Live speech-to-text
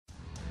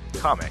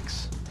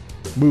comics,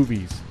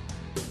 movies,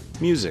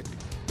 music,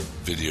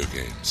 video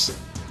games,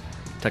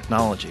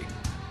 technology,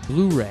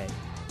 Blu-ray,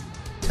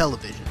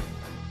 television.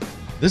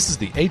 This is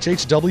the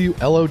HHW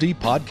LOD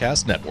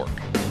Podcast Network.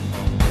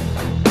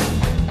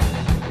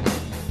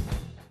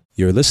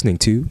 You're listening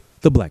to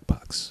The Black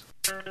Box.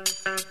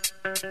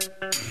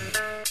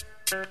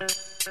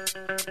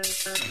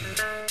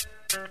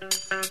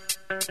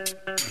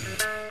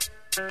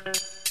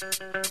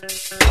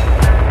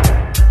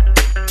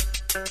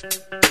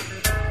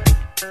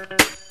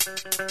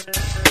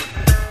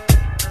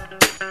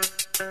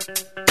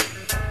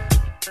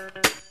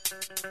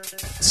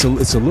 So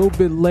it's a little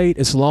bit late,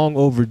 it's long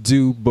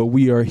overdue, but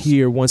we are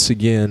here once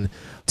again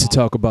to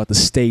talk about the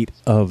state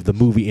of the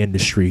movie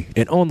industry.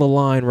 And on the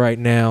line right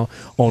now,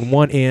 on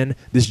one end,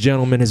 this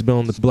gentleman has been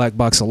on the Black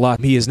Box a lot.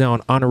 He is now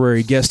an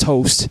honorary guest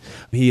host.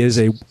 He is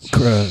a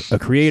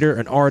creator,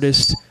 an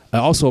artist,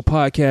 also a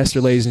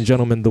podcaster, ladies and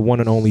gentlemen, the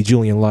one and only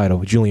Julian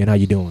Lytle. Julian, how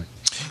you doing?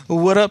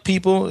 What up,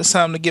 people? It's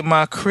time to get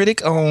my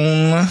critic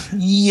on.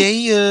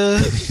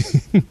 Yeah.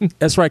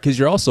 That's right, because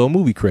you're also a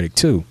movie critic,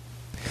 too.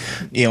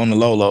 Yeah, on the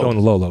low. On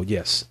the low,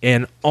 yes.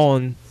 And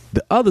on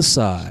the other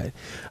side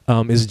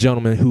is a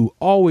gentleman who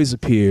always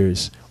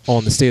appears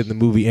on the State of the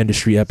Movie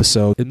Industry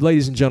episode. And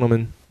ladies and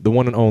gentlemen, the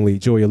one and only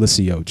Joey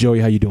Aulisio.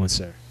 Joey, how you doing,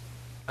 sir?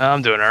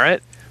 I'm doing all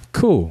right.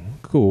 Cool.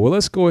 Well,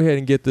 let's go ahead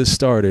and get this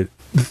started.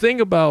 The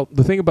thing about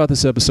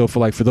this episode,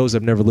 for those that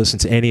have never listened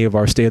to any of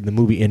our State of the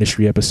Movie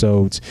Industry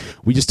episodes,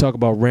 we just talk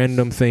about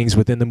random things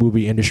within the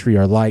movie industry,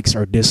 our likes,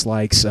 our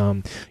dislikes.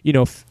 Film.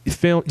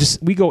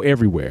 We go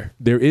everywhere.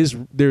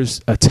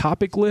 There's a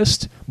topic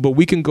list, but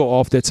we can go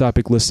off that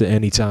topic list at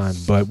any time.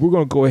 But we're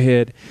going to go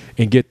ahead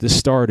and get this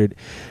started,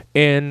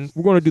 and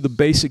we're going to do the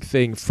basic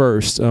thing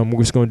first. We're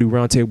just going to do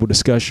roundtable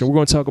discussion. We're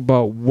going to talk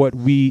about what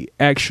we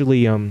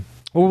actually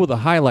what were the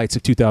highlights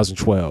of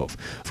 2012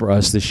 for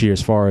us this year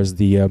as far as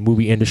the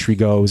movie industry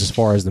goes, as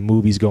far as the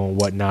movies go and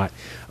whatnot,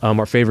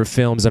 our favorite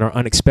films and our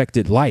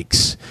unexpected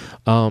likes.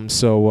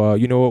 So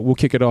you know what? We'll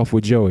kick it off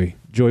with Joey.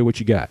 Joey, what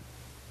you got?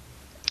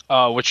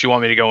 What you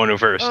want me to go into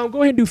first?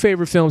 Go ahead and do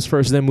favorite films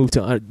first, then move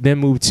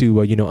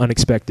to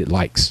unexpected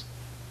likes.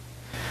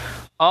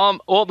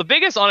 Well, the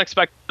biggest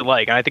unexpected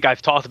like, and I think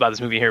I've talked about this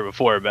movie here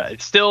before, but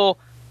it's still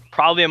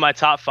probably in my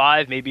top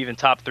 5, maybe even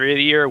top 3 of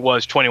the year,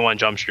 was 21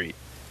 Jump Street.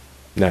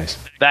 Nice.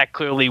 That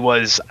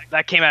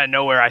came out of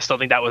nowhere. I still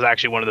think that was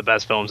actually one of the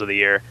best films of the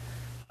year.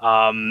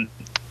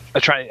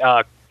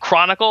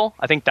 Chronicle.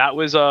 I think that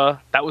was a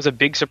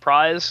big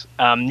surprise.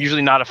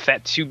 Usually not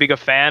too big a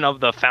fan of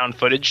the found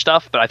footage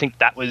stuff, but I think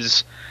that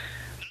was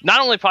not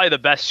only probably the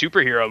best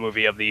superhero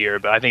movie of the year,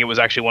 but I think it was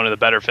actually one of the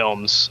better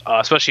films,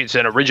 especially it's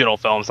an original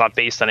film. It's not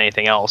based on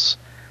anything else,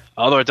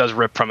 although it does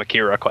rip from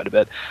Akira quite a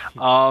bit.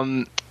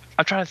 I'm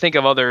trying to think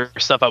of other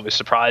stuff I was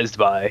surprised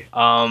by.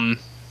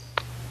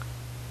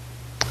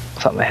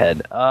 Top of my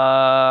head.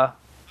 I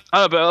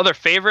don't know, but other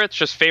favorites,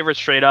 just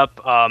favorites straight up.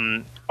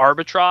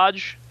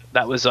 Arbitrage.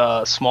 That was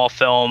a small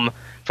film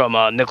from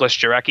Nicholas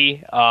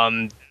Jarecki.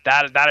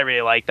 That I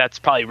really like. That's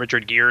probably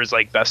Richard Gere's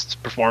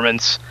best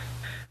performance.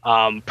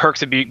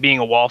 Perks of Being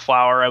a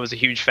Wallflower, I was a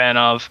huge fan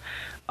of.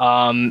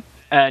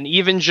 And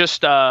even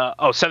just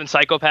Seven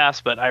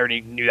Psychopaths, but I already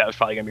knew that was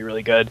probably gonna be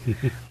really good.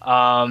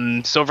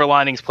 Silver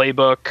Linings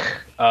Playbook,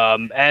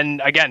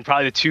 and again,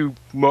 probably the 2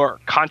 more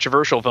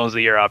controversial films of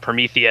the year,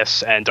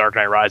 Prometheus and Dark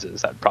Knight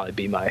Rises. That'd probably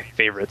be my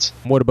favorites.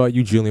 What about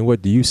you, Julian?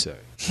 What do you say?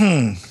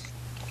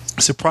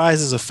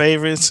 Surprises or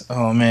favorites?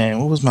 Oh man,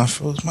 what was my?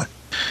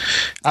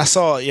 I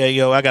saw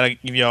I gotta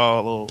give y'all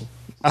a little.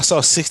 I saw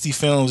 60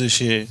 films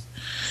this year,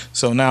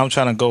 so now I'm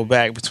trying to go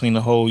back between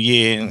the whole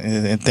year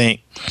and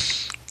think.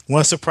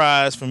 One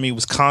surprise for me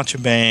was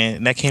Contraband,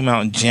 and that came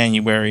out in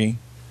January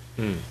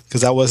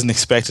because I wasn't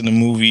expecting the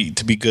movie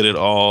to be good at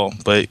all,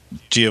 but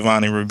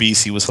Giovanni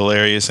Ribisi was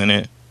hilarious in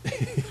it.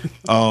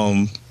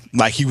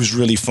 He was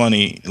really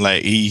funny.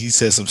 He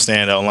said some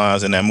standout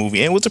lines in that movie,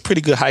 and it was a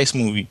pretty good heist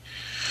movie.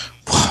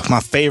 My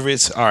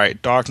favorites, all right,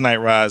 Dark Knight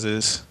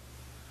Rises.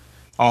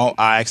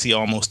 I actually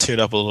almost teared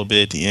up a little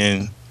bit at the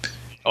end.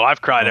 Oh, I've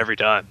cried every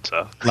time.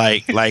 So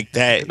like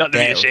that, nothing to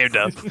be ashamed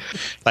of.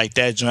 Like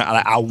that joint.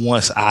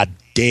 I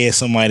dared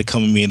somebody to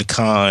come with me in the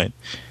con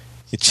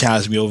and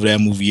challenge me over that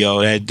movie,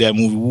 yo. That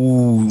movie,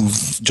 ooh,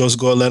 Joseph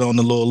Gordon-Levitt on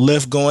the little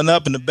lift going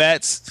up in the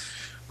bats.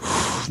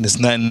 There's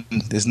nothing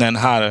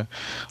hotter.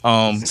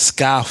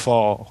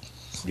 Skyfall.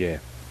 Yeah.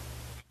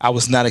 I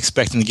was not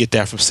expecting to get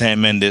that from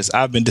Sam Mendes.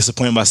 I've been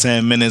disappointed by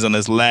Sam Mendes on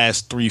his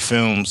last 3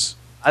 films.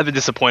 I've been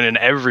disappointed in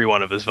every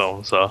one of his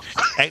films. So,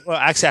 well,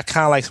 actually, I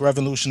kind of like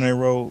Revolutionary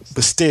Road,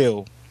 but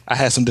still, I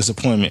had some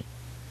disappointment.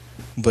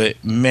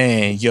 But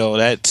man, yo,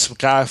 that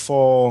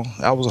Skyfall,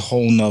 that was a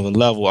whole nother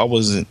level.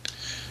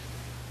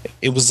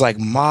 It was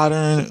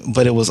modern,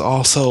 but it was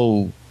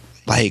also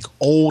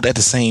old at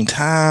the same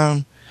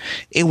time.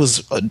 It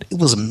was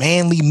a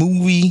manly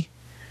movie.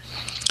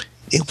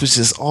 It was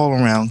just all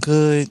around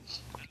good.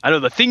 I know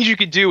the things you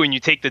could do when you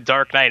take the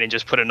Dark Knight and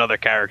just put another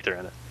character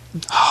in it.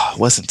 Oh, it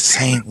wasn't the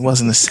same. It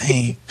wasn't the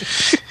same.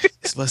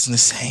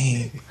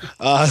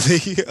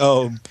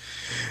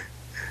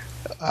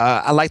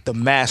 I like The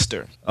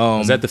Master.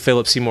 Is that the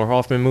Philip Seymour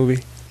Hoffman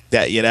movie?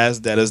 That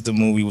is the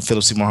movie with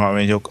Philip Seymour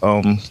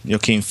Hoffman,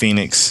 Joaquin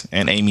Phoenix,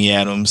 and Amy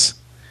Adams.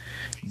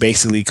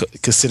 Basically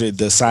considered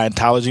the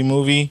Scientology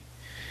movie.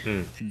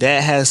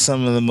 That has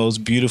some of the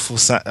most beautiful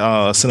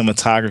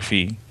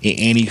cinematography in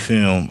any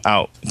film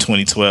out in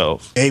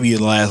 2012. Maybe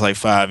the last like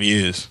 5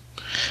 years.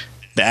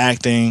 The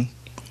acting,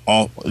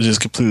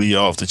 just completely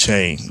off the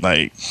chain.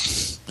 Like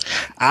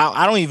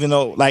I don't even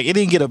know. Like it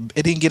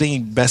didn't get any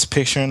Best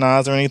Picture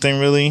nods or anything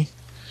really.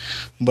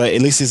 But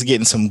at least it's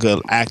getting some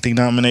good acting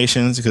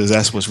nominations because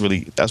that's what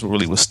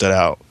really was stood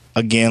out.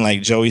 Again,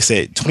 like Joey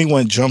said,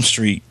 21 Jump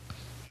Street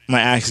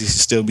might actually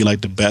still be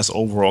like the best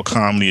overall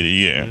comedy of the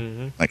year.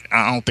 Mm-hmm. Like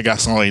I don't think I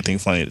saw anything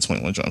funny at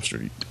 21 Jump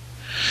Street.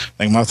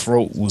 Like my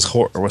throat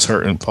was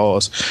hurting.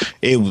 Pause.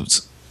 It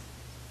was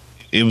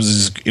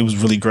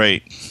really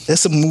great.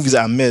 There's some movies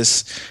I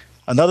missed.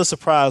 Another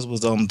surprise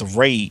was The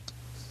Raid.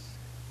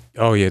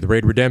 Oh yeah, The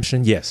Raid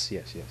Redemption. Yes.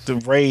 The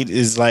Raid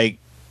is like,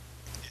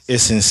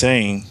 it's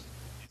insane.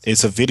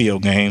 It's a video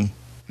game,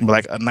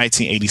 like a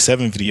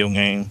 1987 video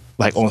game.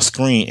 Like on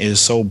screen,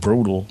 is so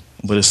brutal,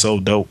 but it's so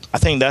dope. I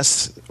think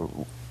that's.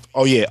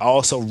 Oh yeah, I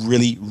also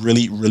really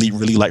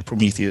like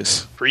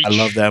Prometheus. Preach. I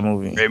love that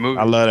movie. Great movie.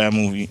 I love that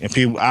movie, and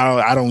people,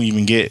 I don't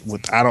even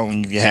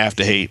have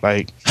to hate.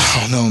 Like I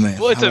don't know, man.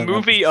 Well, it's a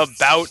movie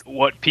about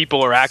what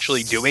people are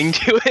actually doing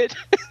to it.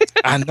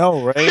 I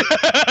know, right?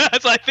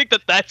 So I think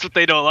that's what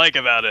they don't like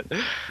about it. Yeah.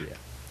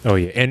 Oh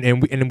yeah,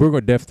 and we're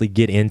going to definitely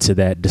get into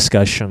that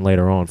discussion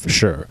later on for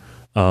sure.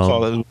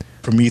 Call it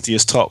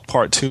Prometheus Talk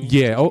Part 2.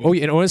 Yeah. Oh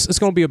yeah. It's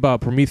going to be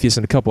about Prometheus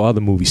and a couple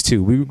other movies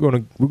too. We're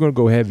going to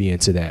go heavy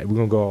into that. We're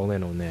going to go all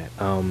in on that.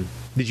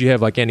 Did you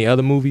have like any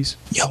other movies?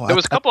 There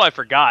was a couple I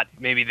forgot.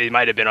 Maybe they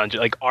might have been on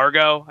like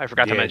Argo. I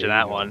forgot to mention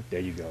that one. There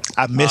you go.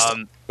 I missed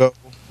Argo.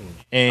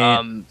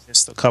 And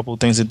just a couple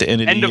of things at the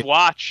end of the year. End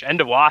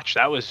of Watch.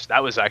 That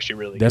was actually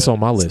really good. That's on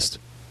my list.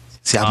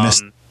 See, I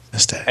missed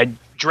that. And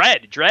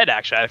Dread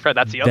actually. I forgot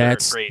that's the other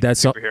great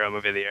superhero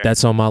movie of the year.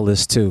 That's on my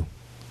list too.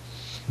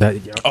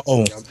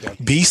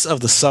 Beasts of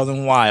the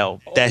Southern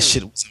Wild. That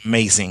shit was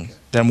amazing.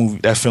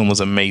 That film was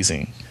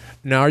amazing.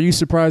 Now, are you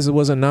surprised it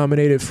wasn't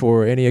nominated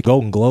for any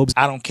Golden Globes?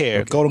 I don't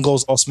care. Okay. Golden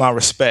Globes lost my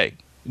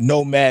respect.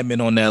 No Mad Men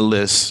on that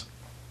list.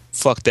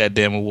 Fuck that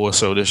damn award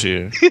show this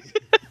year.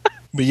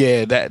 But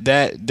yeah,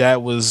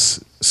 that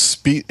was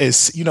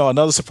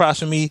another surprise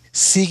for me.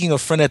 Seeking a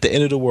Friend at the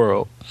End of the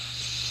World.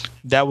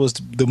 That was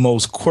the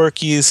most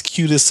quirkiest,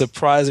 cutest,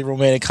 surprising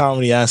romantic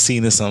comedy I've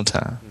seen in some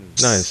time.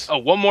 Nice. Oh,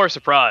 one more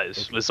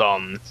surprise was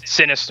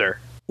Sinister.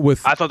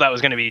 I thought that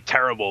was going to be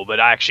terrible, but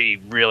I actually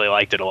really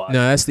liked it a lot.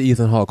 No, that's the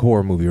Ethan Hawke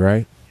horror movie,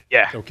 right?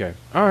 Yeah. Okay.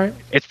 All right.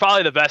 It's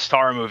probably the best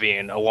horror movie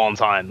in a long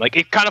time. Like,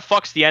 it kind of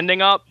fucks the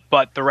ending up,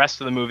 but the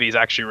rest of the movie is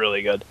actually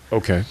really good.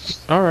 Okay.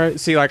 All right.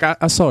 See, like,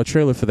 I saw a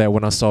trailer for that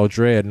when I saw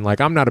Dread, and, like,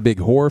 I'm not a big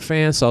horror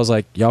fan, so I was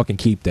like, y'all can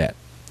keep that.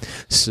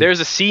 So, there's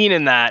a scene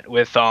in that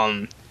with,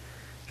 I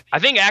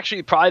think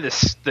actually probably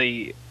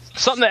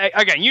something that,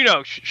 again,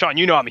 Shawn,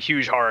 I'm a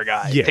huge horror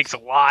guy. Yes. It takes a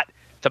lot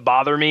to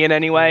bother me in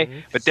any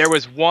way, but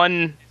there's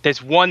one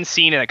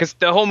scene in it, because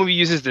the whole movie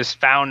uses this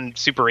found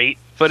Super 8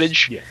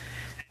 footage. Yeah.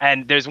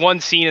 And there's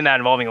one scene in that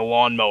involving a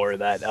lawnmower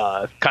that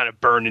kind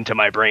of burned into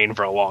my brain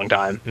for a long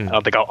time. I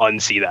don't think I'll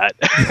unsee that.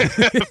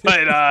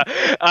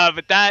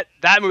 but that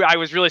movie, I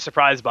was really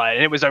surprised by it.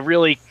 And it was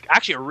actually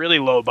a really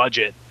low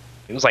budget.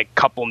 It was like a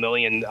couple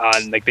million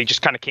on, like, they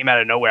just kind of came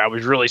out of nowhere. I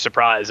was really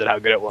surprised at how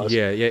good it was.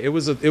 Yeah.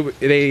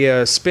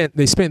 They spent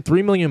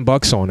 $3 million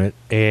on it,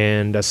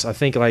 and I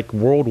think like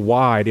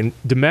worldwide, in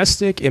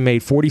domestic it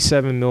made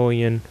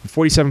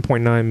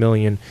 $47.9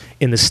 million.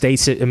 In the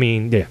States,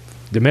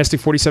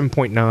 domestic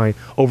 47.9,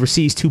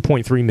 overseas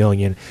 2.3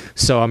 million.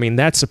 So I mean,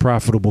 that's a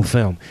profitable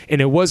film,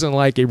 and it wasn't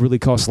like it really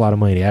cost a lot of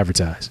money to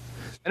advertise.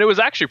 And it was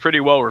actually pretty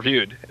well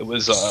reviewed. It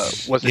was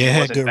it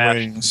had good bad.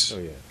 ratings. Oh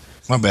yeah.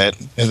 My bad.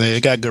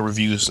 It got good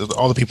reviews.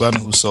 All the people I know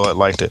who saw it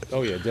liked it.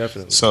 Oh yeah,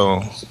 definitely.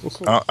 So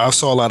cool. I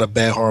saw a lot of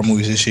bad horror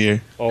movies this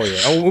year. Oh yeah.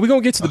 Oh, we're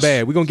gonna get to the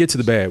bad.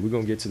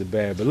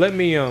 But let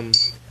me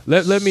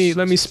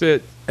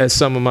spit at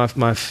some of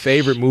my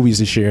favorite movies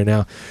this year.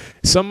 Now,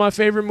 some of my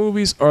favorite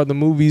movies are the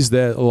movies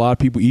that a lot of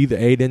people either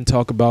A, didn't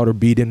talk about, or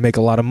B, didn't make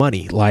a lot of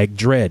money, like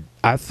Dread.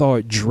 I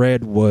thought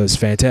Dread was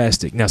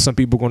fantastic. Now, some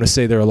people are going to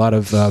say there are a lot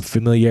of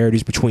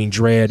familiarities between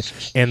Dread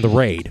and The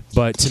Raid,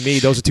 but to me,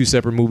 those are two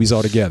separate movies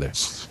altogether.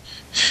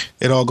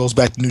 It all goes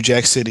back to New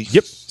Jack City.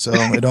 Yep. So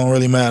it don't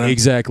really matter.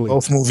 Exactly.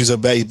 Both movies are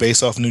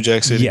based off New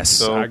Jack City. Yes,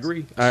 so. I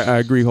agree. I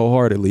agree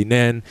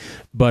wholheartedly.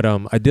 But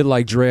I did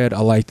like Dread.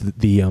 I liked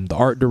the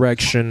art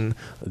direction.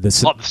 Love the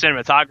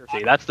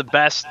cinematography. That's the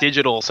best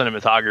digital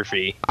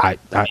cinematography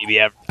maybe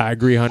ever. I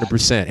agree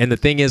 100%. And the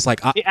thing is,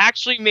 like, they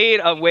actually made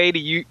a way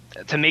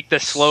to make the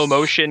slow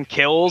motion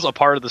kills a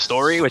part of the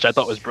story, which I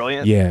thought was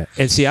brilliant. Yeah,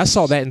 and see, I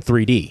saw that in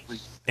 3D.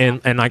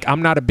 And like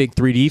I'm not a big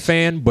 3D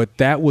fan, but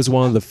that was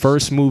one of the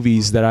first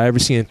movies that I ever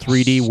seen in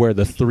 3D where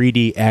the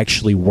 3D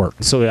actually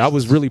worked. So I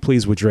was really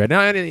pleased with Dread.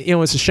 Now,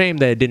 it's a shame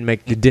that it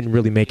didn't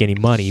really make any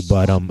money,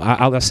 but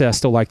I'll say I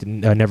still liked it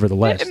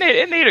nevertheless.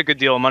 It made a good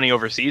deal of money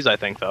overseas, I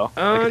think, though.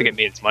 I think it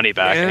made its money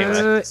back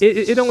anyway.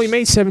 It only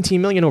made $17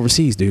 million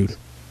overseas, dude. It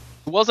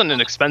wasn't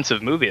an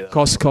expensive movie though.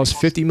 Cost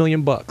 $50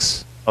 million.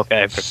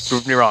 Okay,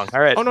 prove me wrong. All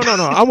right. Oh no.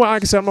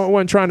 Like I said, I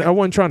wasn't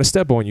trying to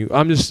step on you.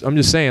 I'm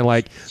just saying,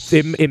 like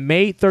it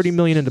made $30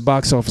 million in the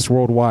box office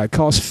worldwide.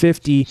 Cost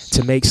 $50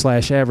 to make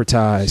 /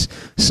 advertise.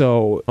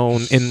 So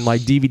in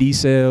like DVD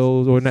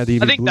sales or not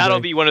DVD. I think Blu-ray.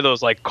 that'll be one of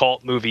those like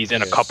cult movies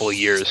in a couple of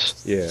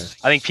years. Yeah.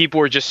 I think people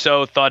were just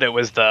thought it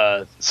was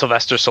the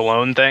Sylvester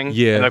Stallone thing.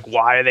 Yeah. And like,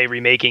 why are they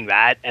remaking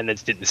that? And then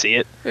didn't see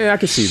it. Yeah, I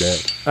can see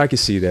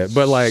that.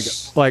 But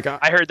like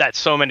I heard that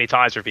so many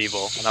times from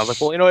people, and I was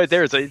like, well, you know what?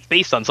 It's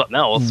based on something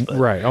else. But.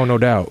 Right. Oh, no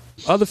doubt.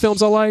 Other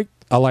films I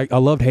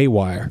loved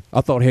Haywire.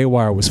 I thought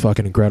Haywire was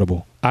fucking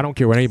incredible. I don't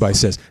care what anybody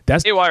says.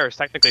 Haywire is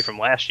technically from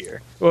last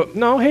year. Well,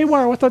 no,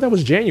 Haywire. I thought that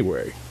was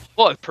January.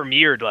 Well, it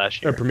premiered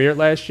last year. It premiered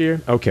last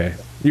year. Okay.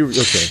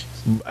 Okay.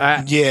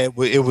 Yeah,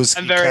 it was.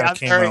 I'm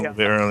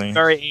early.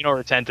 very anal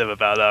retentive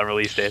about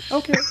release date.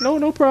 Okay,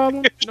 no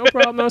problem. No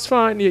problem. That's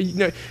fine.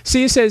 Yeah,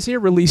 see, it says here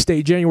release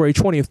date January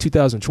 20th,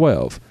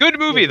 2012. Good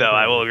movie though.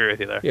 I will agree with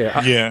you there.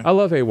 Yeah. I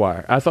love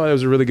Haywire. I thought it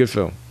was a really good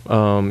film.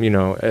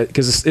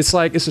 Because it's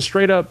a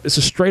straight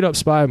up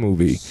spy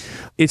movie.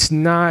 It's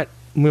not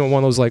one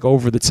of those like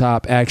over the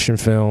top action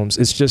films.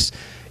 It's just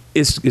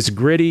it's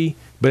gritty,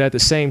 but at the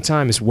same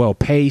time it's well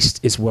paced.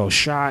 It's well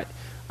shot.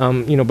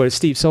 But it's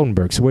Steve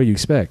Soderbergh, so what do you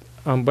expect?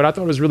 But I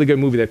thought it was a really good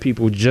movie that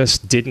people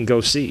just didn't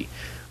go see.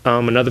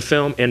 Another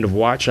film, End of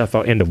Watch. I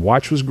thought End of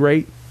Watch was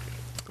great.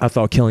 I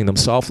thought Killing Them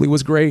Softly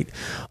was great.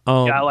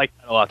 I like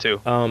that a lot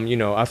too.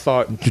 I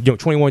thought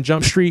 21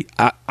 Jump Street.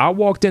 I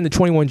walked into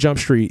 21 Jump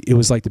Street. It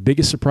was like the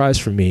biggest surprise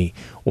for me.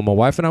 When my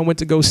wife and I went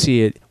to go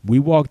see it, we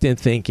walked in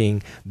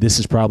thinking this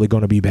is probably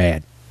going to be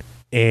bad.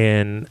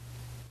 And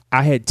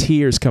I had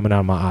tears coming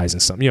out of my eyes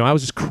and something. I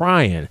was just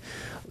crying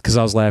because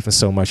I was laughing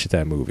so much at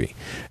that movie.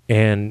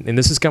 And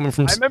this is coming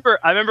from... I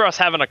remember us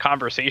having a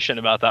conversation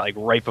about that like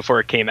right before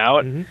it came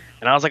out. Mm-hmm.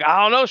 And I was like,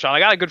 I don't know, Shawn. I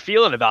got a good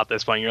feeling about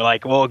this one. You're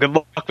like, well, good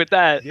luck with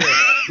that.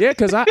 Yeah,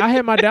 because I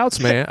had my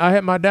doubts, man. I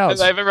had my doubts.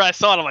 I remember I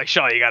saw it. I'm like,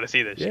 Shawn, you got to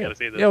see this. You got to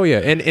see this. Oh, yeah.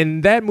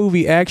 And that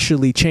movie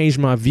actually changed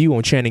my view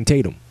on Channing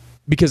Tatum.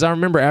 Because I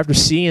remember after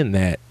seeing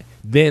that,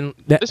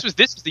 This was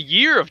the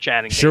year of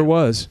Channing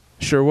Tatum.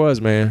 Sure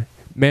was, man.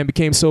 Man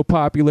became so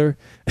popular,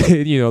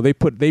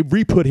 they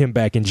re-put him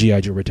back in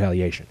G.I. Joe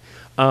Retaliation.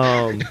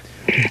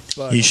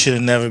 He should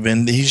have never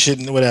been. He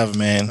shouldn't. Whatever,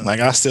 man. Like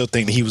I still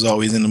think that he was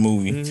always in the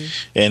movie,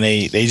 and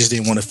they just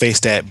didn't want to face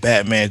that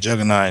Batman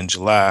Juggernaut in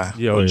July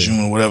or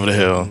June, whatever the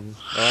hell.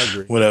 I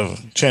agree. Whatever.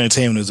 Channing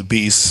Tatum is a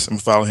beast. I'm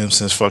following him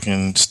since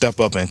fucking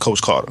Step Up and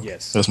Coach Carter.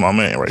 Yes, that's my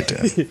man right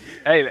there.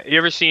 Hey, you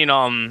ever seen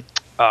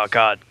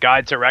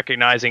Guide to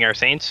Recognizing Our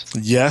Saints?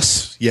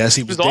 Yes,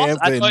 he was damn awesome.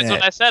 good in that. That's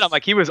what I said. I'm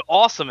like, he was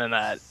awesome in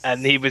that,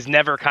 and he was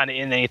never kind of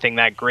in anything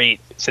that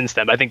great since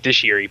then. But I think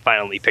this year he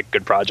finally picked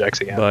good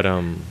projects again. But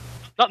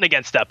nothing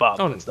against Step Up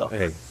and stuff.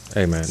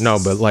 Hey man, no,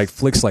 but like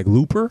flicks like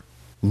Looper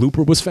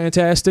was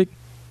fantastic.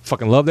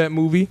 Fucking love that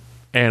movie,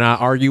 and I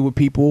argue with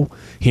people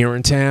here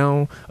in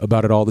town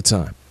about it all the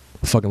time.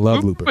 I fucking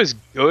love Looper. Looper was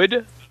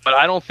good, but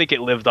I don't think it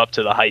lived up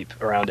to the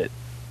hype around it.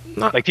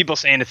 Like people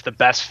saying it's the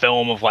best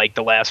film of like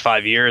the last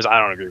 5 years. I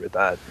don't agree with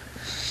that.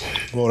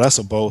 Well, that's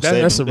a bold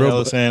statement. That's a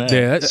real saying.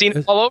 Yeah, I've seen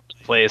it all over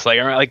the place.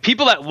 Like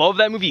people that love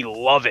that movie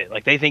love it.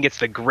 Like they think it's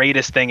the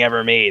greatest thing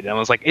ever made. And I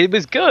was like, it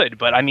was good,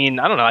 but I mean,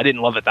 I don't know. I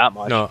didn't love it that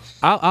much. No,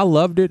 I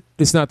loved it.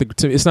 It's not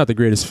the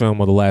greatest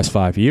film of the last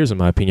 5 years, in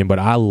my opinion. But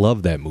I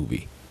love that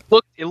movie.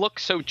 It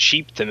looked so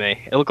cheap to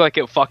me. It looked like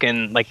it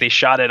fucking like they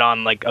shot it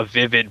on like a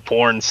Vivid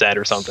porn set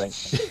or something.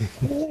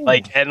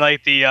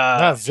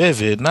 Not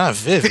Vivid.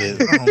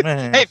 Oh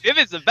man. Hey,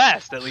 Vivid's the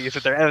best, at least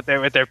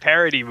with their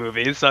parody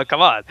movies. So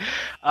come on.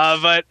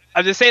 But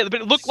I'm just saying.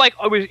 But it looked like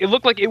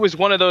it was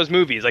one of those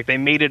movies. Like they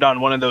made it on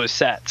one of those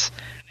sets,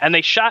 and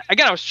they shot.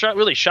 Again, I was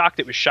really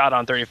shocked it was shot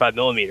on 35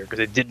 millimeter because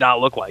it did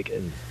not look like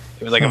it.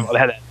 It was like it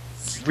had that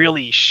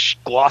really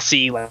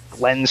glossy like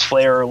lens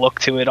flare look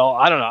to it all.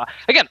 I don't know.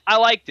 Again, I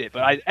liked it,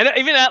 but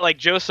even that like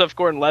Joseph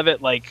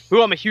Gordon-Levitt, like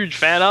who I'm a huge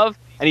fan of,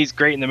 and he's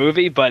great in the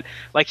movie, but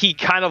like he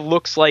kind of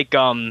looks like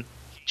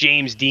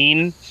James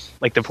Dean,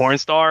 like the porn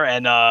star,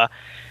 and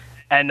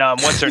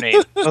what's her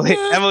name?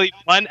 Emily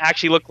Blunt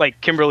actually looked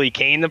like Kimberly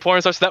Kane, the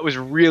porn star. So that was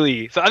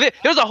really. So I think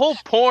there was a whole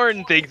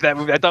porn thing to that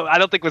movie. I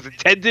don't think was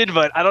intended,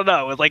 but I don't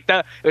know. It was like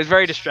that. It was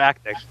very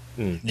distracting.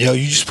 Yo,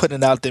 you just putting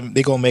it out there.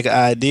 They're gonna make an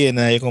idea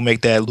now. You're gonna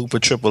make that Looper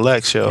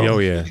XXX, yo. Oh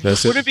yeah,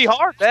 that's it. Wouldn't it be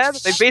hard, man?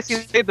 They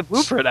basically made the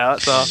blueprint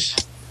out. So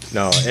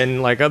no,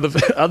 and like other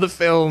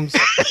films,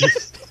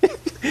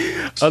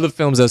 other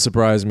films that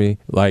surprised me,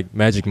 like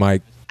Magic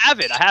Mike.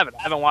 haven't.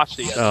 I haven't watched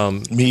it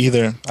yet. Me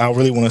either. I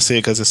really want to see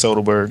it because it's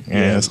Soderbergh,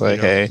 and it's like,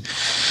 hey,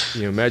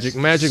 Magic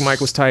Mike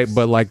was tight,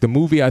 but like the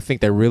movie, I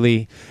think that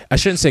really, I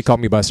shouldn't say caught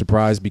me by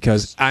surprise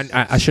because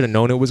I should have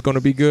known it was going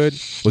to be good.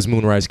 Was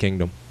Moonrise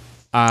Kingdom.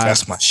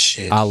 That's my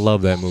shit. I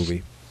love that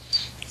movie.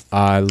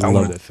 I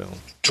love that film.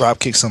 Drop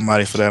kick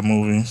somebody for that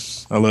movie.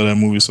 I love that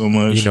movie so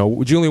much. You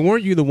know, Julian,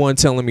 weren't you the one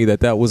telling me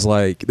that was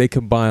like they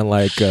combined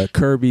like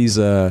Kirby's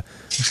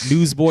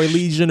Newsboy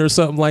Legion or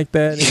something like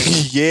that?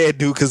 Yeah,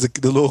 dude, because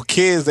the little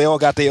kids, they all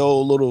got their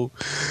own little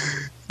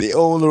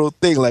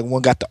thing. Like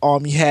one got the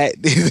army hat,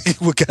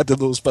 one got the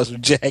little special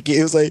jacket.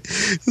 It's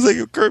like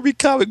a Kirby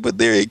comic, but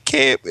they're in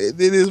camp, and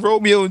then there's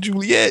Romeo and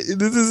Juliet,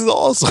 and this is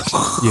awesome.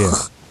 Yeah,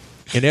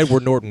 and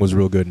Edward Norton was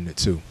real good in it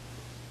too.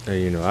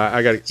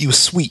 I got. He was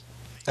sweet.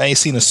 I ain't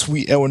seen a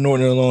sweet Edward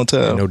Norton in a long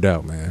time. No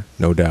doubt, man.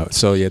 No doubt.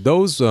 So yeah,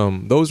 those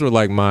were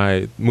like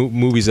my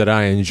movies that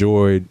I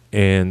enjoyed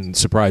and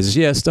surprises.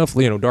 Yeah, stuff.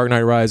 Dark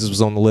Knight Rises was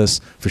on the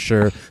list for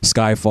sure.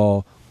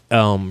 Skyfall.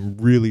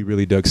 Really,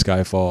 really dug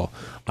Skyfall.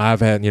 I've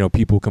had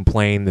people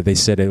complain that they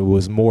said it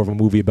was more of a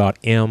movie about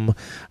M.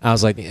 I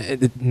was like,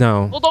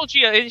 no. Well,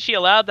 isn't she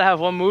allowed to have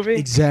one movie?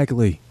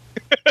 Exactly.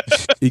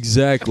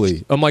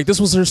 Exactly. I'm like, this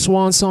was her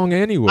swan song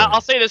anyway.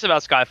 I'll say this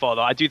about Skyfall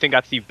though. I do think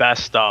that's the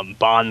best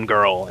Bond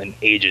girl in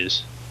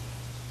ages.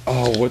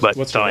 Oh,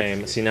 what's her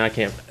name? See, now I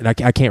can't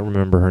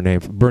remember her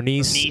name.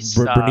 Bernice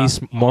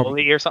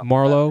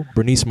Marlowe.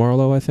 Bernice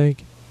Marlowe, I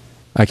think.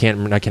 I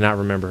cannot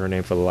remember her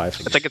name for the life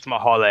of me. I think it's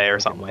Mahale or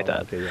something like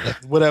that.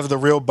 Whatever. The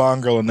real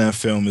Bond girl in that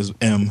film is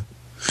M.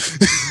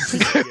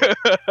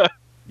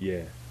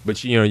 Yeah,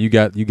 but you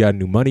got a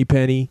new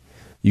Moneypenny.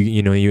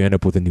 You end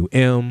up with a new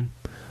M.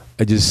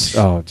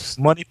 Just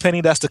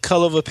Moneypenny. That's the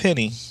color of a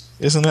penny.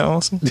 Isn't that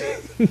awesome?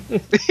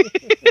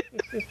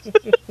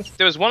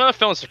 There was one other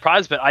film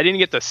surprise, but I didn't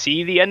get to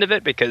see the end of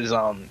it because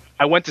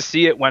I went to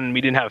see it when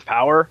we didn't have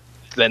power.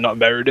 So nothing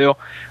better to do.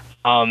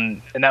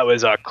 And that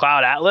was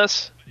Cloud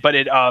Atlas. But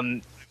it's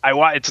a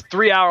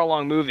 3-hour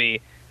long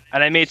movie,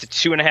 and I made it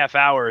to 2.5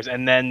 hours,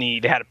 and then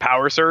they had a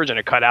power surge and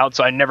it cut out,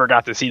 so I never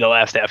got to see the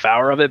last half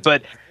hour of it.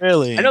 But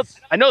really,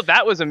 I know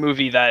that was a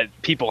movie that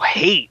people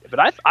hate, but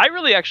I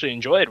really actually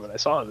enjoyed what I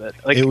saw of it.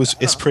 Like,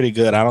 it's pretty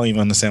good. I don't even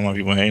understand why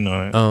people hate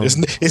on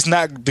it. It's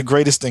not the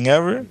greatest thing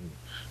ever,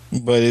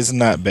 but it's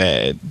not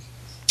bad.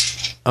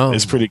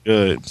 It's pretty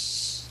good.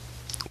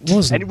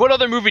 And what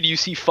other movie do you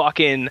see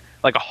fucking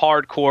like a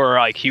hardcore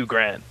like Hugh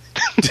Grant?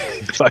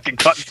 Fucking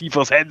cutting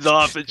people's heads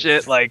off and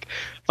shit, like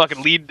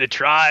fucking leading the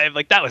tribe,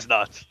 like that was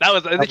nuts.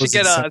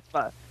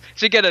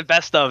 Should get a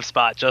best of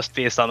spot just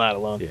based on that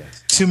alone. Yeah.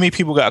 Too many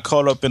people got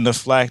caught up in the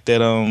fact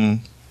that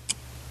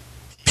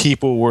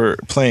people were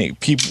playing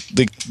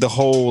the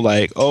whole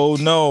like, oh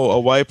no, a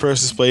white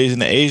person plays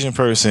an Asian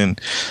person.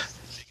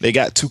 They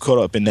got too caught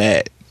up in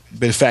that.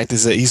 But the fact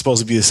is that he's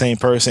supposed to be the same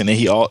person,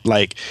 and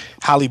like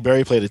Halle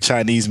Berry played a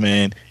Chinese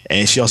man,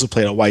 and she also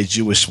played a white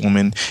Jewish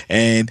woman,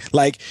 and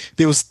like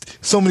there was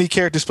so many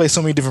characters play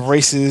so many different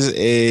races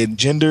and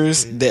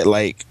genders that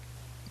like,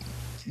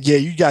 yeah,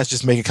 you guys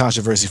just make a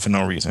controversy for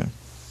no reason.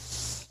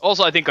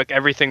 Also, I think like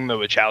everything the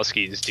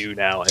Wachowskis do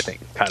now, I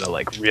think kind of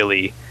like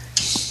really,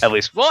 at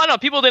least, well, I don't know,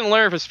 people didn't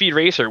learn from Speed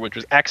Racer, which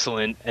was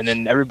excellent, and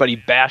then everybody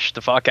bashed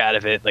the fuck out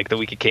of it like the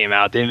week it came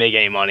out, didn't make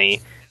any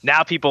money.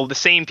 Now the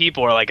same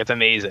people are like, it's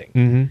amazing.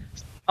 Mm-hmm.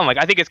 I'm like,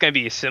 I think it's going to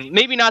be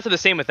maybe not to the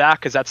same with that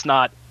because it's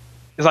not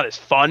as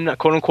fun,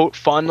 quote unquote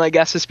fun, I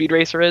guess, as Speed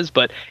Racer is,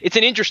 but it's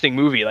an interesting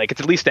movie. Like,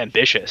 it's at least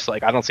ambitious.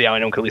 Like, I don't see how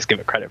anyone could at least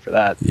give it credit for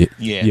that.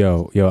 Yeah.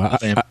 Yo,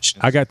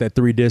 I got that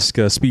 3-disc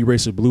Speed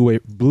Racer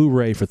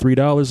Blu-ray for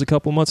 $3 a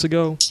couple months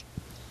ago.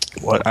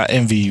 What? I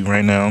envy you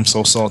right now. I'm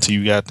so salty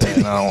you got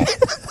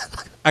that.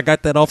 I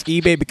got that off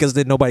eBay because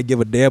then nobody give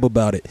a damn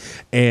about it.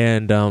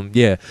 And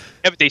yeah,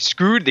 but they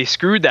screwed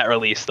that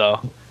release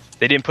though.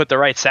 They didn't put the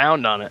right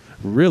sound on it.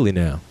 Really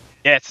now?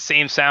 Yeah, it's the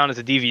same sound as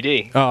a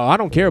DVD. Oh, I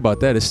don't care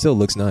about that. It still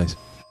looks nice. You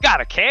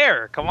gotta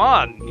care. Come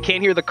on. You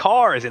can't hear the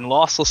cars in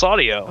lossless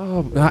audio.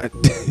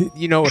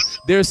 Oh,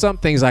 there's some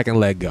things I can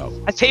let go.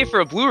 I pay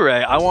for a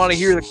Blu-ray. I want to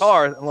hear the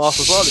cars in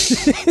lossless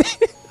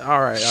audio.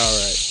 All right.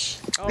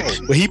 Oh,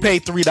 but he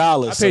paid $3.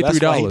 I paid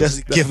 $3. He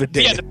doesn't give a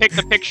damn. Yeah,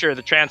 the picture,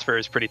 the transfer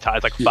is pretty tight.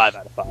 It's like 5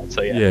 out of 5.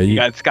 So yeah, you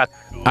guys got.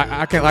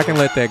 I can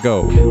let that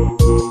go.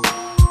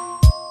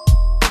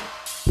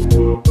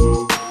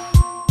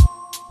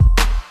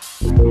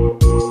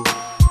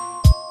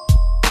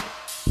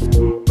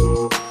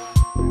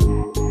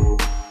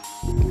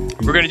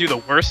 We're gonna do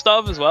the worst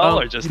of as well,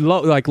 or just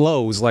like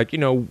lows, like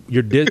your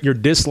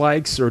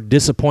dislikes or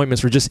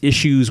disappointments or just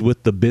issues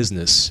with the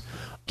business.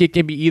 It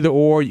can be either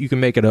or. You can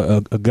make it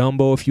a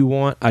gumbo if you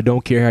want. I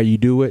don't care how you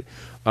do it.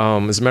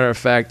 As a matter of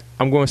fact,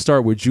 I'm going to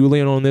start with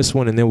Julian on this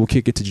one, and then we'll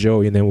kick it to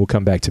Joey, and then we'll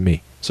come back to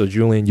me. So,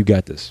 Julian, you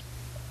got this.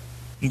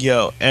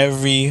 Yo,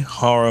 every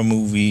horror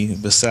movie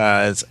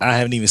besides, I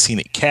haven't even seen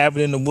it,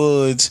 Cabin in the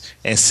Woods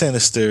and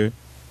Sinister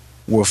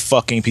were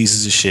fucking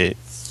pieces of shit.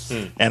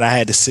 And I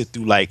had to sit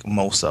through like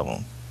most of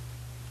them.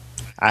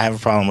 I have a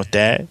problem with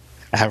that.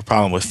 I have a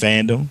problem with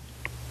fandom,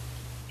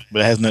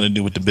 but it has nothing to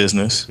do with the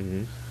business.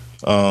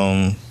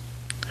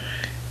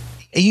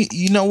 And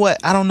you know what?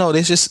 I don't know.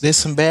 There's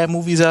some bad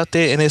movies out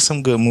there, and there's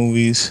some good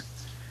movies.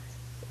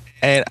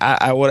 And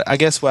I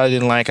guess what I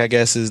didn't like, I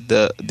guess, is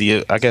the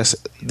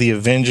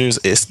Avengers.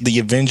 It's the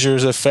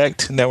Avengers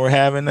effect that we're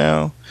having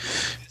now.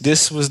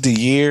 This was the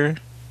year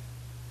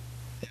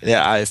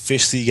that I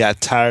officially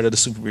got tired of the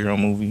superhero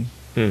movie.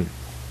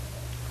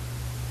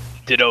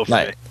 Ditto for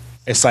me.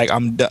 It's like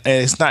I'm done.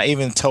 And it's not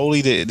even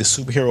totally the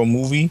superhero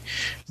movie,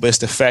 but it's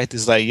the fact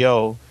is like,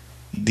 yo,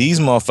 these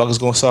motherfuckers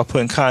gonna start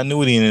putting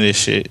continuity into this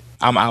shit.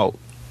 I'm out.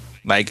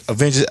 Like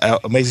Avengers,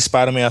 Amazing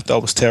Spider-Man, I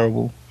thought was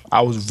terrible.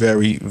 I was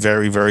very,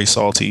 very, very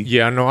salty.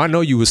 Yeah, I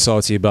know you was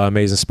salty about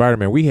Amazing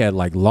Spider-Man. We had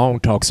like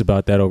long talks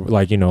about that over,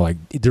 like, like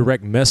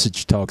direct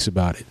message talks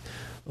about it.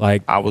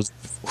 Like I was.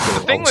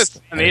 The thing with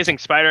Amazing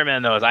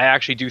Spider-Man though is I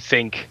actually do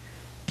think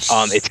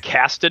it's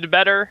casted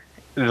better.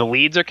 The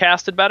leads are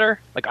casted better.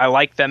 Like I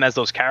like them as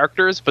those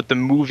characters, but the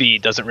movie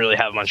doesn't really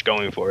have much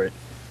going for it.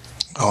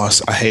 Oh,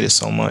 I hate it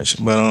so much,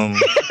 but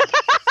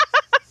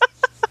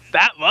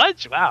that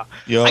much? Wow.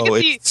 Yo,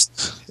 I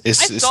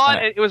saw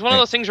it. It was one of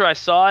those things where I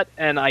saw it,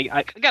 and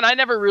I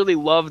never really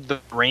loved the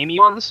Raimi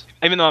ones,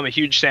 even though I'm a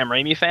huge Sam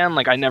Raimi fan.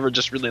 Like, I never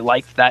just really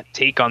liked that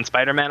take on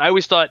Spider-Man. I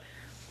always thought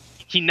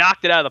he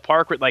knocked it out of the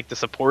park with, like, the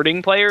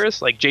supporting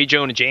players, like J.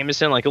 Jonah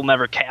Jameson. Like, he'll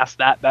never cast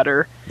that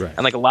better, right.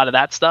 And, like, a lot of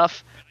that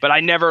stuff. But I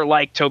never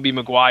liked Tobey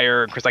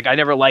Maguire, because, like, I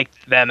never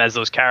liked them as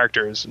those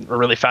characters, or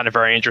really found it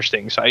very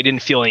interesting. So I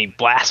didn't feel any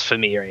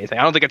blasphemy or anything.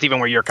 I don't think that's even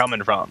where you're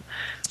coming from.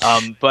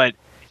 But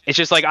it's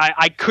just like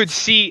I could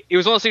see it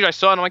was one of those things I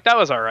saw and I'm like, that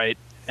was all right,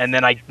 and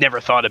then I never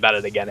thought about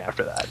it again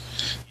after that.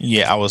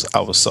 Yeah, I was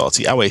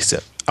salty. I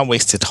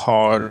wasted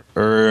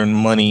hard-earned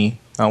money.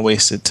 I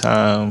wasted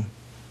time.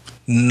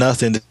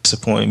 Nothing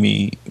disappointed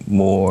me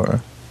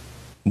more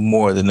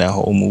than that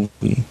whole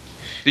movie.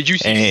 Did you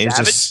see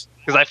Savage?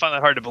 Because I find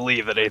that hard to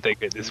believe that anything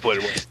could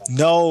disappoint me.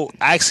 No,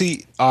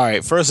 actually, all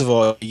right. First of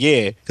all,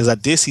 yeah, because I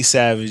did see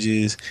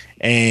Savages,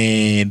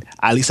 and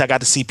at least I got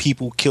to see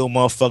people kill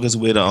motherfuckers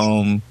with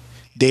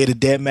Day of the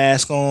Dead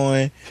mask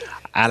on,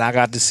 and I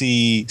got to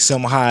see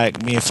Selma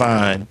Hayek being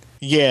fine.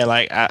 Yeah,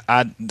 like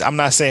I'm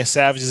not saying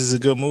Savages is a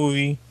good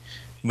movie,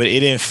 but it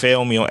didn't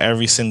fail me on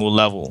every single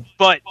level.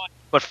 But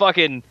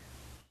fucking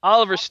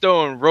Oliver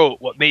Stone wrote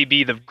what may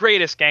be the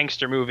greatest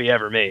gangster movie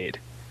ever made.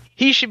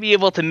 He should be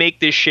able to make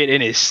this shit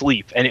in his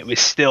sleep, and it was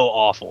still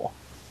awful.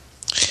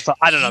 So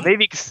I don't know.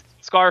 Maybe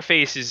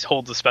Scarface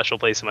holds a special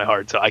place in my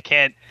heart, so I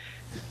can't.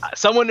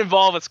 Someone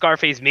involved with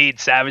Scarface made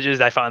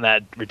Savages. I found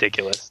that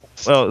ridiculous.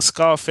 Well,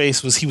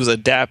 Scarface was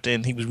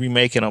adapting. He was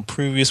remaking a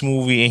previous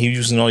movie, and he was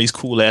using all these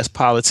cool ass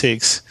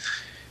politics.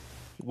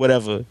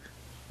 Whatever.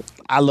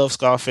 I love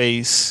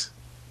Scarface,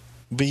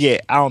 but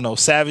yeah, I don't know.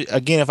 Savage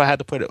again. If I had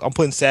to put it, I'm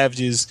putting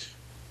Savages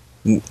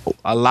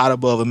a lot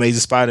above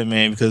Amazing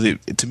Spider-Man, because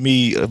to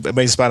me,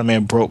 Amazing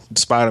Spider-Man broke the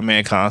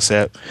Spider-Man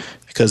concept,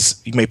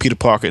 because he made Peter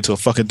Parker into a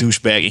fucking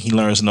douchebag and he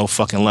learns no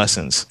fucking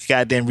lessons.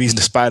 Goddamn reason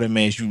the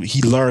Spider-Man is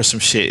he learns some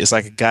shit. It's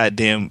like a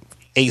goddamn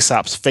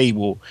Aesop's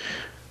fable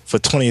for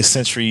 20th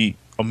century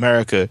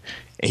America,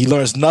 and he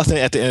learns nothing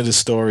at the end of the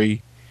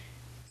story.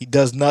 He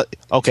does not.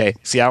 Okay,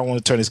 see, I don't want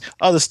to turn this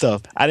other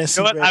stuff. I didn't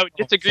see. You know what? I would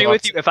disagree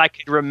with you if I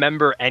could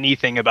remember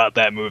anything about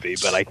that movie,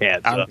 but I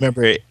can't. So.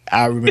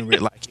 I remember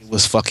it like it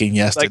was fucking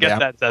yesterday. I guess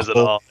that says it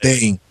all.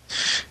 Thing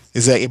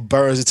is that it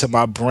burns into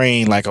my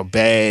brain like a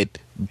bad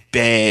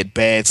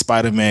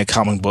Spider-Man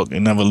comic book. It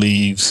never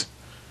leaves.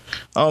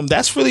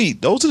 That's really,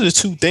 those are the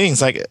two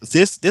things. Like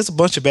there's a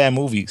bunch of bad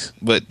movies,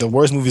 but the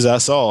worst movies I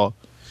saw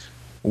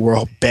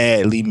were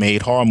badly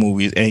made horror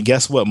movies, and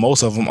guess what?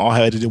 Most of them all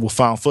had to do with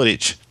found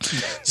footage.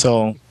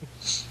 So,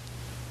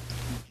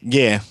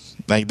 yeah,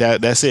 like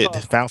that's it.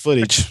 Found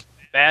footage.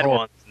 Bad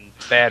ones and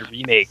bad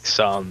remakes.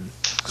 I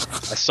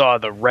saw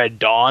the Red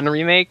Dawn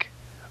remake.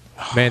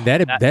 Man,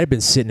 that had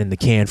been sitting in the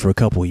can for a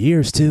couple of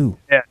years too.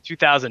 Yeah,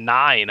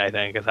 2009, I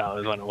think, is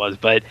when it was.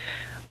 But,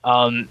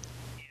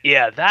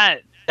 yeah,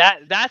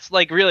 that's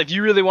like really, if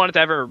you really wanted to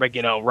ever, like,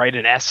 write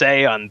an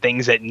essay on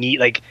things that need,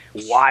 like,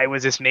 why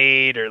was this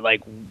made, or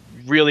like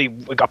really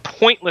like a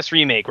pointless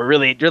remake where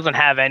really it doesn't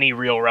have any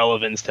real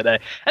relevance today.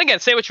 And again,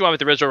 say what you want with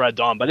the original Red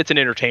Dawn, but it's an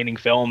entertaining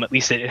film. At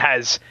least it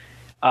has,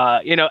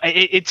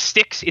 it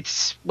sticks.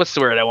 It's, what's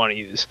the word I want to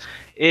use?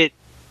 I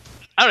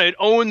don't know, it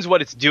owns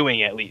what it's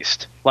doing, at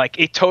least. Like,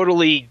 it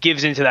totally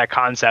gives into that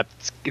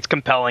concept. It's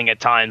compelling at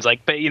times.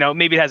 Like, but,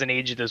 maybe it hasn't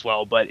aged as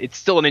well, but it's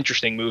still an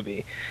interesting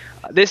movie.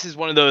 This is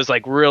one of those,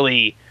 like,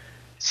 really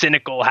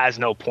cynical, has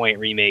no point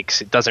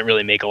remakes. It doesn't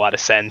really make a lot of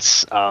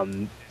sense.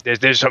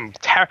 There's some...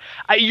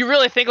 you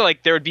really think,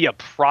 like, there would be a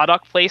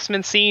product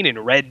placement scene in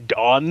Red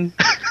Dawn?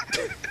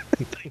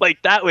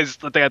 Like, that was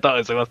the thing I thought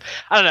was the most...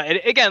 I don't know.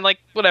 Again, like,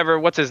 whatever.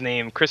 What's his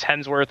name? Chris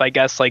Hemsworth, I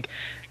guess. Like,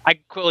 I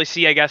clearly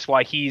see, I guess,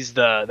 why he's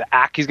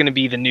he's going to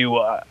be the new,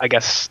 I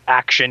guess,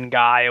 action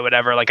guy or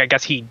whatever. Like, I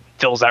guess he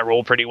fills that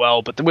role pretty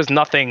well. But there was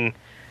nothing...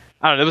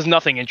 I don't know. There was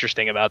nothing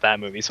interesting about that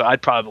movie. So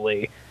I'd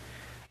probably...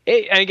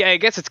 I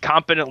guess it's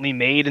competently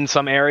made in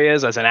some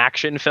areas as an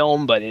action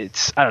film, but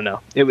it's, I don't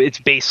know, it's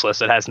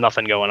baseless. It has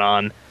nothing going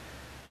on.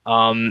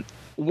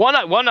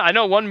 I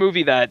know one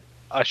movie that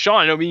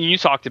Shawn, I mean, you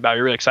talked about,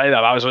 you're really excited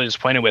about. I was really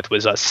disappointed with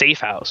was Safe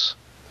House.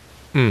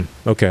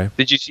 Okay.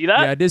 Did you see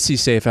that? Yeah, I did see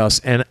Safe House,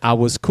 and I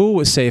was cool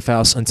with Safe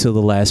House until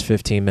the last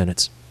 15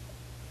 minutes.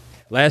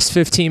 Last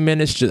 15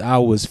 minutes, I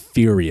was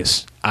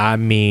furious. I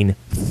mean,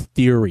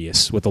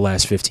 furious with the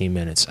last 15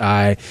 minutes.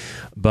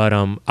 But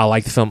I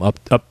like the film up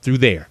through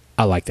there.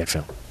 I like that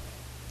film.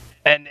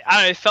 And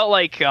I felt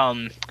like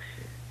it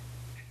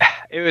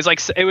was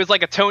like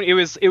a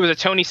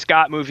Tony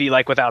Scott movie,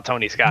 like without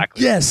Tony Scott.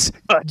 Yes,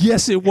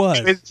 yes, it was.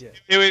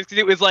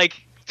 It was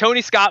like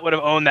Tony Scott would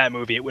have owned that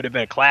movie. It would have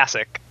been a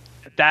classic.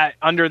 That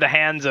under the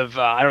hands of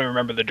I don't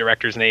remember the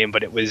director's name,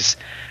 but it was,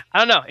 I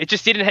don't know. It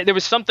just didn't. There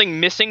was something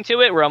missing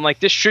to it where I'm like,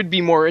 this should be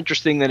more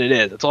interesting than it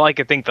is. That's all I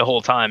could think the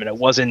whole time, and it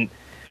wasn't.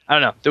 I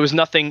don't know. There was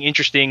nothing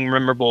interesting,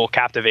 memorable,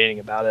 captivating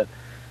about it.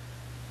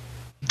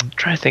 I'm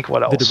trying to think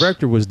what else. The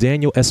director was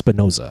Daniel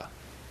Espinosa.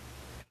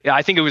 Yeah,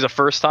 I think it was a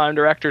first-time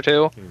director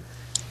too.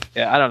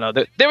 Yeah, I don't know.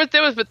 There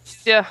was, but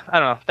yeah, I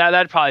don't know.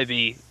 That'd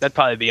probably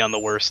be on the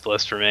worst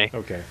list for me.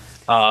 Okay.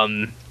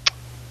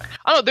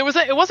 I don't know.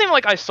 It wasn't even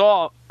like I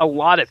saw a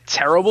lot of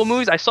terrible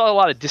movies. I saw a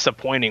lot of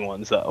disappointing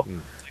ones though,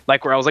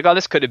 like where I was like, oh,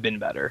 this could have been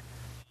better.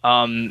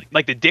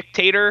 Like The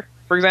Dictator,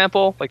 for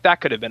example, like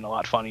that could have been a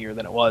lot funnier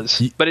than it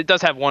was. But it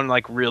does have one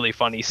like really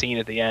funny scene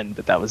at the end,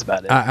 but that was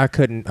about it. I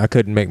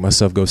couldn't make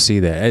myself go see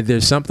that.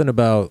 There's something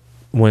about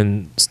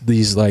when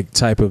these like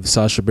type of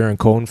Sacha Baron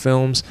Cohen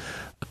films,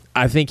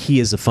 I think he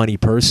is a funny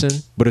person,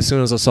 but as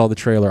soon as I saw the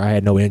trailer, I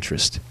had no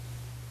interest.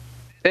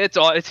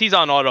 He's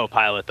on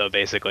autopilot though,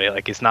 basically.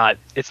 Like it's not.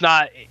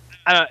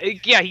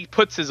 Yeah, he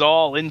puts his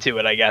all into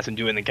it, I guess, in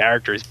doing the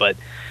characters, but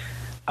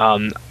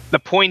the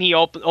point he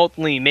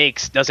ultimately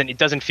makes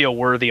doesn't feel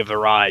worthy of the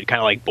ride,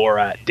 kind of like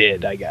Borat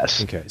did, I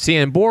guess. Okay. See,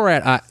 and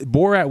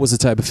Borat was the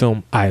type of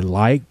film I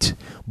liked,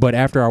 but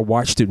after I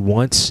watched it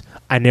once,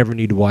 I never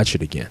need to watch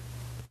it again.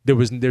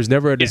 There's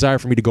never a desire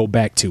for me to go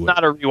back to it. It's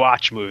not a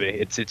rewatch movie.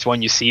 It's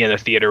one you see in a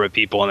theater with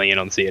people and then you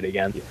don't see it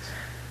again. Yes.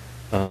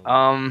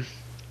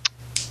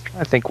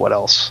 I think what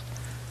else?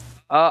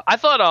 I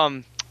thought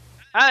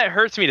it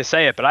hurts me to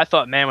say it, but I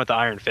thought Man with the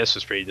Iron Fist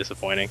was pretty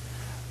disappointing.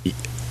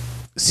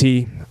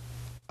 See,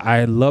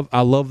 I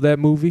love that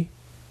movie.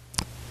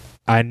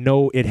 I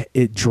know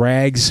it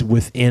drags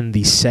within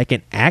the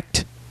second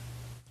act,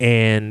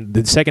 and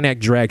the second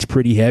act drags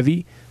pretty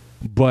heavy,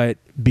 but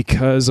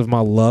because of my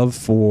love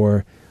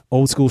for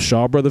old school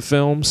Shaw Brother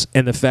films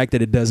and the fact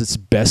that it does its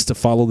best to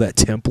follow that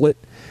template,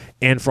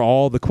 and for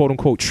all the quote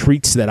unquote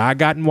treats that I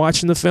got in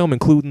watching the film,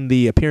 including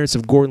the appearance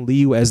of Gordon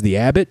Liu as the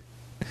Abbot.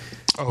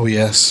 Oh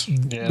yes,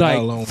 yeah. Like, That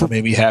alone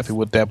made me happy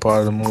with that part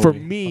of the movie. For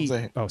me,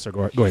 sorry, go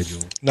ahead,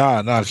 Julian.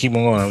 Nah, keep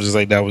on going. I was just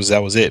like, that was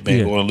it, man.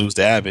 Yeah. Going to lose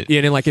the Abbot. Yeah,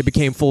 and then like it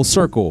became full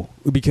circle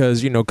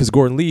because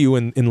Gordon Liu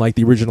in like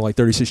the original like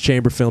 36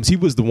 Chamber films, he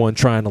was the one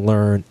trying to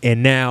learn,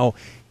 and now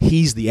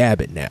he's the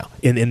Abbot now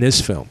in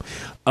this film.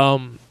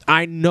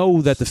 I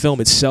know that the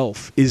film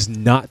itself is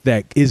not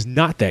that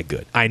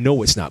good. I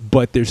know it's not,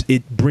 but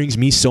it brings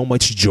me so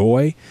much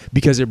joy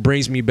because it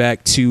brings me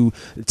back to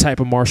the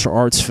type of martial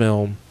arts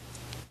film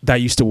that I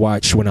used to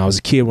watch when I was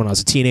a kid, when I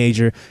was a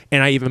teenager,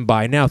 and I even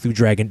buy now through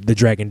the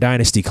Dragon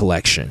Dynasty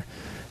collection.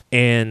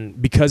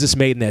 And because it's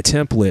made in that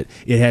template,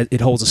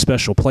 it holds a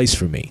special place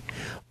for me.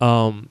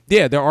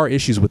 Yeah, there are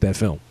issues with that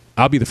film.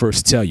 I'll be the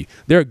first to tell you.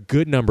 There are a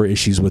good number of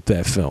issues with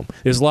that film.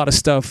 There's a lot of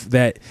stuff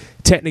that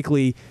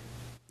technically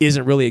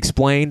isn't really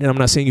explained, and I'm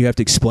not saying you have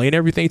to explain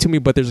everything to me,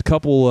 but there's a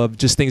couple of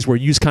just things where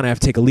you just kind of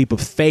have to take a leap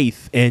of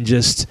faith and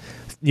just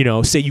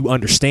say you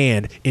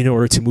understand in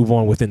order to move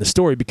on within the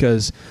story,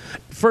 because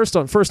first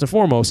and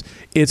foremost,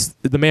 it's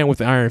the Man with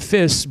the Iron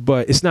Fist,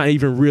 but it's not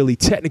even really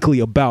technically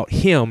about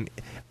him.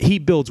 He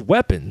builds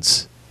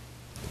weapons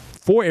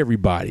for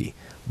everybody,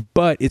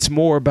 but it's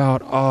more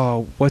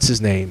about what's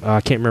his name?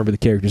 I can't remember the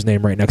character's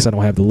name right now because I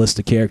don't have the list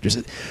of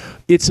characters.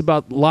 It's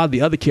about a lot of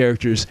the other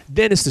characters.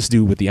 Then it's this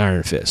dude with the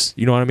Iron Fist.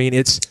 You know what I mean?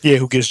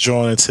 Who gets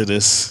drawn into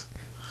this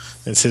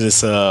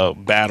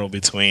battle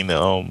between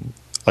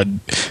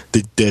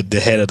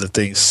the head of the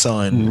thing's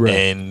son, right,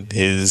 and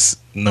his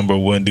number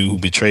one dude who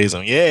betrays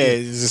him.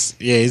 He's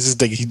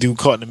just like he dude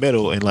caught in the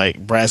middle and like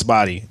brass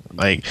body.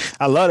 Like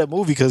I love that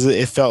movie because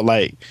it felt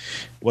like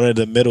one of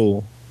the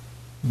middle.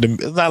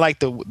 Not like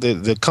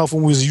the kung fu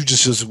movies you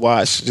just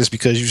watch just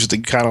because you just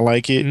kind of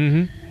like it.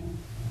 Mm-hmm.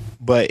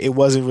 But it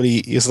wasn't really.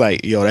 It's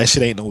like, yo, that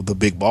shit ain't the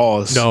big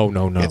balls. No.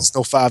 It's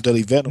no 5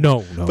 Deadly Venom.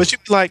 No. But you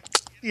be like,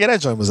 yeah, that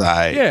joint was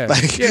alright. Yeah,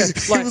 like,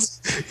 like,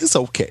 it's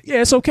okay.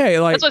 Yeah, it's okay.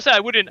 Like, as I said,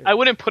 I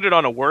wouldn't put it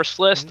on a worse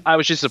list. I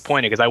was just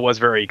disappointed because I was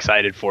very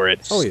excited for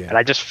it. Oh yeah. And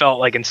I just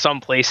felt like in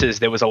some places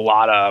there was a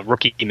lot of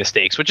rookie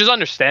mistakes, which is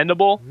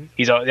understandable.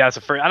 Mm-hmm. That's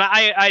a first, and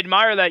I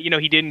admire that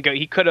he didn't go.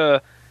 He could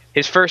have.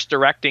 His first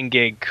directing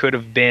gig could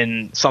have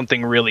been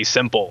something really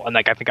simple, and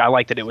like I think I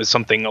liked that it was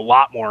something a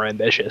lot more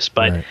ambitious.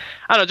 But right.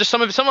 I don't know, just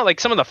some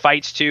of the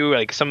fights too,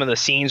 like some of the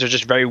scenes are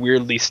just very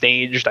weirdly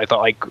staged. I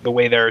thought like the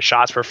way their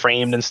shots were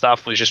framed and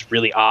stuff was just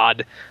really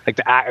odd. Like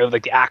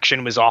the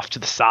action was off to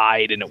the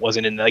side, and it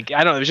wasn't in like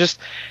I don't know. It was just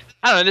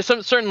I don't know. There's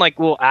some certain like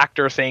little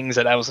actor things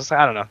that I was just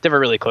I don't know, never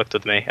really clicked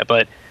with me.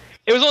 But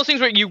it was one of those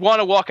things where you want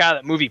to walk out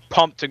of that movie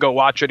pumped to go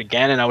watch it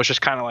again, and I was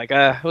just kind of like,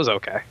 it was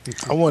okay.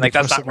 I wanted like, to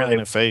punch that's not somebody really in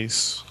the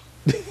face.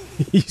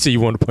 So you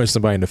want to punch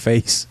somebody in the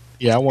face?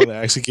 Yeah, I wanted to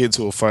actually get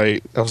into a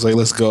fight. I was like,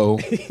 let's go.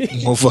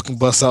 I'm gonna fucking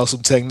bust out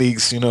some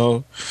techniques, you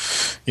know.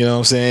 You know what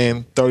I'm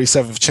saying?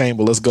 37th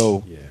chamber, let's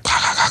go. Yeah.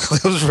 I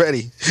was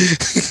ready.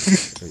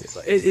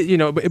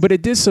 But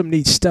it did some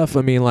neat stuff.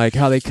 I mean, like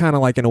how they kind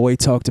of like in a way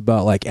talked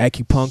about like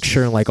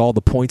acupuncture and like all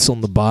the points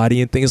on the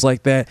body and things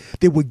like that.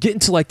 They would get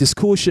into like this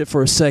cool shit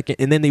for a second,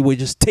 and then they would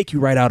just take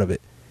you right out of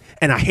it.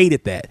 And I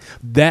hated that.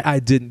 That I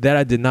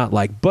did not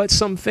like. But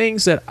some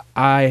things that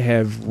I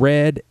have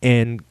read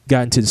and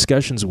got into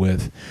discussions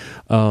with,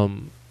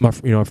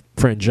 my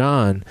friend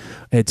John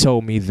had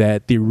told me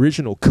that the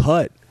original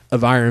cut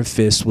of Iron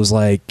Fist was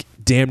like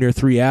damn near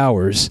 3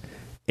 hours.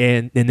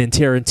 And then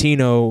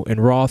Tarantino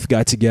and Roth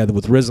got together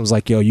with RZA, was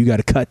like, yo, you got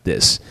to cut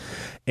this.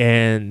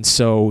 And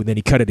so then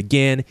he cut it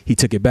again. He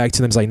took it back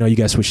to them. He's like, no, you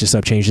got to switch this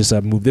up, change this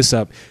up, move this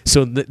up.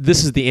 So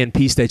this is the end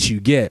piece that you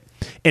get.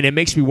 And it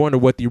makes me wonder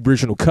what the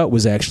original cut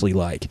was actually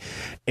like.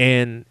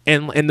 And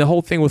the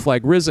whole thing with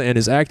like RZA and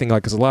his acting,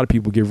 like, because a lot of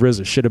people give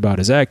RZA shit about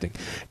his acting.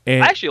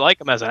 And I actually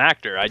like him as an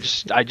actor. I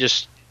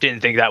just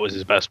didn't think that was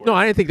his best work. No,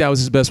 I didn't think that was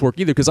his best work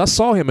either, because I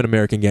saw him in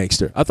American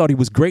Gangster. I thought he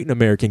was great in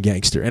American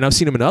Gangster, and I've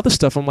seen him in other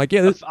stuff. I'm like,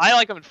 yeah, I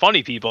like him in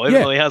Funny People. It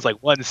really has like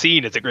one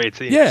scene. It's a great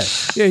scene. Yeah,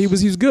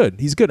 he's good.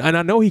 He's good, and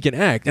I know he can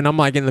act. And I'm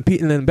like, in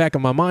the back of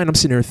my mind, I'm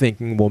sitting there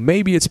thinking, well,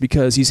 maybe it's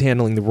because he's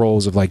handling the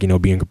roles of like,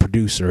 being a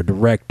producer, a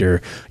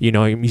director.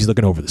 He's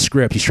looking over the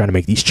script. He's trying to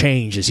make these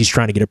changes. He's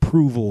trying to get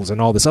approvals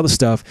and all this other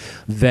stuff.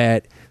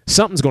 That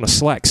something's going to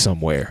slack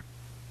somewhere.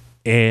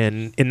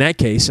 And in that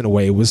case, in a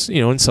way, it was,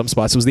 in some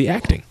spots, it was the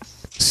acting.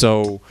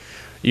 So,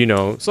 so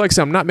like I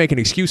said, I'm not making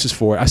excuses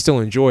for it. I still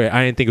enjoy it.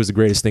 I didn't think it was the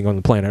greatest thing on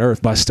the planet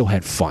Earth, but I still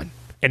had fun.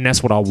 And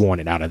that's what I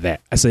wanted out of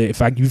that. I said,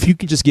 if you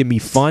can just give me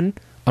fun,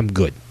 I'm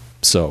good.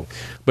 So,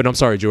 but I'm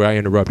sorry, Joey, I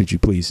interrupted you.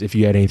 Please, if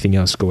you had anything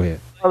else, go ahead.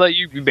 Well,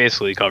 you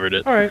basically covered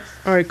it. All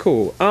right,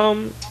 cool.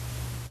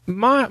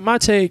 My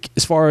take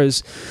as far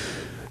as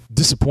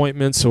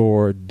disappointments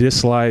or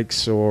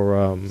dislikes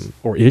or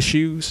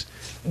issues.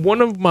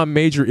 One of my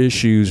major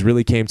issues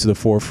really came to the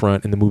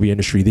forefront in the movie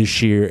industry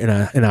this year,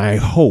 and I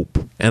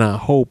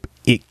hope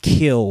it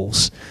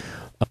kills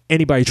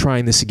anybody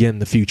trying this again in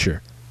the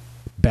future.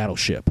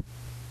 Battleship.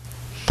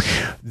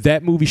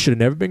 That movie should have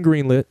never been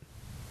greenlit,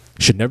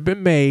 should never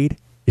been made,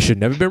 it should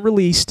never been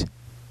released,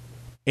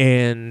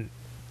 and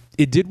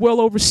it did well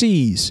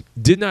overseas,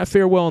 did not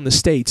fare well in the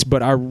States,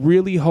 but I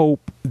really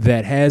hope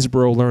that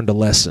Hasbro learned a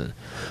lesson.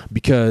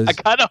 Because I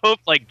kind of hope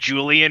like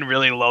Julian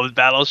really loves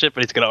Battleship,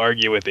 but he's going to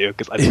argue with you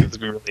because I think it's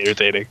going to be really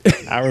entertaining.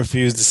 I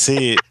refuse to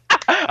see it.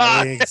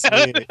 I didn't see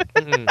it.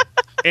 Mm-hmm.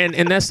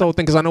 And that's the whole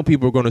thing, because I know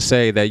people are going to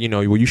say that,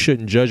 well, you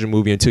shouldn't judge a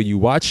movie until you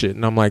watch it.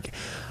 And I'm like,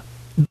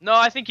 no,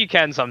 I think you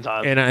can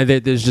sometimes.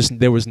 And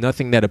there was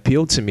nothing that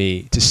appealed to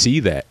me to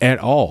see that at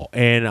all.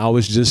 And I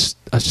just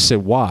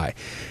said, why?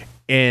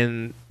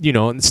 And,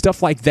 and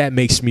stuff like that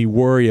makes me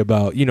worry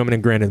about, I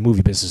mean, granted, the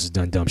movie business has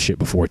done dumb shit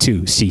before,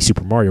 too. See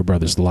Super Mario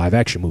Brothers, the live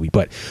action movie.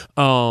 But,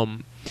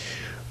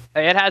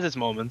 it has its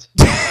moments.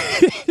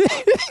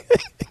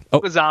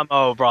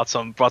 Leguizamo brought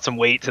some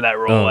weight to that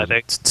role, I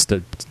think.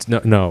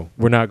 No,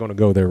 we're not going to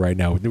go there right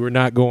now. We're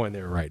not going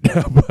there right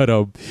now. But,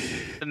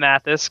 the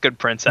Mathis, good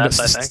princess,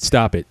 I think.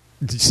 Stop it.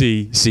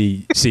 See,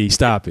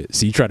 stop it.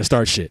 See, you try to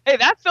start shit. Hey,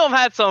 that film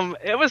had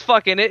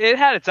it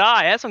had its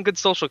eye. It had some good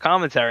social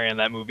commentary in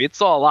that movie. It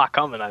saw a lot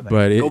coming, I think.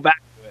 But go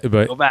back to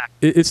it. Go back.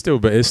 It's still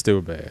bad. It's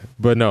still bad.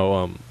 But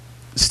no,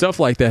 stuff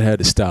like that had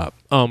to stop.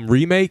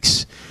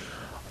 Remakes,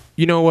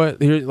 you know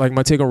what? Here, like,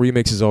 my take on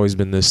remakes has always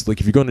been this. Like,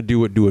 if you're going to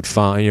do it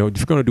fine. If you're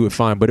going to do it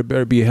fine, but it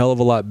better be a hell of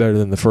a lot better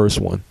than the first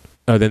one.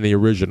 Than the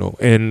original.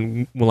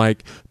 And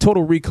like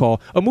Total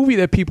Recall, a movie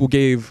that people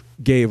gave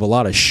a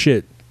lot of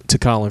shit to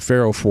Colin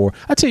Farrell for.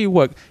 I tell you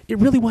what, it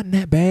really wasn't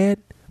that bad,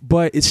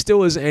 but it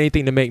still isn't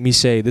anything to make me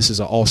say this is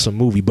an awesome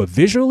movie. But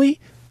visually,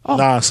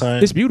 nah,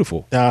 son, it's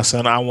beautiful. Nah,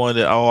 son, I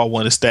wanted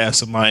to stab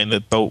somebody in the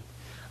throat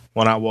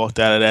when I walked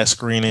out of that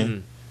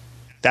screening.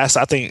 I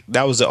think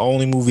that was the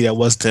only movie that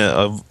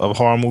wasn't a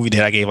horror movie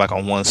that I gave like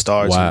a 1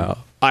 star. Wow.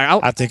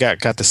 I think I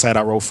got the site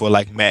I wrote for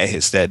like Mad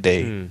Hits that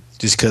day.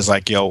 Just because,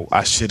 like, yo,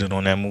 I shitted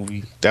on that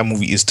movie. That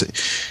movie is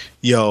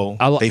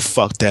they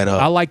fucked that up.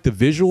 I like the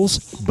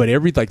visuals, but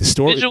the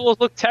story.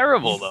 Visuals look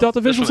terrible, though. Thought the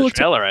visuals looked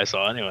trailer I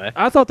saw anyway.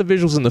 I thought the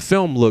visuals in the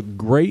film looked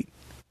great,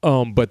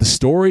 but the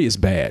story is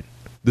bad.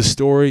 The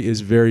story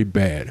is very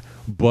bad.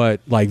 But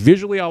like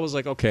visually, I was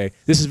like, okay,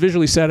 this is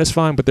visually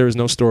satisfying, but there is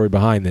no story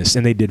behind this,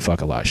 and they did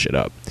fuck a lot of shit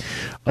up.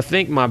 I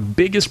think my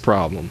biggest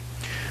problem,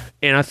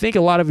 and I think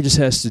a lot of it just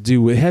has to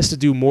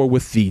do more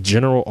with the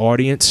general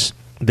audience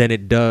than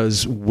it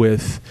does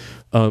with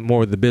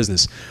more of the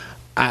business.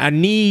 I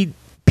need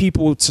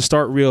people to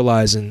start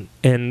realizing,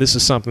 and this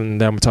is something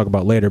that I'm going to talk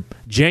about later,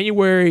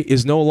 January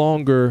is no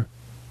longer,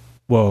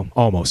 well,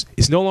 almost.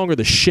 It's no longer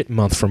the shit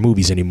month for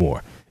movies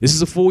anymore. This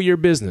is a full year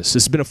business.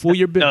 It's been a full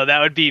year business. No, that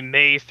would be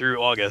May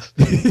through August.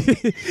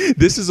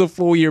 This is a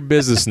full year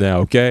business now,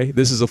 okay?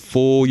 This is a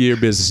full year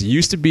business. It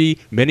used to be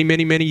many,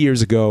 many, many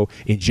years ago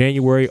in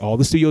January, all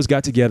the studios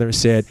got together and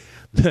said,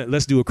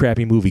 let's do a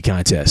crappy movie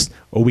contest.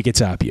 Or we can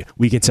top you.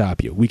 We can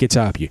top you. We can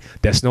top you.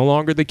 That's no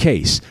longer the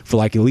case. For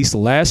like at least the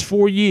last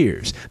 4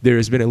 years, there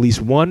has been at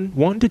least one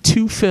to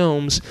two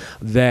films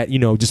that,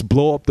 just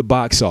blow up the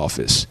box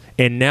office.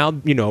 And now,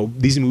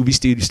 these movie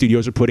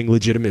studios are putting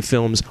legitimate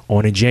films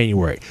on in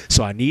January.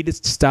 So I need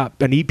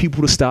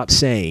people to stop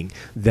saying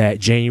that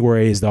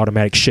January is the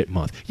automatic shit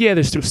month. Yeah,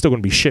 there's still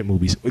going to be shit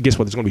movies. But guess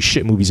what? There's going to be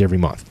shit movies every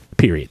month.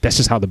 Period. That's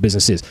just how the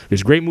business is.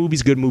 There's great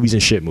movies, good movies,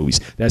 and shit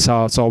movies. That's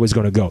how it's always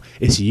going to go.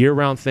 It's a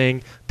year-round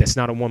thing. That's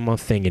not a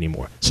one-month thing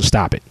anymore. So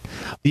stop it.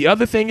 The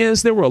other thing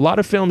is there were a lot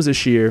of films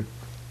this year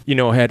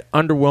had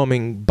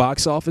underwhelming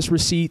box office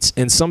receipts,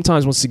 and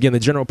sometimes, once again, the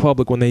general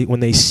public, when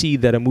they see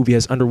that a movie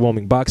has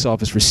underwhelming box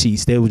office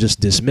receipts, they will just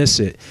dismiss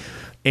it.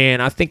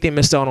 And I think they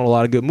missed out on a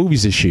lot of good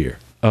movies this year.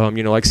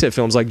 Like I said,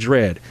 films like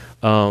Dread,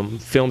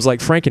 films like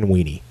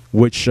Frankenweenie,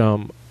 which I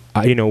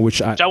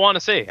want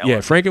to see.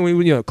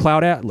 Frankenweenie,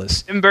 Cloud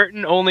Atlas. Tim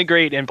Burton, only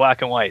great in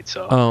black and white.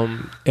 So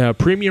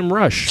Premium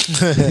Rush.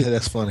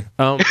 That's funny.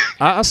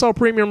 I saw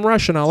Premium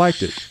Rush and I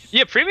liked it.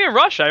 Yeah, Premium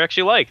Rush I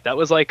actually liked. That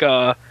was like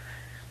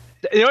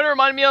you know what it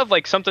reminded me of?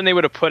 Like something they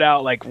would have put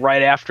out like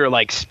right after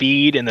like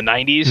Speed in the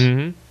 90s.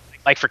 Mm-hmm.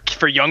 Like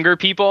for younger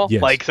people. Yes.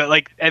 But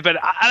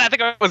I think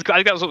that was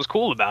what was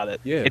cool about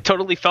it. Yeah. It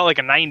totally felt like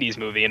a 90s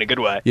movie in a good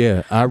way.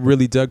 Yeah, I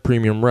really dug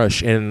Premium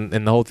Rush, and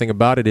the whole thing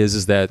about it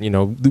is that,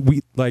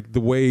 we like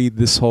the way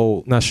this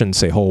whole, I shouldn't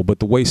say whole, but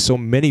the way so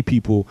many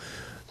people,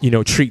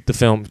 treat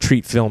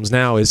films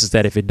now is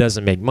that if it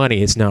doesn't make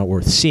money, it's not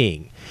worth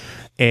seeing.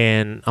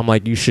 And I'm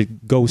like, you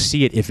should go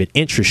see it if it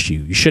interests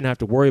you. You shouldn't have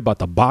to worry about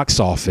the box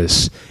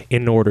office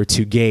in order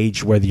to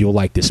gauge whether you'll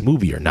like this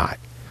movie or not.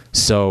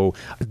 So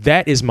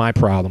that is my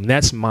problem.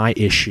 That's my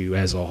issue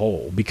as a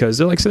whole,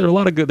 because like I said, there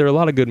are a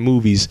lot of good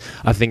movies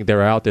I think that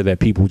are out there that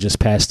people just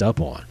passed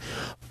up on.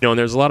 And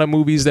there's a lot of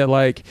movies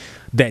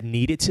that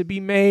needed to be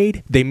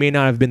made. They may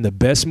not have been the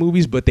best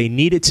movies, but they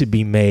needed to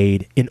be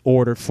made in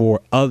order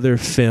for other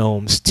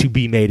films to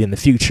be made in the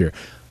future.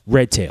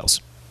 Red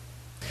Tails.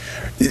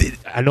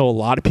 I know a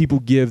lot of people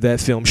give that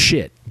film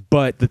shit,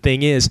 but the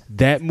thing is,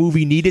 that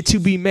movie needed to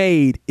be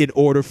made in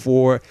order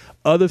for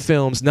other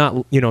films,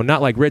 not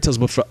like Red Tails,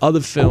 but for other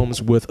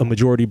films with a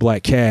majority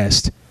black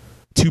cast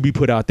to be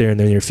put out there in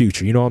the near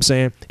future. You know what I'm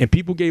saying? And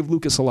people gave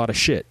Lucas a lot of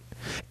shit.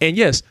 And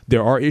yes,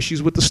 there are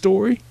issues with the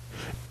story.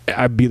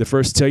 I'd be the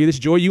first to tell you this.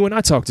 Joy, you and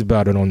I talked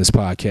about it on this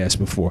podcast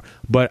before,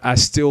 but I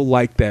still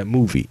like that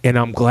movie, and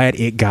I'm glad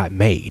it got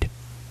made.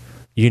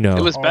 It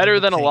was better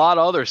than a lot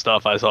of other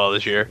stuff I saw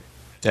this year.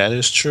 That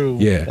is true.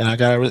 Yeah.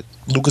 And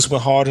Lucas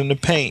went hard in the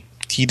paint.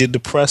 He did the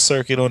press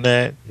circuit on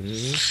that.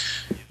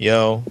 Mm-hmm.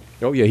 Yo.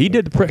 Oh, yeah, he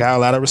did the press. Got a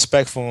lot of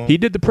respect for him. He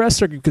did the press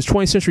circuit because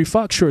 20th Century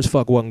Fox sure as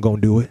fuck wasn't going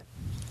to do it.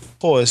 Of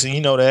course, and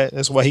you know that.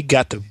 That's why he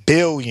got the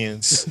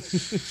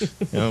billions.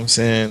 You know what I'm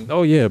saying?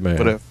 Oh, yeah,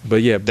 man.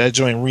 But yeah. That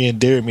joint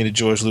re-endeared me to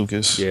George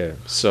Lucas. Yeah.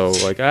 So,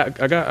 like, I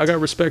got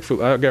respect for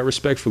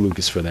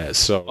Lucas for that.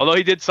 So, although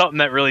he did something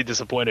that really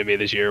disappointed me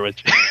this year,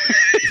 which...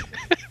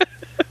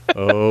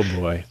 Oh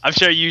boy! I'm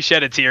sure you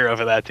shed a tear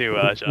over that too,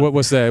 Shawn.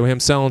 What's that? Him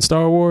selling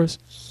Star Wars?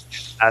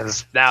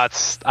 Now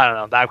it's I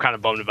don't know. I'm kind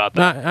of bummed about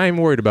that. I ain't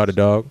worried about it,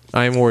 dog.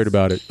 I ain't worried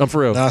about it. I'm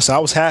for real. Nah, so I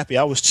was happy.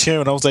 I was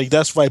cheering. I was like,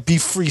 "That's right. Be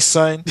free,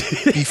 son.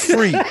 Be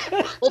free."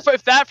 Well,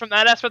 from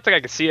that aspect, I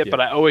could see it. Yeah. But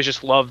I always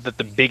just loved that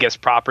the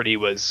biggest property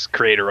was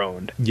creator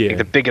owned. Yeah, like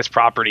the biggest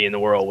property in the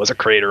world was a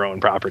creator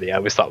owned property. I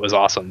always thought was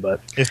awesome.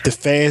 But if the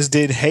fans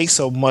didn't hate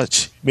so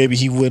much, maybe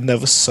he would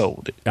never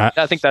sold it.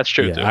 I think that's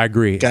true. Yeah, too. I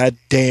agree.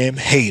 Goddamn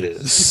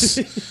haters.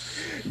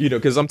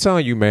 Because I'm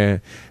telling you,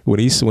 man, when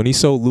he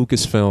sold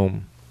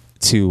Lucasfilm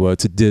to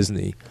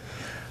Disney,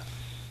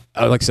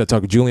 like I said, I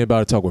talked with Julian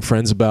about it, talked with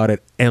friends about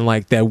it, and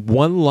like that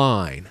one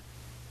line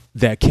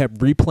that kept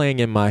replaying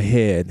in my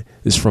head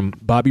is from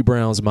Bobby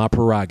Brown's My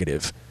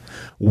Prerogative,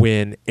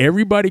 when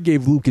everybody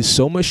gave Lucas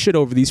so much shit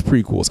over these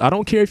prequels. I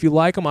don't care if you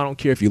like them, I don't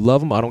care if you love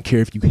them, I don't care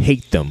if you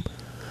hate them.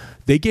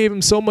 They gave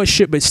him so much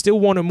shit, but still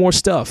wanted more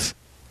stuff.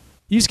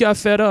 You just got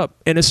fed up,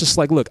 and it's just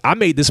like, look, I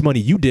made this money,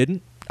 you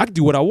didn't. I can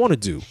do what I want to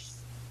do.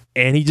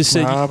 And he just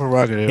said,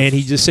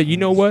 you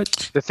know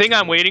what? The thing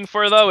I'm waiting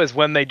for though is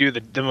when they do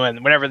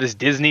whenever this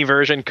Disney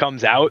version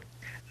comes out,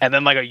 and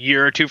then like a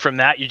year or two from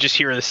that, you just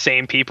hear the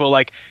same people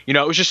like, it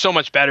was just so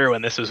much better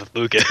when this was with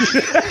Lucas.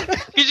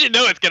 You should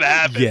know it's gonna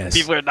happen. Yes.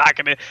 People are not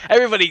gonna.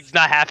 Everybody's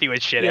not happy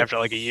with shit after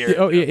like a year.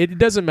 Oh yeah, it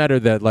doesn't matter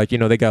that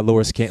they got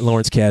Lawrence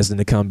Kasdan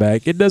to come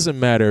back. It doesn't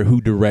matter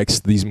who directs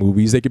these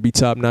movies. They could be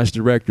top notch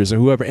directors or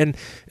whoever. And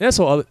that's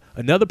all.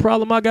 Another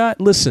problem I got.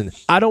 Listen,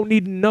 I don't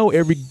need to know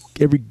every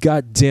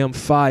goddamn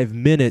 5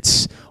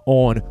 minutes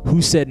on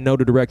who said no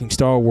to directing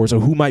Star Wars, or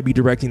who might be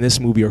directing this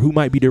movie, or who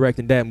might be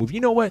directing that movie.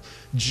 You know what?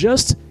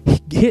 Just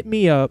hit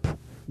me up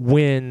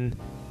when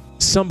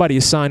somebody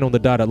is signed on the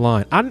dotted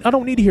line. I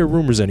don't need to hear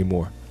rumors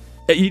anymore.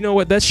 You know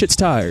what? That shit's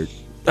tired.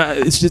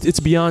 It's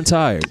beyond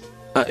tired.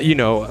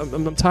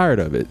 I'm tired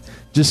of it.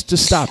 Just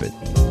stop it.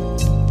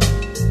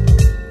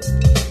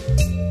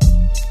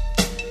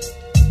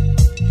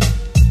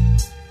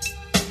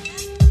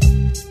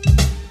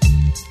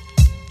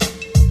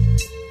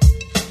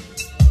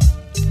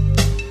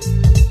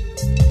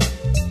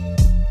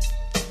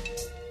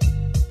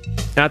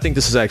 And I think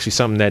this is actually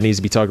something that needs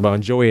to be talked about.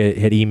 And Joey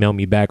had emailed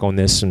me back on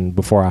this, and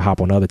before I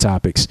hop on other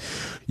topics,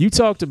 you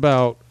talked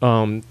about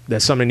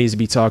that something that needs to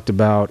be talked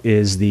about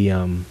is the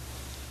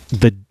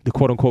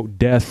quote unquote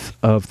death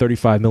of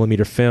 35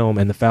 millimeter film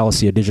and the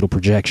fallacy of digital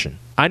projection.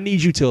 I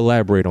need you to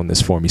elaborate on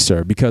this for me,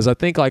 sir, because I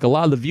think like a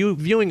lot of the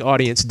viewing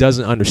audience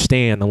doesn't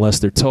understand unless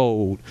they're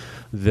told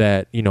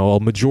that, a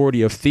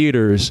majority of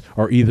theaters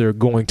are either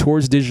going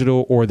towards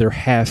digital, or they're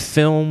half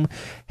film,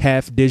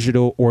 half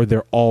digital, or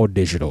they're all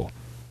digital.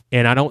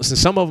 And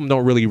some of them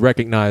don't really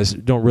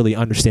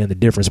understand the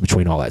difference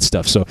between all that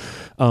stuff. So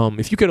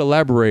if you could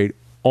elaborate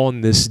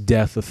on this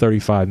death of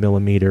 35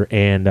 millimeter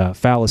and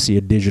fallacy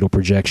of digital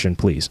projection,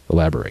 please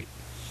elaborate.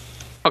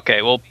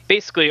 Okay, well,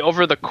 basically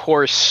over the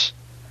course,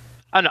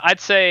 I don't know, I'd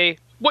say,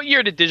 what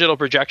year did digital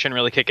projection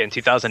really kick in?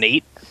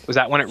 2008? Was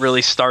that when it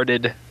really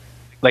started,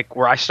 like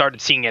where I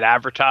started seeing it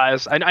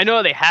advertised? I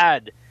know they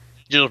had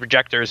digital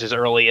projectors as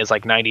early as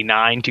like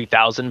 99,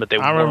 2000, but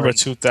I remember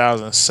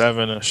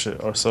 2007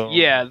 or so.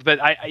 Yeah,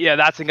 but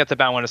I think that's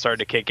about when it started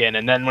to kick in.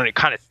 And then when it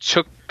kind of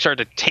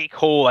started to take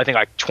hold, I think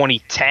like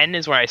 2010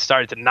 is where I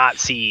started to not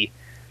see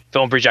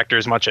film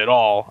projectors much at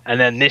all. And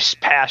then this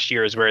past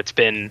year is where it's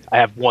been, I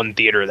have one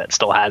theater that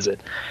still has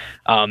it.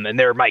 And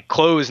they might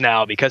close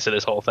now because of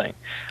this whole thing.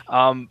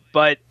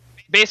 But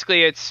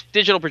basically it's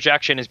digital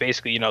projection is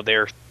basically,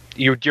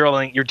 you're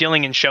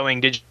dealing in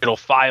showing digital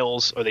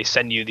files, or they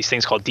send you these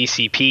things called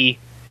DCP,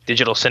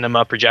 digital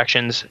cinema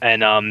projections,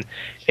 and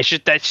it's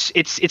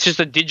just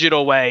a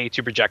digital way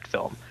to project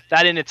film.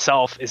 That in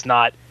itself is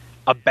not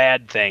a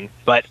bad thing,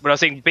 but what I was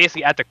saying,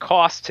 basically at the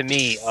cost to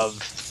me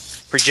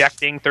of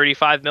projecting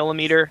 35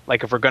 millimeter,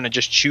 like if we're going to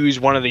just choose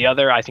one or the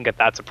other, I think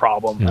that's a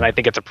problem. And I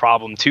think it's a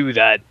problem too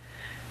that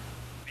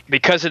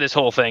because of this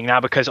whole thing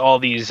now, because all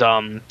these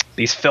film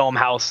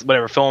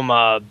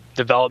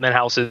development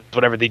houses,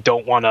 whatever, they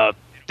don't want to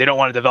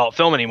develop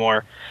film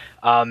anymore.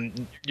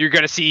 You're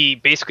going to see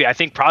basically, I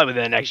think probably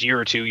within the next year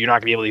or two, you're not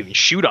going to be able to even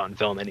shoot on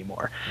film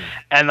anymore.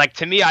 And like,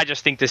 to me, I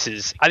just think I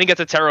think it's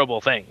a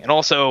terrible thing. And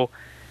also,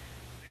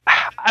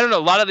 I don't know,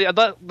 a lot of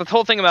the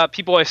whole thing about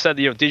people always said,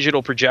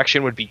 digital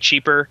projection would be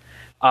cheaper.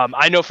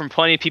 I know from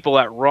plenty of people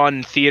that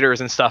run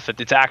theaters and stuff that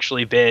it's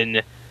actually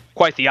been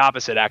quite the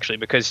opposite, actually,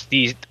 because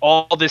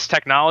all this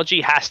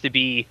technology has to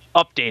be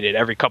updated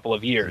every couple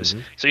of years.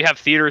 Mm-hmm. So you have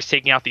theaters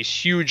taking out these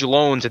huge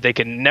loans that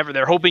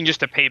they're hoping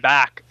just to pay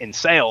back in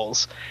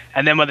sales.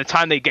 And then by the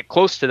time they get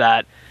close to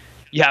that,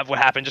 you have what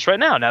happened just right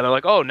now. Now they're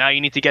like, oh, now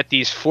you need to get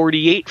these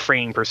 48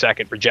 frame per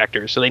second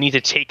projectors. So they need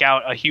to take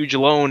out a huge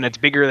loan that's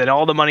bigger than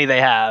all the money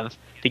they have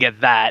to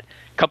get that.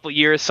 A couple of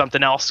years,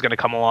 something else is going to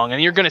come along.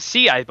 And you're going to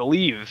see, I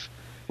believe,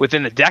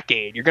 within the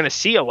decade, you're going to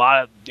see a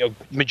lot of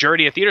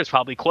majority of theaters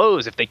probably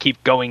close if they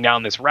keep going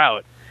down this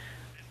route,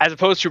 as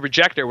opposed to a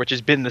projector, which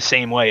has been the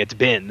same way it's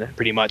been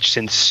pretty much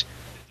since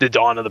the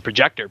dawn of the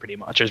projector. Pretty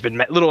much, there's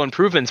been little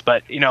improvements,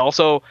 but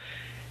also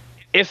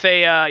if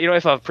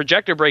a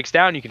projector breaks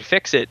down, you can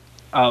fix it.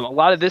 A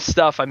lot of this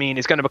stuff,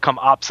 is going to become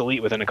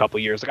obsolete within a couple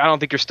of years. Like, I don't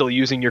think you're still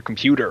using your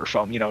computer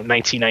from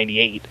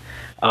 1998.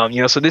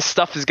 So this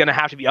stuff is going to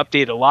have to be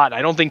updated a lot.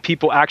 I don't think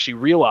people actually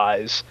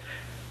realize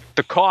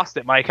the cost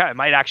that might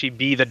actually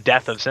be the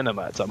death of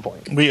cinema at some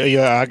point. I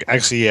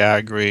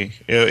agree.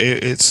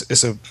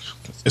 It's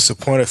a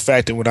point of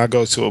fact that when I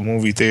go to a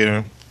movie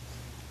theater,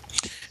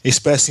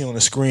 especially on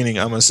a screening,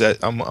 I'm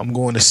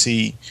going to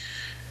see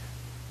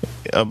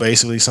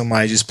basically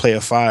somebody just play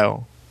a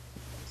file.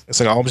 It's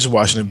like I'm just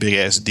watching a big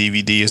ass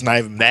DVD. It's not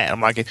even that.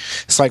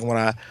 It's like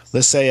when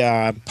let's say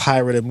I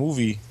pirate a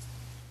movie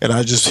and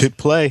I just hit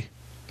play.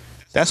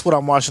 That's what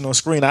I'm watching on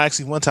screen.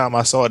 One time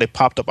I saw it. It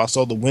popped up. I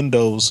saw the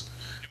Windows.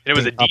 It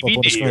was a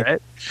DVD,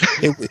 right?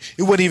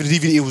 It wasn't even a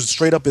DVD. It was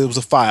straight up. It was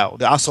a file.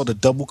 I saw the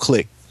double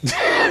click.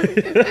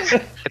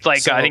 It's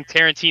like I think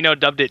Tarantino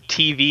dubbed it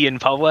TV in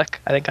public.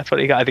 I think that's what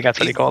he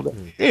called it.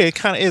 Yeah, it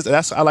kind of is.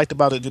 That's what I liked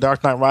about it. The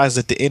Dark Knight Rises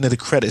at the end of the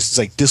credits. It's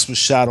like this was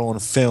shot on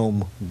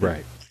film,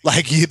 right?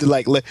 Like you had to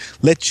let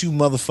you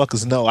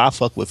motherfuckers know I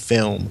fuck with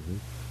film.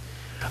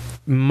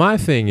 Mm-hmm. My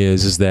thing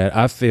is that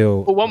I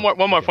feel. Well,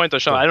 one more point though,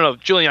 Shawn. I don't know,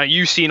 Julian.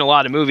 You've seen a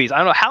lot of movies. I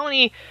don't know how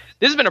many.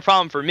 This has been a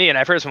problem for me, and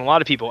I've heard from a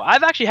lot of people.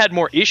 I've actually had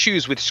more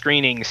issues with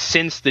screenings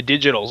since the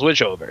digital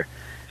switchover.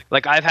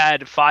 Like, I've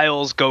had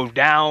files go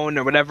down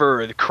or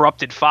whatever, or the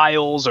corrupted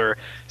files, or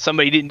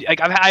somebody didn't.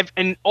 Like, I've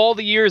in all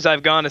the years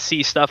I've gone to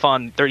see stuff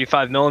on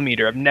 35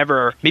 millimeter, I've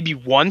never, maybe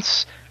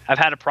once, I've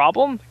had a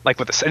problem, like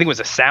with I think it was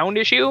a sound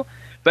issue.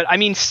 But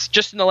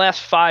just in the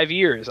last 5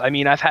 years,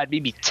 I've had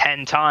maybe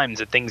 10 times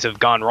that things have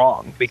gone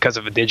wrong because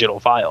of a digital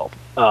file.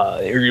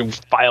 Your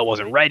file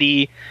wasn't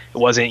ready. It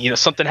wasn't,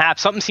 something happened.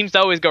 Something seems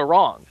to always go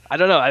wrong. I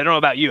don't know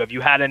about you. Have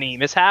you had any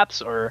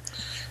mishaps or?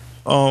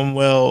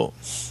 Well,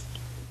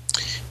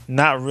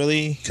 not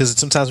really, because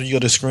sometimes when you go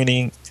to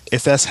screening,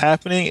 if that's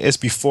happening, it's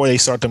before they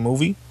start the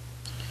movie.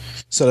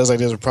 So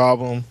there's a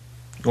problem.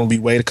 Gonna be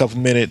wait a couple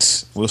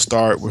minutes. We'll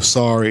start. We're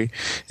sorry.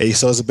 And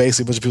so it's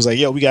basically a bunch of people's like,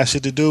 yo, we got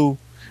shit to do.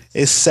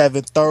 It's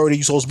 7:30.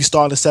 You're supposed to be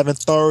starting at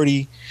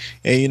 7:30,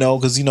 and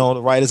because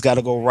the writers got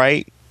to go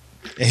right,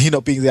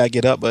 and people got to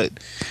get up. But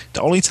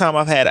the only time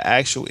I've had an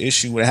actual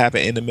issue when it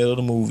happened in the middle of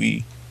the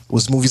movie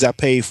was movies I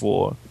paid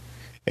for,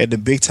 and the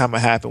big time it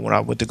happened when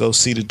I went to go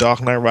see The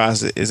Dark Knight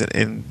Rises is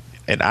in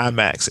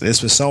IMAX, and it's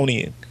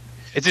Smithsonian.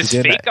 Is this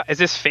fake? Is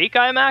this fake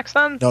IMAX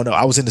then? No,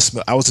 I was in the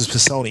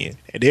Smithsonian,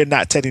 and they're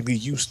not technically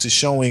used to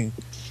showing.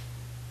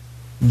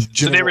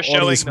 So they were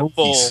showing the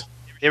movies.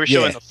 They were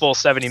showing the full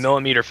 70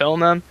 millimeter film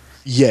then.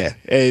 Yeah,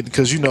 and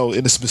because in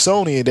the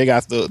Smithsonian they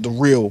got the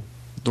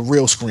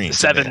real screen.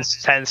 7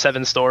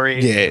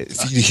 story. Yeah,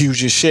 it's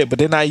huge as shit. But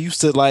they're not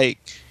used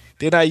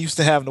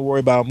to having to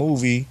worry about a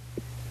movie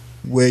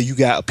where you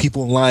got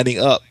people lining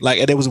up.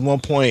 And there was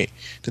one point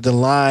that the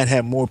line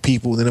had more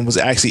people than it was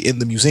actually in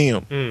the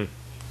museum.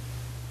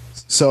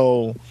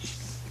 So,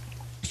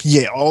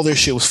 yeah, all their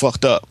shit was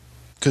fucked up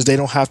because they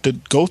don't have to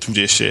go through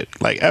this shit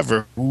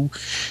ever.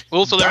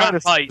 Also, they're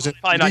probably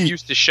not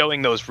used to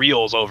showing those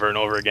reels over and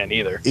over again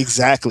either.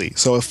 Exactly.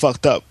 So it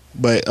fucked up.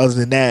 But other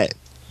than that,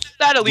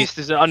 at least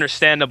is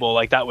understandable.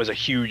 That was a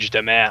huge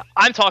demand.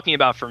 I'm talking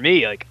about for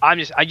me.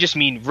 I just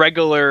mean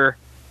regular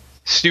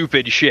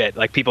stupid shit,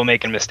 people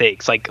making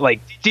mistakes, like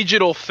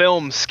digital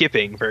film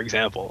skipping, for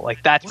example.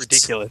 That's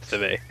ridiculous to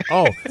me.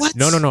 Oh,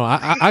 no.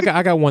 I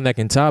got one that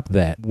can top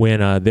that.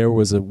 When there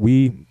was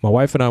my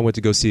wife and I went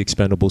to go see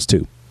Expendables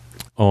 2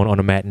 on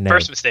a matinee.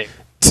 First mistake.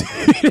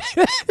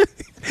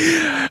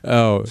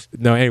 Oh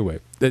no. Anyway,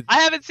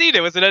 I haven't seen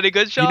it. Was it any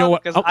good, Shawn?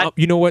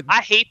 You know what?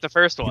 I hate the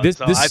first one. I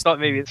thought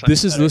maybe it's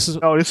this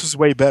is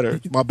way better.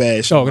 My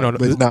bad, Shawn. Oh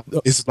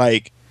no. It's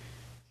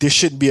this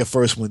shouldn't be a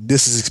first one.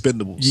 This is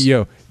Expendables.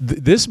 Yo,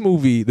 this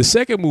movie, the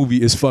second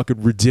movie, is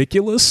fucking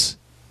ridiculous,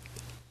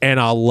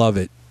 and I love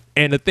it.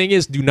 And the thing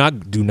is, do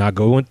not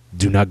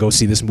go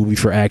see this movie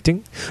for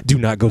acting. Do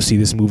not go see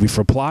this movie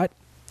for plot.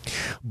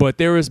 But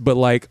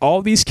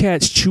all these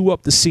cats chew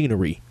up the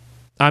scenery.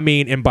 I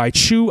mean, and by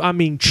chew, I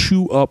mean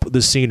chew up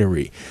the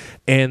scenery.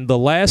 And the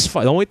last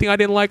fight, the only thing I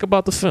didn't like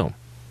about the film,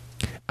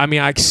 I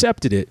mean, I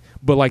accepted it,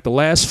 but the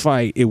last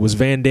fight, it was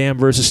Van Damme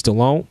versus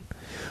Stallone.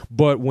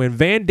 But when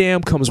Van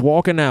Damme comes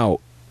walking out,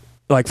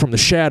 from the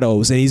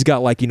shadows, and he's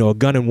got a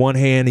gun in one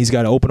hand, he's got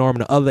an open arm in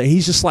the other, and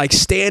he's just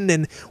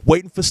standing,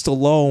 waiting for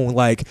Stallone,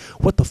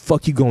 what the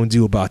fuck you gonna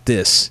do about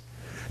this?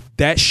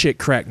 That shit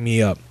cracked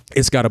me up.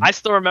 I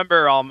still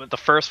remember the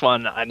first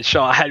one, and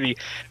Shawn had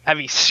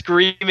me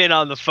screaming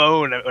on the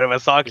phone when I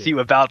was talking to you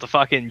about the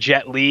fucking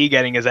Jet Li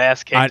getting his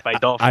ass kicked by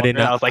Dolph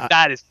Lundgren. I was like,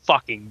 that is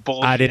fucking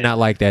bullshit. I did not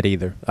like that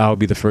either. I'll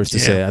be the first to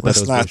say it.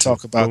 Let's not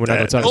talk about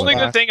that. The only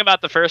good thing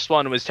about the first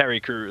one was Terry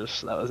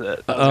Crews. That was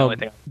it. That was the only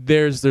thing.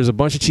 There's a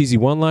bunch of cheesy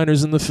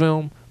one-liners in the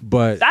film,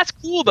 but that's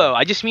cool though.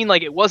 I just mean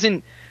it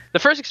wasn't the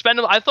first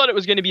Expendable. I thought it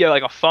was going to be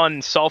a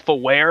fun,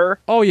 self-aware.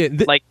 Oh yeah,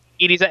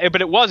 80s, but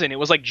it wasn't. It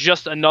was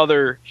just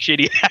another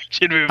shitty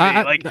action movie.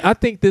 I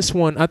think this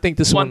one. I think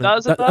this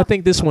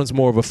one's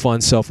more of a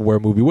fun,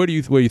 self-aware movie. What do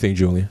you think,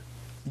 Julian?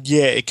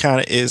 Yeah, it kind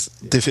of is.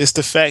 It's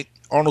the fact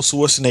Arnold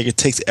Schwarzenegger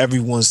takes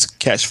everyone's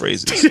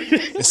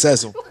catchphrases. It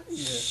says them.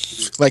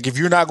 If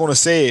you're not going to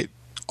say it,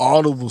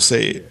 Arnold will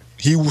say it.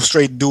 He will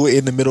straight do it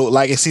in the middle.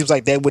 It seems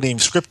like they wouldn't even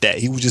script that.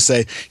 He would just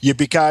say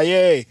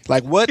yippee-ki-yay.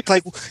 What?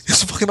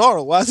 It's fucking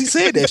Arnold. Why is he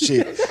saying that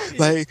shit?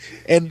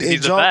 And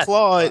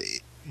Jean-Claude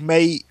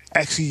may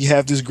actually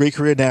have this great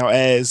career now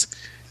as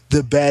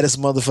the baddest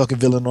motherfucking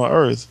villain on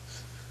earth,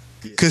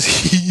 because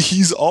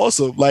he's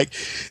awesome.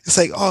 It's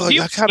I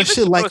kind of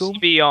shit like him. He was supposed to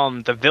be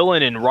the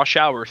villain in Rush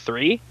Hour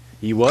 3.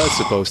 He was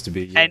supposed to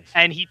be, yeah.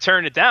 and he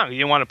turned it down. He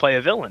didn't want to play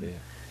a villain. Yeah.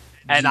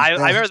 And I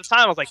remember at the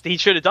time I was like, he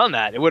should have done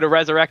that. It would have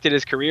resurrected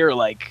his career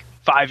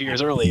 5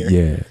 years earlier.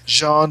 Yeah,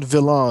 Jean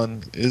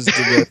Villain is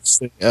the best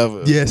thing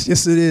ever. Yes,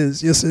 it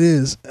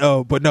is.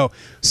 Oh, but no.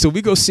 So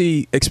we go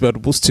see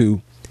Expendables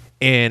 2.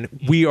 And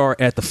we are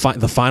at the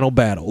final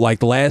battle,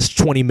 the last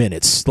 20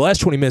 minutes. The last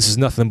 20 minutes is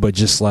nothing but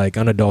just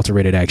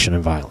unadulterated action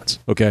and violence.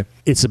 Okay,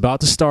 it's about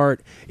to start.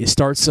 It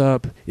starts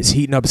up. It's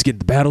heating up. It's getting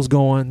the battles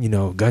going.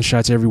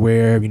 Gunshots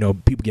everywhere.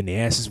 People getting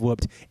their asses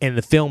whooped. And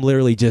the film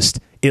literally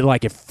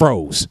it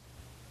froze.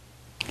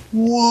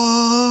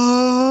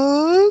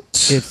 What?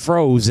 It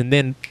froze, and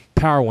then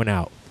power went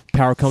out.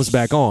 Power comes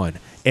back on.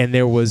 And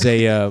there was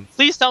a...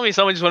 Please tell me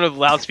someone just went with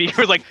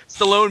loudspeaker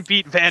Stallone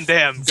beat Van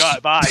Damme.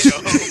 God, bye.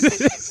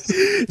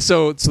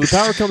 So the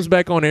power comes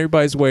back on.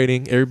 Everybody's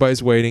waiting,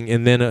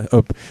 and then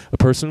a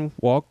person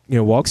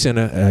walks in.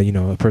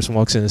 A person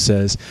walks in and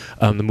says,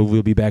 "The movie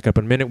will be back up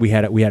in a minute. We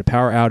had a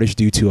power outage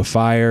due to a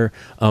fire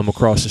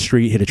across the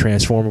street. Hit a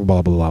transformer.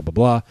 Blah blah blah blah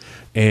blah.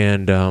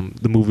 And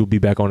the movie will be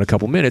back on in a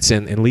couple minutes."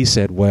 And Lee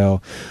said,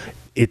 "Well,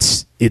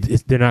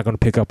 they're not going to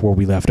pick up where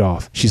we left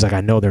off." She's like,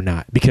 "I know they're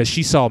not," because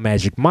she saw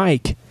Magic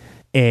Mike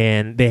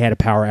and they had a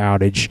power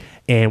outage.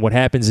 And what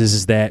happens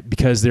is that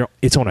because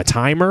it's on a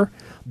timer,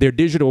 their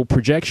digital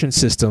projection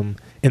system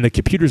and the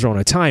computers are on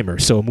a timer.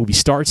 So a movie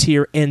starts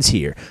here, ends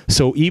here.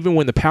 So even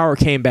when the power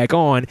came back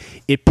on,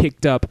 it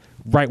picked up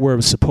right where it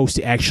was supposed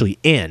to actually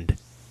end.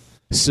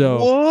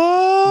 So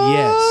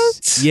what?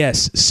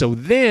 yes. So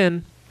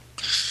then,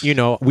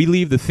 we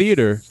leave the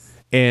theater.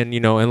 And,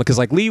 and because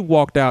like Lee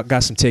walked out,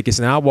 got some tickets,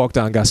 and I walked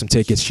out and got some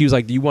tickets. She was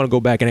like, "Do you want to go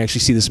back and actually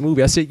see this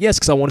movie?" I said, "Yes,"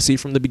 because I want to see it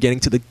from the beginning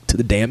to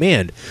the damn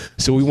end.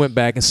 So we went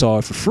back and saw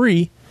it for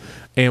free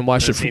and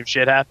watched the same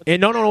shit happen.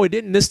 And no, it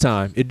didn't this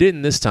time.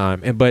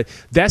 But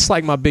that's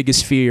like my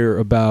biggest fear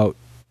about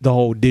the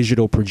whole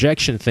digital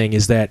projection thing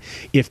is that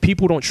if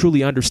people don't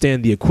truly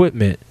understand the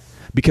equipment,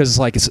 because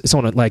it's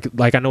on a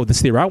like I know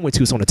this theater I went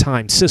to is on a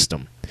timed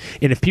system,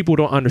 and if people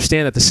don't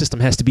understand that the system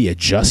has to be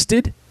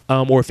adjusted,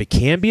 or if it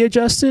can be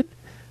adjusted.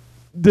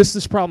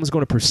 This problem is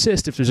going to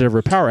persist if there's ever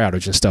a power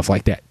outage and stuff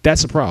like that.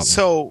 That's a problem.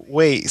 So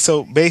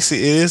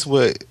basically, it is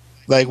what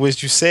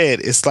you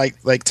said. It's like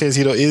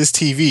Tarantino is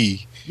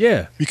TV.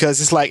 Yeah.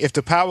 Because it's like if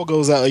the power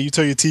goes out and you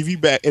turn your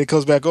TV back and it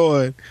comes back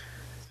on,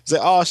 it's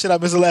like, oh shit, I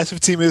missed the last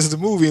 15 minutes of the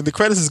movie and the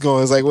credits is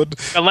going. It's like, what?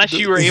 Unless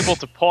you were able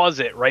to pause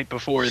it right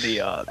before the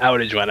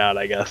outage went out,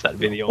 I guess that'd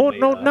be the only.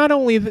 Well, no, not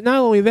only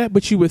that,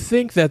 but you would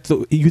think that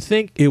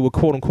it would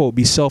quote unquote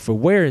be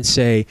self-aware and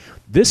say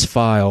this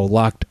file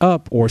locked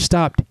up or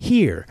stopped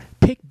here,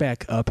 pick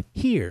back up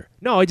here.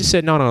 No, I just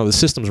said no, the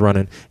system's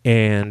running,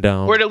 and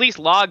or at least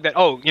log that.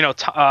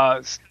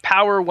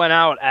 Power went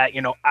out at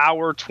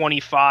hour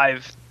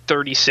 25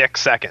 36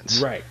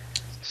 seconds. Right.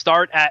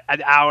 Start at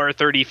an hour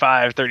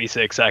 35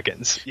 36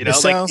 seconds. I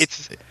don't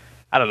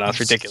know, it's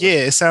ridiculous.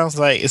 Yeah, it sounds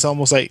like it's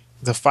almost like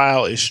the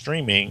file is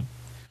streaming.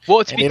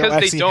 Well, it's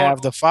because they don't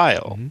have the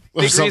file.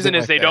 Big reason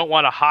is they don't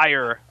want to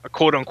hire a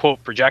quote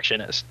unquote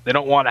projectionist. They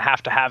don't want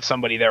to have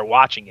somebody there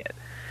watching it.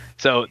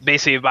 So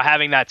basically, by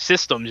having that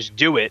system just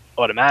do it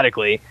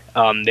automatically,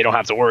 they don't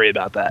have to worry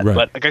about that. Right.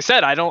 But like I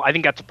said, I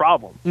think that's a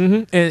problem.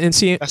 Mm-hmm. And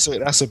see, that's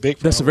a big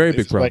problem. That's a very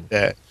big problem. Like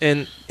that.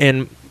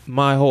 And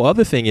my whole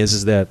other thing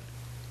is that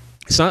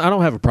I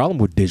don't have a problem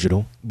with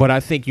digital, but I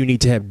think you need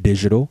to have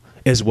digital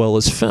as well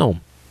as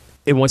film.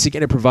 And once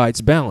again, it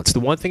provides balance. The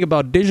one thing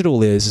about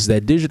digital is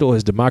that digital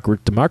has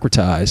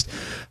democratized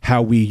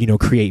how we,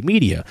 create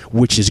media,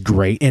 which is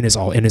great and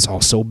is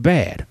also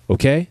bad.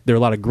 Okay, there are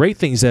a lot of great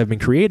things that have been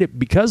created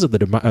because of the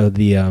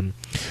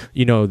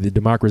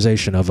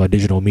democratization of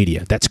digital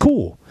media. That's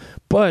cool,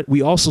 but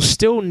we also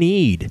still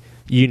need,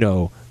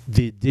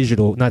 the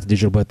digital, not the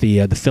digital, but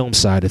the film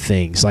side of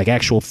things, like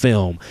actual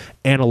film,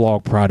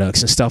 analog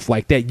products and stuff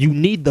like that. You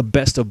need the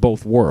best of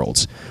both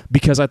worlds,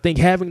 because I think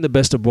having the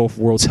best of both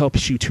worlds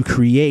helps you to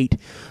create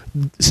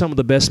some of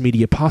the best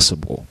media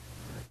possible.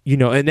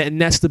 And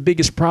that's the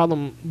biggest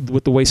problem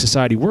with the way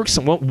society works.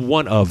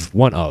 One of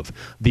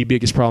the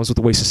biggest problems with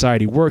the way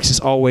society works is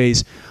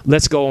always,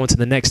 let's go on to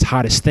the next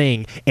hottest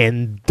thing,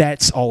 and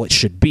that's all it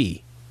should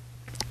be.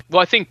 Well,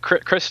 I think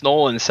Chris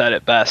Nolan said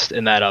it best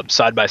in that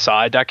Side by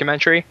Side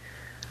documentary.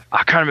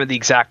 I can't remember the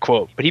exact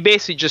quote, but he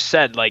basically just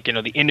said,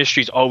 the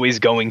industry's always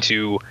going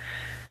to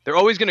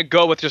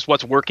go with just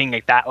what's working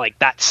like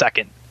that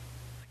second.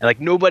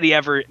 And nobody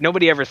ever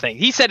thinks.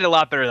 He said it a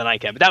lot better than I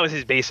can, but that was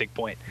his basic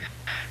point.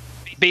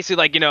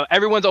 Basically,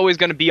 everyone's always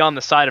going to be on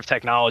the side of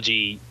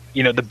technology,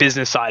 the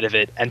business side of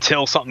it,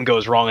 until something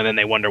goes wrong, and then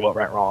they wonder what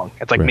went wrong.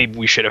 It's like, right. Maybe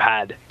we shouldn't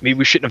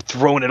have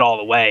thrown it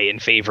all away in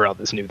favor of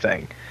this new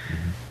thing.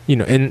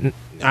 And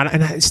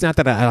it's not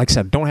that I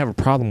don't have a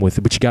problem with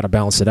it, but you got to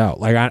balance it out.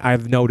 Like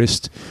I've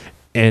noticed,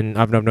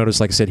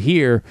 like I said,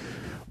 here,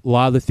 a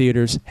lot of the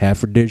theaters have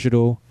for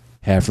digital,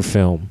 have for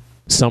film.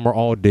 Some are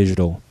all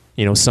digital.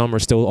 Some are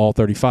still all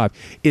 35.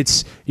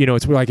 It's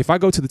like if I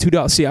go to the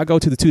 $2, I go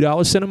to the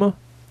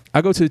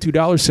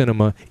 $2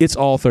 cinema. It's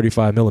all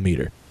 35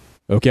 millimeter.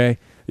 Okay,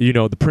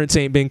 the prints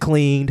ain't been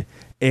cleaned,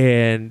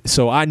 and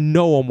so I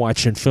know I'm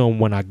watching film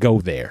when I go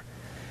there.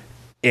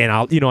 And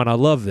I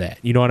love that.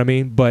 You know what I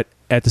mean? But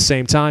at the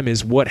same time,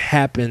 is what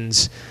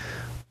happens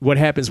when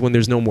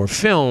there's no more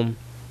film?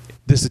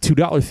 Does the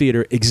 $2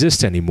 theater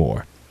exist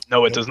anymore?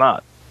 No, it does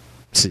not.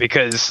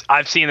 Because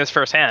I've seen this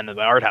firsthand.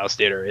 The Art House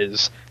Theater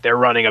they're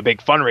running a big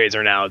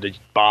fundraiser now to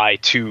buy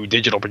 2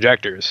 digital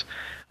projectors,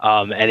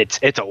 and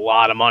it's a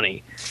lot of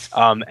money.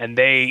 And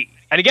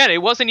again,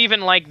 it wasn't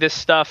even like this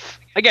stuff.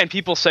 Again,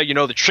 people say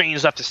the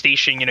train's left the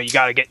station. You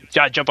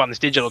gotta jump on this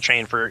digital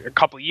train for a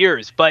couple of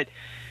years, but.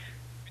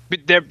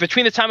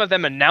 Between the time of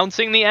them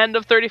announcing the end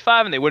of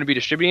 35 and they wouldn't be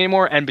distributing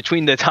anymore, and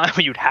between the time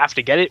when you'd have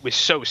to get it was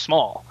so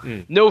small.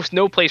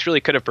 No place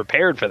really could have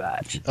prepared for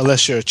that.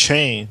 Unless you're a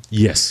chain.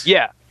 Yes.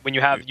 Yeah. When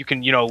you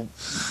can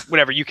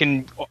whatever, you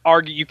can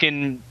argue, you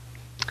can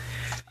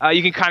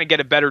kind of get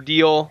a better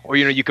deal, or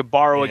you could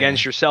borrow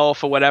against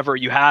yourself or whatever.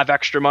 You have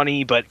extra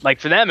money, but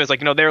for them, it's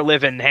they're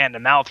living hand to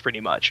mouth pretty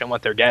much on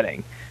what they're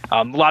getting.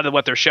 A lot of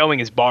what they're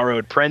showing is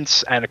borrowed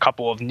prints and a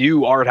couple of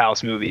new art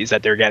house movies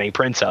that they're getting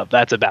prints of.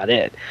 That's about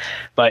it.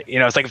 But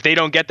it's if they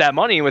don't get that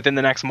money within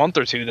the next month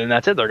or two, then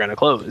that's it. They're going to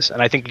close.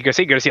 And I think you're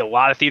going to see a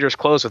lot of theaters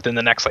close within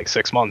the next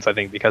 6 months. I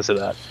think because of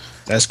that.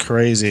 That's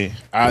crazy.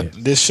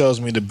 This shows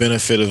me the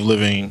benefit of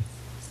living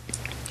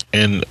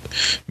and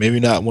maybe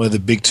not one of the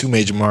big two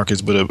major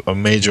markets, but a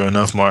major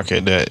enough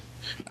market that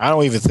I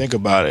don't even think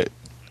about it.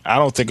 I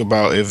don't think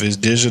about if it's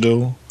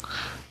digital.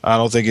 I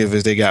don't think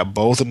if they got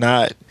both or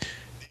not.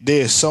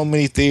 There's so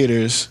many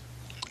theaters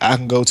I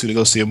can go to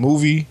go see a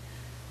movie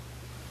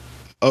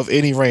of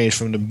any range,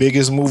 from the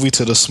biggest movie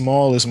to the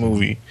smallest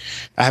movie.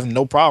 I have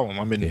no problem.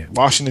 I'm in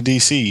Washington,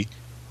 D.C.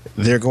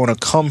 They're going to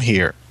come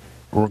here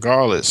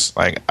regardless.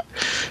 Like,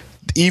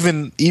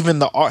 even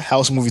the art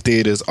house movie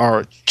theaters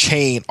are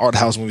chain art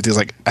house movie theaters.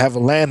 Like, I have a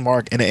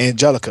Landmark and an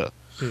Angelica.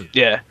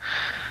 Yeah.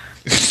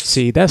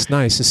 See, that's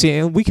nice. And see,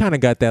 and we kind of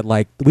got that,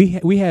 like,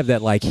 we have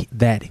that, like,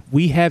 that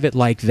we have it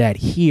like that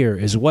here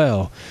as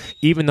well.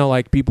 Even though,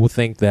 like, people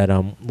think that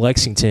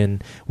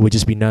Lexington would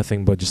just be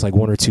nothing but just like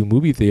one or two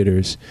movie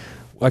theaters.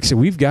 Like I said,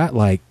 we've got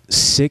like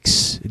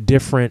six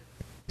different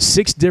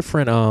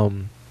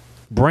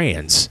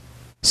brands,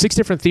 6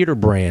 different theater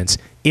brands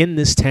in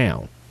this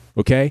town.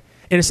 Okay.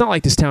 And it's not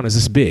like this town is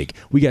this big.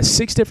 We got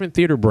 6 different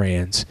theater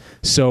brands.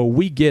 So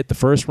we get the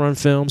first run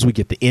films, we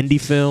get the indie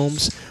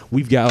films.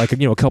 We've got like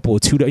a couple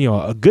of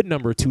a good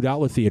number of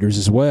 $2 theaters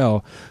as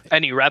well.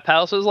 Any rep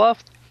houses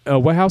left?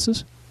 What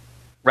houses?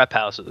 Rep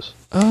houses.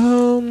 I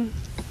don't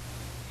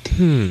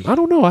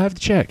know. I have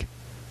to check.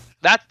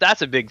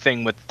 That's a big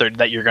thing with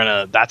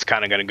that's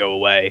kind of gonna go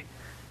away.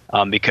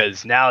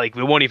 Because now, like,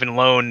 we won't even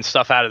loan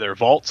stuff out of their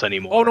vaults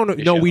anymore. Oh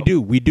no, we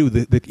do.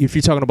 If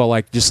you're talking about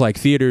like just like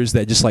theaters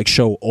that just like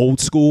show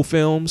old school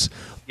films,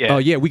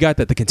 yeah, we got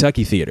that. The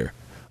Kentucky Theater.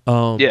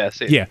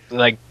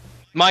 Like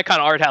my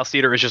kind of art house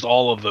theater is just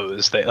all of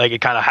those. Like,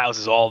 it kind of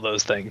houses all of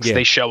those things. Yeah.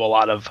 They show a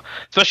lot of,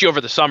 especially over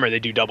the summer, they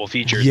do double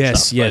features.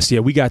 Yes,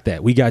 we got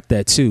that. We got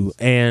that too.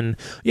 And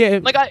yeah,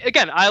 like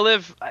I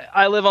live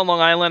on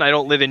Long Island. I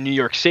don't live in New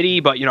York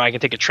City, but I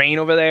can take a train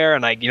over there,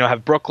 and I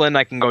have Brooklyn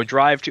I can go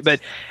drive to. But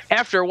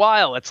after a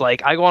while, it's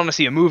like, I want to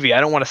see a movie. I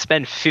don't want to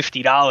spend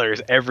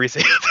 $50 every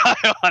single time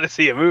I want to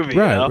see a movie.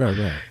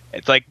 Right.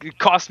 It's like, it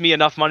cost me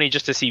enough money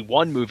just to see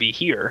one movie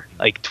here,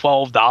 like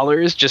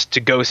 $12 just to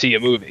go see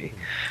a movie.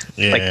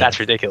 Yeah. Like, that's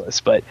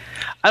ridiculous. But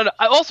I don't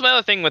know. Also, my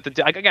other thing with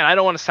again, I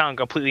don't want to sound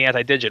completely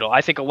anti-digital.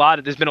 I think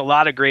there's been a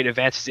lot of great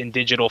advances in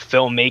digital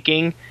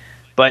filmmaking,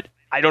 but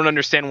I don't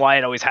understand why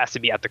it always has to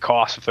be at the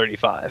cost of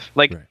 35.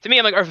 Like, to me,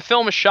 I'm like, if a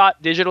film is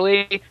shot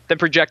digitally, then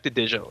project it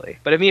digitally.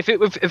 But I mean,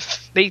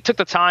 if they took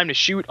the time to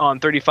shoot on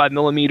 35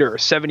 millimeter or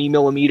 70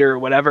 millimeter or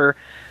whatever,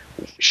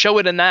 show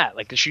it in that.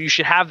 Like, you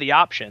should have the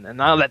option, and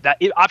now that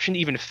option to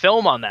even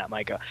film on that,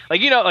 Micah.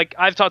 Like, like,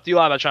 I've talked to you a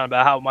lot about, Shawn,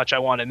 about how much I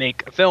want to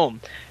make a film,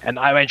 and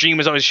my dream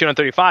was always to shoot on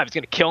 35. It's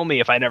gonna kill me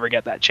if I never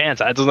get that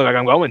chance. It doesn't look like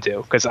I'm going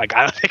to, because like,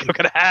 I don't think I'm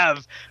gonna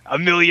have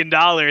 $1 million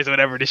or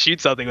whatever to shoot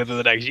something within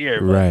the next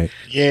year. But, right.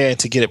 Yeah,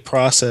 to get it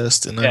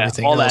processed and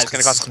everything. All else, that's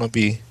gonna cost. It's gonna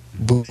be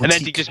boutique. And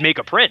then to just make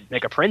a print.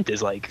 Make a print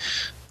is like,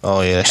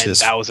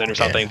 10,000 or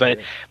something. Yeah.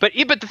 But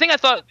the thing I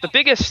thought the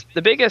biggest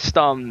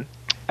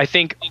I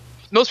think.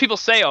 Most people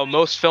say,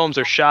 most films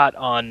are shot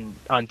on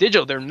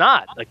digital. They're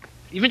not. Like,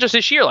 even just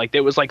this year, like,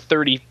 there was like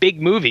 30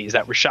 big movies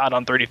that were shot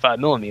on 35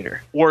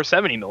 millimeter or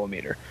 70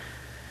 millimeter.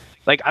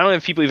 Like, I don't know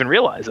if people even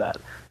realize that.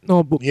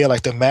 No, but yeah,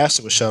 like The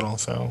Master was shot on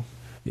film.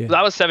 Yeah.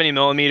 That was 70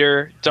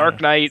 millimeter.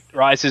 Dark Knight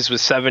Rises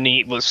was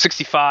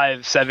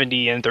 65,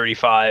 70, and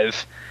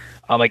 35.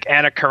 Like,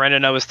 Anna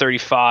Karenina was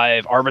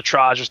 35.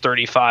 Arbitrage was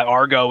 35.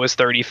 Argo was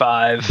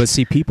 35. But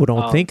see, people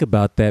don't think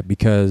about that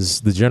because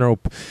the general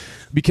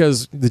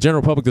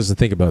public doesn't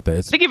think about that.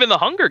 I think even the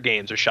Hunger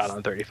Games are shot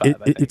on 35.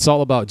 It's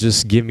all about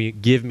just give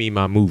me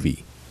my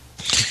movie.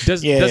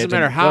 Doesn't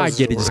matter how I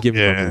get it, just give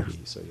me my movie.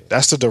 So, yeah.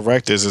 That's the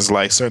directors. Is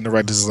like, certain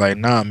directors is like,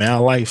 nah, man, I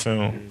like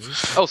film.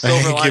 Oh,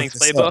 Silver Linings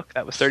Playbook,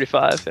 that was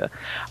 35. Yeah.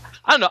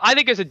 I don't know. I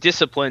think there's a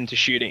discipline to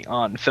shooting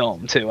on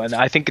film too, and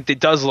I think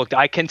it does look.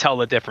 I can tell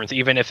the difference,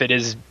 even if it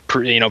is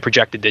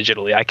projected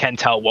digitally. I can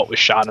tell what was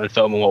shot on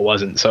film and what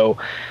wasn't. So.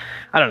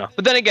 I don't know.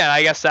 But then again,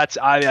 I guess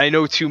I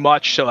know too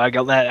much, so I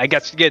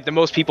guess the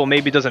most people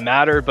maybe it doesn't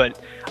matter, but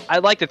I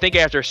like to think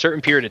after a certain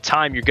period of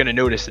time you're going to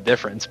notice the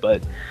difference,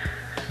 but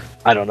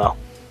I don't know.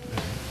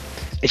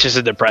 It's just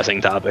a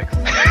depressing topic. I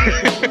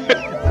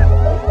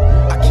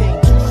came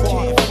too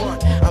far in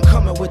front. I'm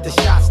coming with the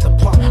shots to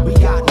pump. We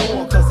got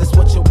more cuz it's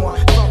what you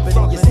want. Pump it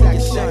in your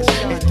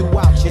section and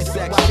throughout your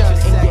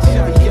section and your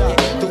area,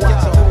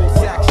 throughout your whole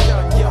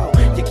section. Yo,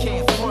 you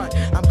can't front.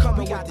 I'm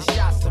coming with the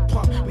shots to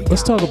pump.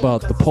 Let's talk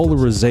about the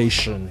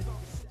polarization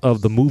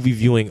of the movie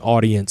viewing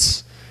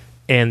audience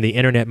and the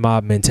internet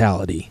mob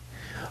mentality.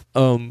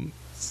 And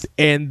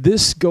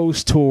this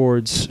goes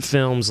towards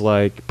films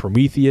like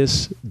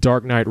Prometheus,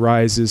 Dark Knight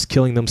Rises,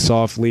 Killing Them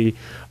Softly,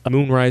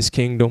 Moonrise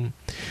Kingdom.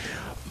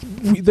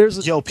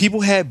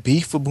 People had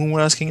beef with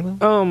Moonrise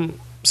Kingdom?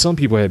 Some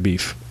people had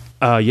beef.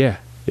 Yeah.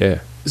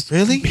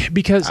 Really?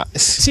 Because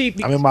see,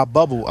 I'm in my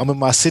bubble. I'm in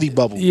my city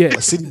bubble. Yeah,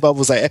 my city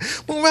bubble's like,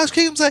 Moonrise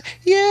Kingdom's like,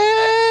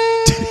 yeah.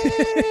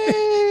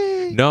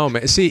 No,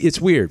 man. See, it's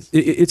weird.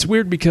 It's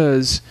weird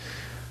because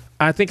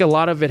I think a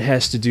lot of it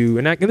has to do,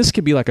 and this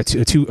could be like a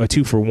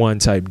two for one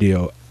type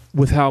deal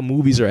with how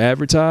movies are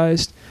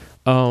advertised.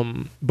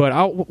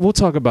 But we'll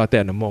talk about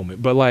that in a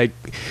moment. But like,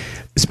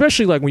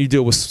 especially like when you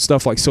deal with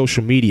stuff like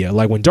social media.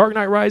 Like when Dark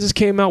Knight Rises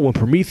came out, when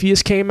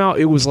Prometheus came out,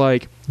 it was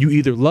like you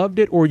either loved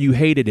it or you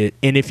hated it.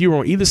 And if you were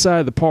on either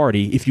side of the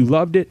party, if you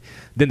loved it,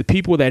 then the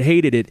people that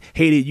hated it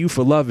hated you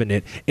for loving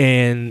it,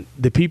 and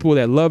the people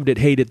that loved it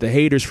hated the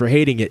haters for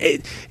hating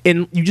it.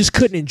 And you just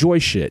couldn't enjoy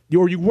shit,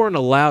 or you weren't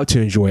allowed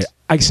to enjoy it.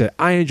 Like I said,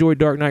 I enjoyed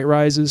Dark Knight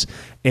Rises,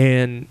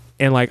 and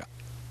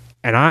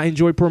I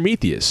enjoyed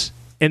Prometheus.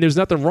 And there's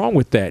nothing wrong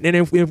with that. And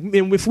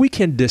if we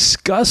can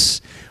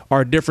discuss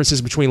our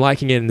differences between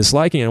liking it and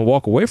disliking it and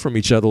walk away from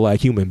each other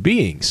like human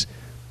beings,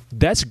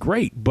 that's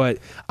great. But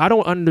I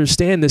don't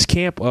understand this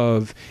camp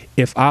of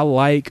if I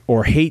like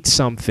or hate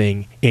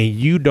something and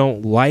you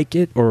don't like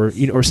it or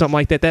something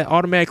like that, that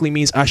automatically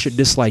means I should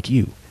dislike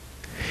you.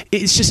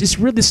 It's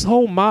really this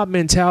whole mob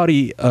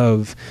mentality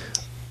of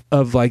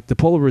like the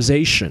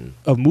polarization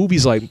of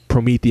movies like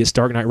Prometheus,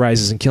 Dark Knight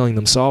Rises, and Killing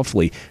Them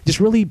Softly just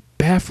really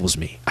baffles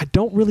me. I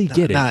don't really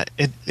get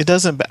it. It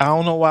doesn't. I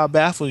don't know why it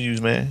baffles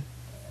you, man.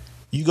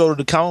 You go to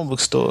the comic book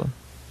store,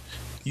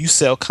 you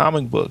sell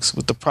comic books.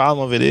 But the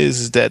problem of it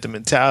is that the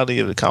mentality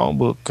of the comic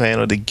book fan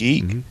or the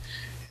geek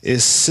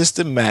is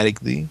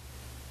systematically,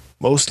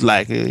 most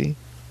likely,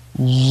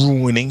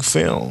 ruining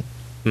film.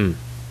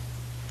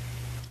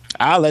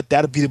 I'll let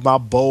that be my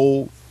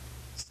bold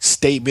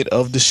statement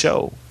of the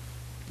show.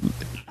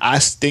 I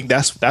think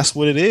that's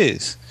what it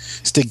is.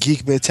 It's the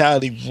geek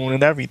mentality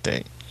ruining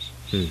everything.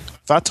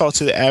 If I talk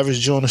to the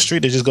average Joe on the street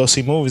that just go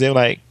see movies, they're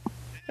like,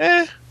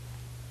 yeah.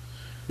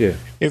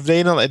 If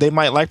they don't, they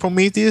might like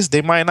Prometheus.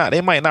 They might not.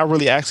 They might not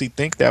really actually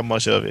think that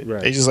much of it.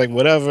 Right. They just like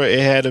whatever. It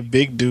had a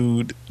big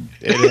dude.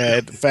 It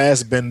had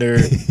Fassbender.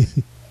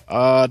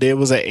 There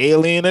was an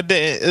alien at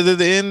the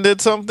end of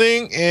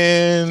something,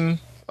 and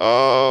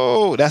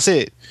that's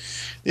it.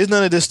 There's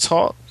none of this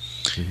talk.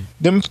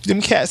 Them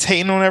cats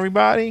hating on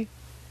everybody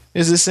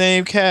is the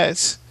same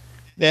cats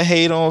that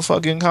hate on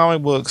fucking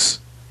comic books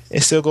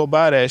and still go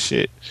buy that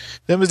shit.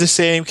 Them is the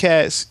same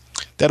cats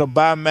that'll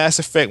buy Mass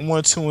Effect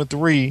 1, 2, and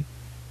 3,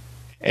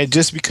 and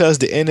just because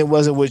the ending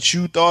wasn't what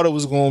you thought it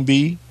was gonna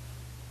be,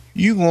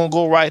 you gonna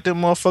go write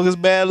them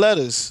motherfuckers bad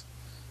letters.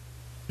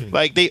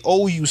 Like they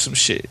owe you some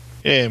shit.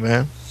 Yeah,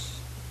 man.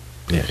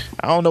 Yeah.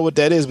 I don't know what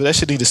that is, but that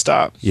shit need to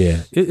stop.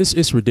 Yeah,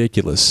 it's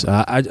ridiculous.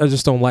 I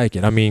just don't like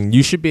it. I mean,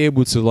 you should be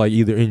able to like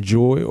either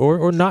enjoy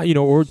or not,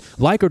 or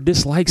like or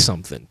dislike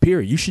something.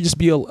 Period. You should just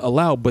be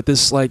allowed. But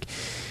this like,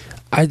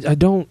 I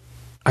don't.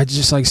 I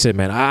just like I said,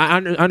 man. I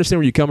understand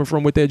where you're coming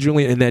from with that,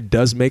 Julian, and that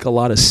does make a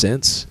lot of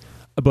sense.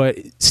 But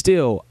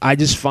still, I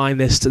just find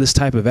this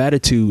type of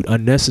attitude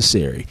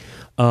unnecessary.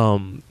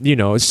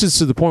 It's just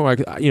to the point where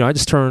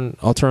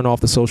I'll turn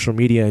off the social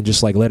media and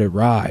just like let it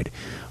ride.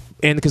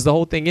 And because the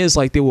whole thing is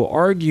like they will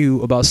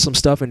argue about some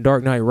stuff in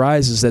Dark Knight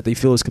Rises that they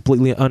feel is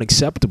completely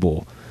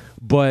unacceptable,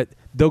 but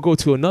they'll go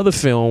to another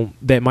film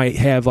that might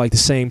have like the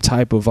same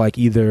type of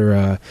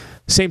either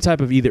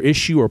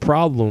issue or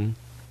problem,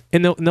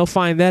 and they'll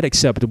find that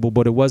acceptable,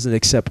 but it wasn't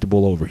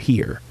acceptable over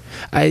here.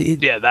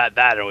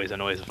 That always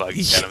annoys the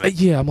fucking shit out of me.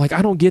 Yeah, I'm like,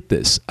 I don't get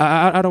this.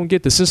 I don't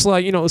get this. It's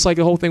like it's like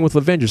the whole thing with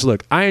Avengers.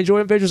 Look, I enjoy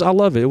Avengers. I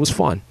love it. It was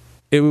fun.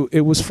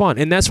 It was fun,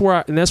 and that's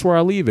where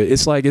I leave it.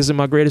 It's like, is it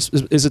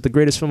the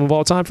greatest film of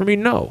all time for me?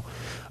 No.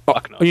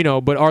 Fuck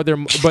no. But are there?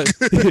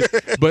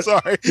 But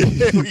sorry.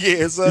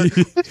 Yeah, son.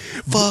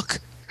 Fuck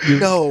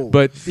no.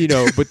 But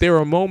there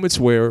are moments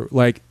where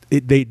like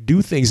they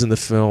do things in the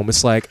film.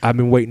 It's like I've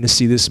been waiting to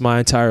see this my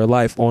entire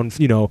life on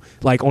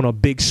like on a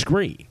big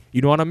screen.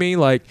 You know what I mean?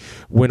 Like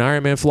when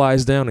Iron Man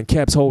flies down and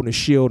Cap's holding a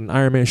shield and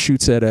Iron Man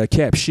shoots at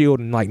Cap's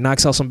shield and like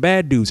knocks out some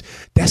bad dudes.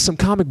 That's some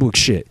comic book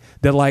shit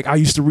that like I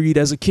used to read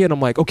as a kid.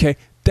 I'm like, okay,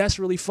 that's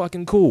really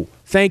fucking cool.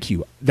 Thank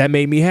you. That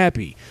made me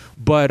happy.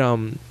 But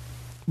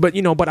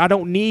I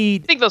don't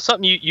need. I think that's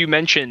something you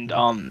mentioned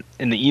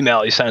in the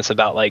email you sent us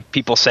about like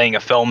people saying a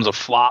film's a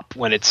flop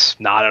when it's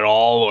not at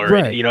all, or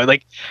right.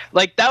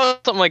 Like that was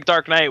something like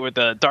Dark Knight with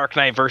the Dark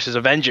Knight versus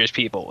Avengers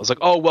people. It was like,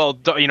 oh well,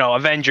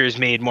 Avengers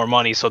made more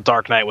money, so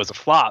Dark Knight was a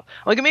flop.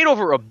 Like it made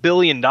over $1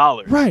 billion.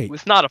 Right. It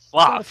was not a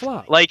flop. It's not a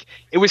flop. Like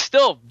it was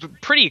still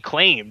pretty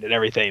acclaimed and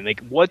everything. Like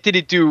what did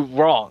it do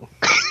wrong?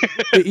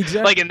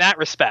 Exactly. Like in that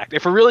respect,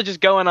 if we're really just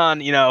going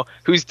on,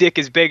 whose dick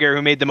is bigger,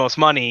 who made the most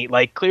money,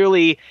 like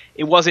clearly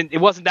it wasn't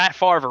that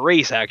far of a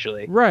race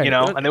actually, right?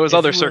 And there was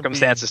other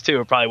circumstances too.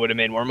 It probably would have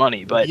made more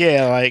money, but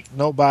yeah, like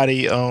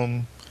nobody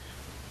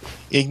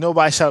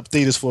shot up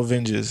theaters for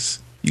Avengers.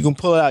 You can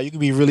pull it out. You can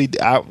be really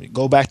out.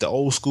 Go back to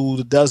old school,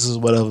 the dozens,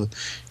 whatever.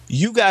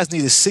 You guys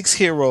needed 6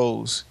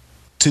 heroes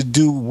to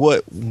do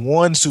what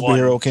one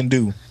superhero can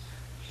do.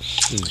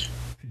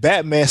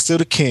 Batman's still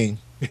the king.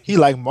 He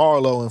like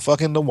Marlo and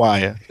fucking The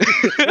Wire.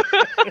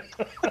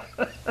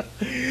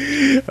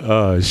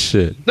 Oh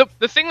shit.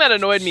 The thing that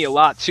annoyed me a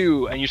lot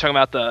too, and you're talking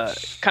about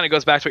kind of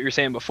goes back to what you were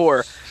saying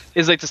before,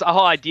 is like this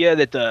whole idea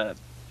that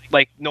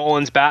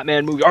Nolan's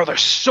Batman movie, they're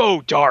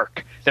so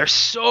dark. they're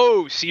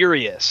so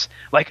serious.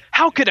 Like,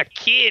 how could a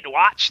kid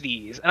watch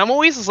these? And I'm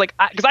always just like,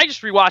 because I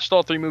just rewatched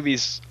all 3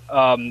 movies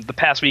the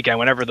past weekend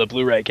whenever the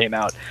Blu-ray came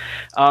out,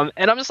 and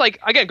I'm just like,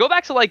 again, go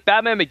back to like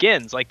Batman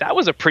Begins. Like, that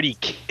was a pretty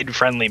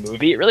kid-friendly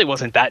movie. It really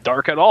wasn't that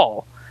dark at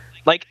all.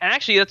 Like, and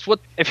actually, that's what,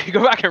 if you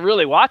go back and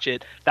really watch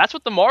it, that's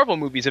what the Marvel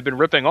movies have been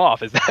ripping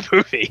off, is that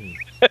movie.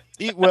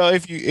 Well,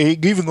 if you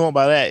even going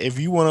by that, if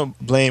you want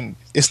to blame,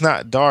 it's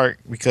not dark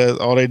because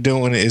all they're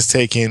doing is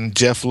taking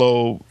Jeff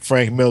Loeb,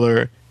 Frank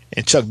Miller,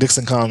 and Chuck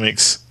Dixon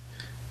comics.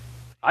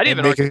 I'd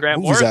even argue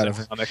Grant Morrison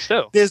comics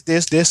too.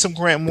 There's some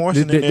Grant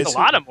Morrison. There's a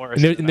lot of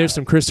Morrison. And there's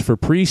some Christopher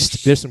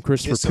Priest. There's some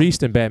Christopher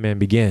Priest in Batman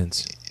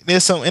Begins.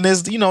 There's a lot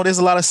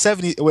of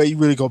 70s where you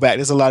really go back.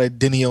 There's a lot of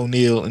Denny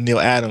O'Neil and Neil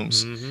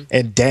Adams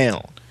and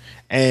down.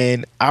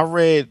 And I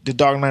read The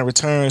Dark Knight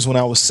Returns when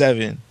I was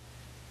 7.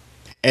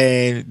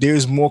 And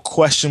there's more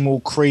questionable,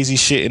 crazy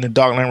shit in the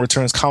Dark Knight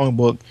Returns comic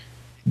book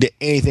than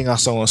anything I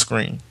saw on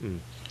screen.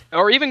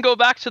 Or even go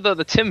back to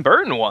the Tim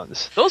Burton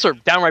ones. Those are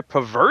downright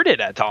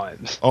perverted at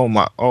times.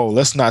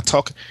 Let's not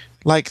talk.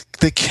 Like,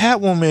 the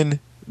Catwoman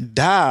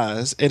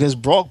dies and is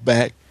brought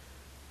back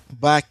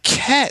by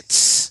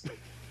cats.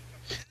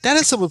 That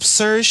is some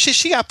absurd shit.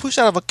 She got pushed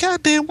out of a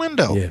goddamn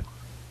window. Yeah.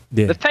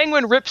 The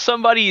Penguin ripped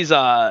somebody's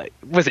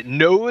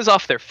nose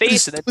off their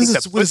face and then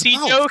makes a pussy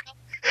joke.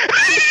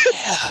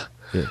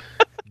 Yeah.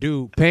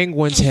 Dude,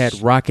 penguins had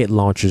rocket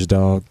launchers,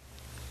 dog.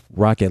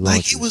 Rocket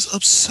launchers. Like, it was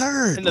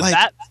absurd. And the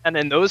Batman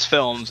in those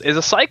films is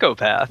a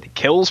psychopath. He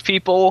kills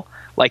people.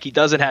 Like, he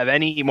doesn't have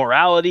any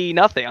morality,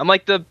 nothing. I'm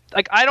like,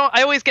 I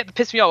always get to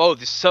piss me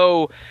off. It's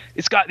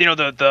got,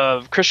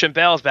 the Christian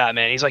Bale's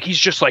Batman. He's like, he's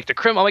just like the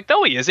criminal. I'm like,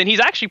 no, he isn't. He's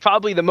actually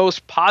probably the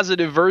most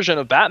positive version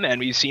of Batman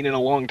we've seen in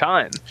a long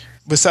time.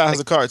 Besides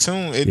the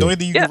cartoon, the only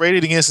thing you can rate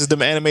it against is the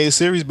animated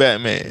series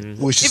Batman.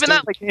 Which even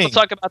that, we'll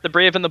talk about the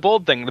Brave and the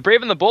Bold thing. The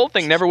Brave and the Bold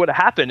thing never would have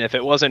happened if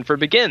it wasn't for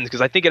Begins,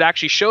 because I think it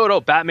actually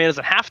showed, Batman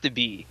doesn't have to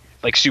be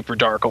like super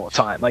dark all the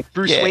time. Like,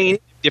 Bruce Wayne,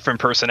 different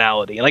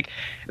personality. Like,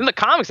 in the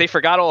comics, they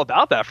forgot all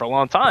about that for a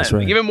long time. Right.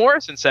 Like, even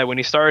Morrison said when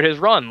he started his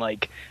run,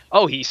 like,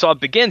 he saw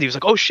Begins, he was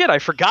like, oh shit, I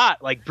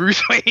forgot. Like,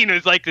 Bruce Wayne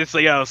was like this,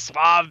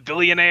 suave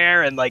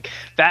billionaire, and like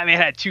Batman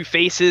had 2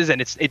 faces,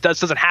 and it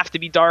doesn't have to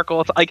be dark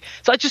all the time. Like,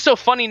 so it's just so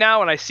funny now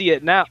when I see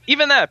it now.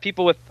 Even that,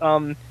 people with I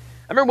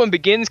remember when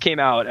Begins came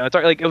out, and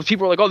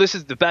people were like, oh, this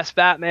is the best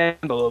Batman,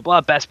 blah blah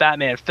blah, best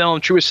Batman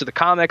film, truest to the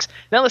comics.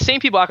 Now the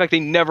same people act like they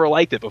never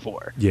liked it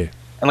before. Yeah.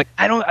 And like,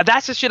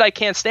 that's the shit I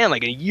can't stand.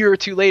 Like, a year or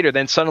 2 later,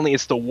 then suddenly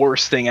it's the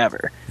worst thing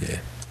ever.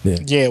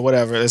 Yeah,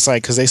 whatever. It's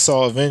like, because they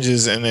saw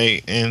Avengers and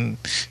they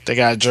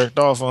got jerked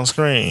off on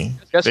screen.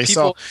 They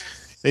saw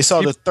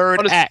the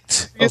third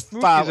act of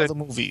 5 other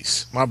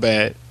movies. My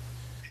bad.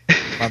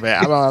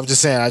 I'm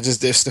just saying.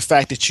 It's the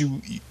fact that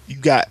you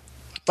got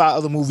 5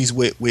 other movies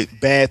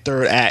with bad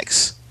third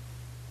acts.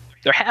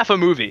 They're half a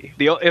movie.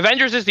 The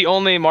Avengers is the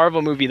only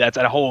Marvel movie that's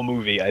a whole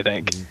movie, I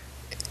think.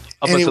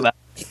 Up until that.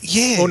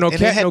 Yeah. Oh, no,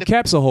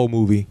 Cap's a whole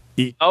movie.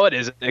 Oh, it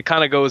is. It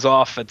kind of goes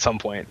off at some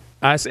point.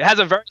 It has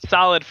a very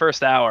solid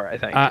first hour, I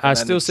think. I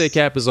still say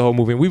Cap is a whole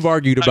movie. We've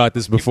argued about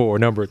this before a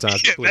number of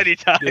times. Many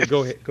times. Yeah,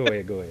 go ahead.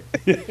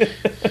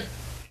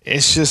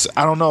 It's just,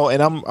 I don't know,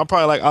 and I'm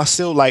probably like, I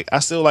still like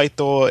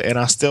Thor, and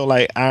I still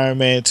like Iron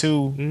Man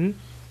 2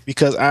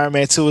 because Iron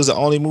Man 2 is the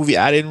only movie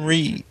I didn't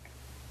read.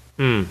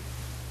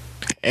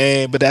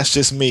 But that's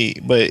just me.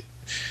 But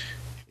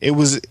it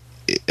was,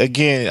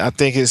 again, I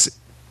think it's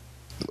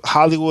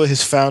Hollywood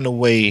has found a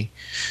way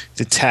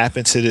to tap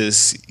into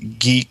this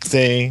geek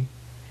thing,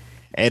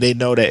 and they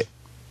know that.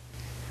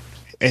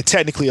 And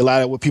technically, a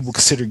lot of what people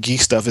consider geek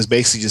stuff is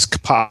basically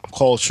just pop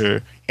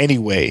culture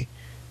anyway.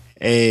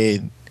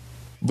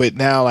 But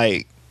now,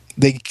 like,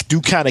 they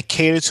do kind of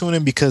cater to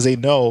them because they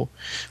know,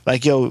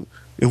 like, yo,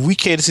 if we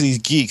cater to these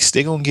geeks,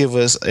 they're gonna give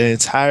us an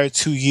entire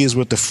 2 years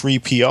worth of free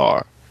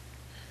PR.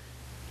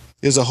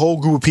 There's a whole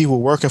group of people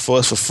working for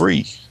us for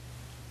free.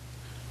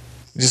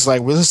 Just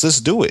like, well, let's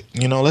do it.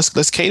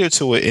 Let's cater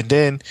to it, and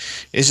then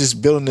it's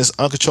just building this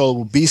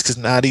uncontrollable beast because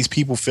now these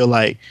people feel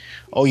like,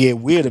 oh yeah,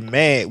 we're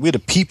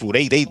the people.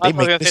 They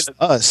make this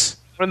us.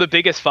 One of the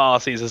biggest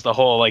fallacies is the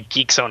whole like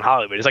geeks own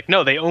Hollywood. It's like,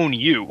 no, they own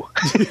you.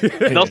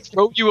 They'll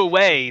throw you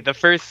away the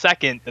first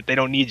second that they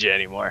don't need you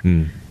anymore.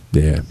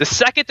 Yeah. The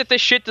second that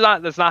this shit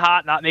that's not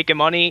hot, not making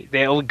money,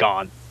 they're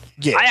gone.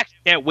 Yeah. I actually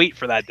can't wait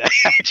for that day,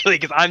 actually,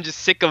 because I'm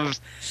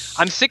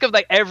sick of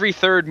like every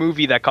third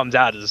movie that comes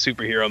out is a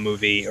superhero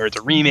movie or it's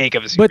a remake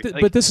of a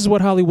superhero. But this is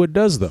what Hollywood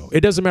does, though.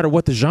 It doesn't matter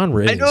what the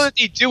genre is. I know that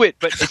they do it,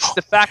 but it's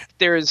the fact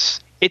that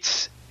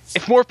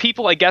if more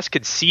people, I guess,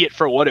 could see it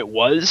for what it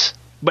was.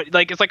 But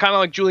like, it's like kind of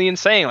like Julian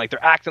saying, like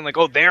they're acting like,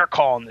 oh, they're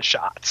calling the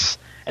shots,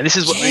 and this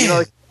is what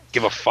like,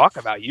 give a fuck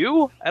about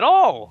you at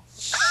all.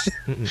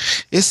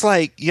 It's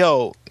like,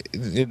 yo,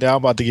 now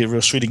I'm about to get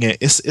real street again.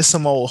 It's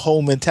some old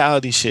whole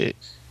mentality shit.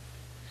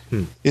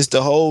 It's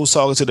the whole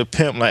talking to the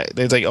pimp, like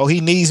they're like, oh,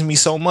 he needs me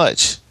so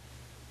much.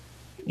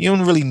 You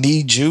don't really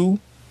need you.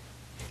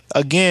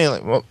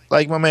 Again,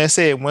 like my man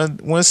said,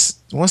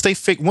 once they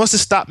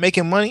stop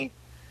making money,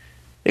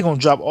 They're gonna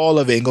drop all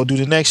of it and go do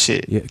the next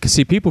shit. Yeah, because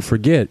see, people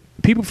forget.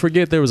 People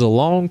forget there was a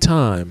long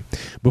time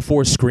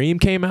before Scream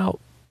came out.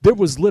 There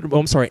was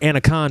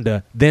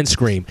Anaconda, then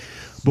Scream.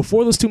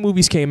 Before those two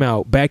movies came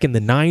out, back in the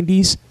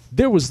 90s,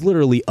 there was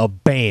literally a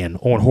ban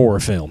on horror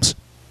films.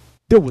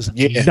 There was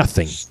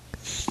nothing.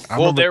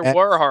 Well, there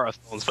were horror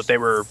films, but they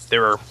were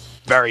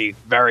very,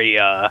 very,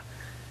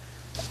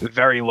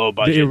 very low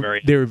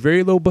budget. They were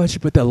very low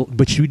budget,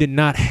 but you did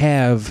not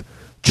have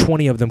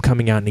 20 of them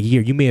coming out in a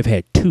year. You may have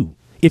had 2,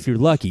 if you're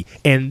lucky,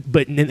 and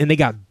they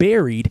got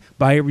buried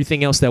by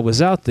everything else that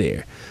was out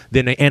there.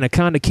 Then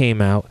Anaconda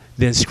came out,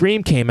 then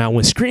Scream came out.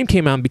 When Scream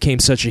came out and became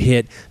such a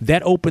hit,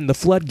 that opened the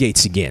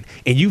floodgates again.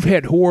 And you've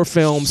had horror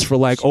films for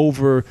like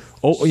over,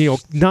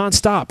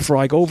 nonstop for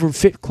like over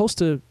close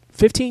to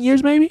 15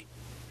 years, maybe.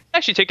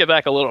 Actually, take it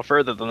back a little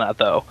further than that,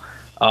 though.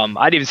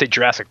 I'd even say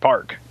Jurassic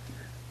Park.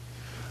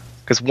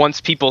 Because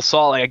once people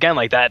saw,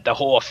 like that, the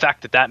whole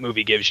effect that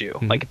movie gives you,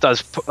 like it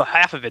does,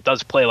 half of it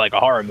does play like a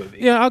horror movie.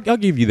 Yeah, I'll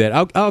give you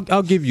that.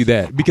 I'll give you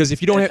that, because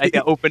if you don't have,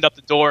 it opened up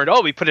the door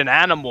and we put an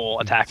animal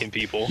attacking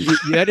people.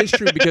 Yeah, that is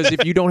true, because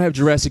if you don't have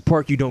Jurassic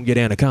Park, you don't get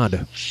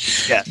Anaconda.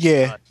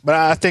 Yeah, but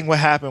I think what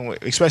happened,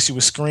 especially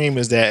with Scream,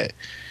 is that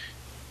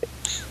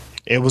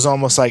it was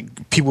almost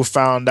like people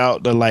found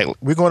out that like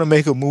we're going to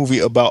make a movie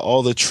about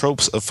all the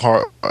tropes of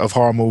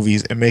horror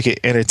movies and make it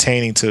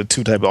entertaining to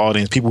two type of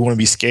audience: people who want to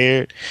be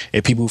scared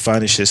and people who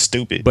find this shit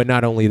stupid. But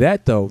not only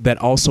that, though, that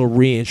also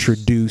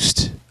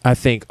reintroduced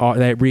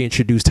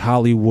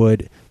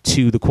Hollywood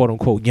to the quote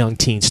unquote young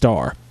teen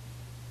star.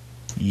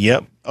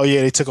 Yep. Oh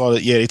yeah, they took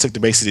the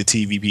base of the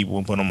TV people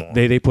and put them on.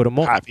 They put them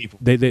on. Hot people.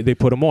 They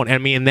put them on. I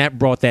mean, and that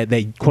brought that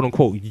quote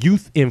unquote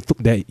youth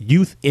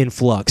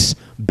influx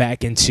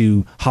back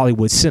into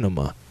Hollywood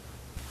cinema.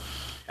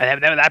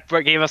 And that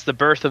gave us the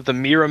birth of the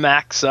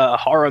Miramax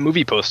horror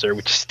movie poster,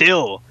 which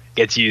still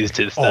gets used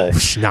to this day.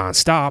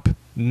 Nonstop.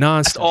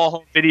 That's all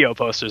home video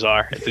posters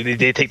are.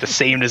 They take the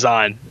same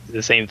design,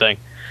 the same thing.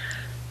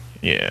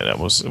 Yeah, that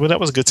was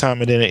a good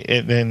time.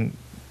 And then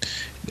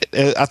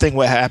I think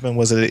what happened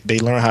was that they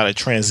learned how to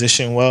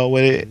transition well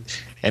with it,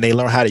 and they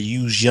learned how to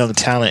use young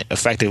talent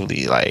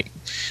effectively. Like,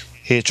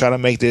 here, try to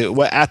make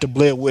after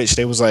Blair Witch,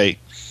 they was like,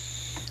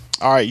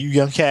 all right, you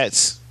young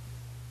cats,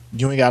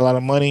 you ain't got a lot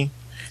of money,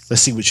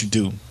 let's see what you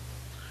do.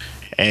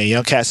 And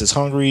young cats is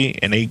hungry,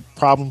 and they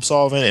problem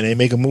solving, and they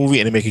make a movie,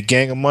 and they make a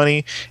gang of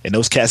money, and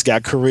those cats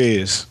got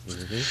careers,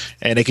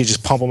 and they could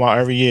just pump them out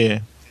every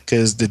year.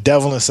 Because The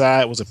Devil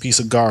Inside was a piece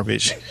of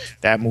garbage.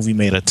 That movie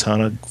made a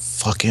ton of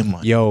fucking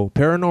money. Yo,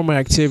 Paranormal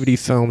Activity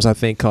films, I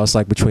think, cost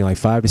like between like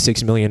 $5 to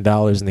 $6 million,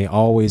 and they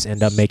always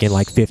end up making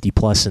like 50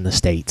 plus in the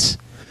States.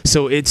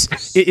 So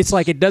it's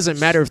like it doesn't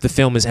matter if the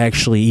film is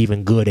actually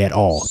even good at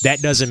all.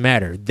 That doesn't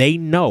matter. They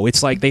know.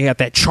 It's like they have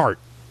that chart.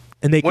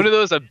 And one of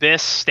those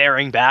abyss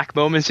staring back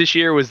moments this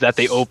year was that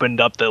they opened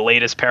up the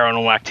latest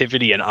Paranormal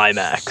Activity in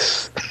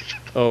IMAX.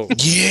 Oh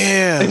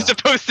yeah, it's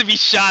supposed to be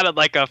shot on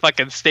like a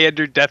fucking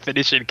standard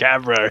definition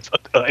camera or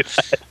something like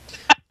that.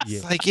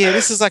 Yeah. Like, yeah,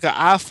 this is like an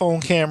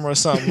iPhone camera or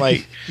something.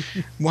 Like,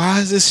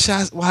 why is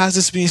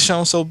this being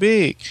shown so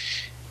big?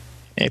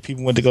 And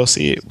people went to go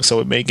see it, so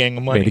it made gang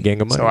of money.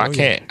 So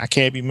I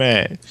can't be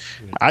mad.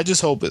 Yeah. I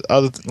just hope that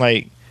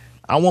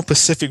I want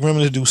Pacific Rim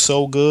to do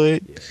so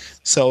good,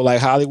 so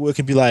like Hollywood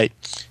can be like,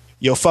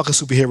 yo, fuck a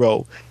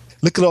superhero.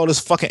 Look at all this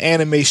fucking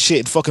anime shit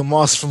and fucking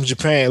monsters from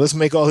Japan. Let's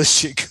make all this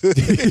shit good.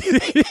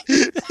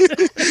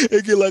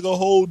 And get like a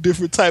whole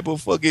different type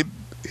of fucking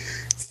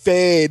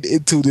fan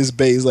into this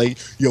base. Like,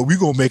 yo, we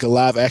gonna make a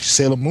live action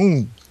Sailor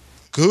Moon.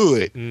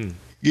 Good.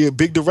 Yeah,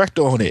 big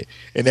director on it.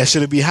 And that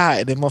should've be hot.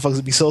 And then motherfuckers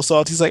would be so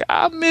salty. He's like,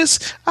 I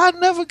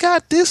never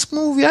got this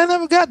movie. I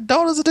never got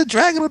Daughters of the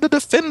Dragon or the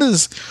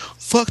Defenders.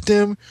 Fuck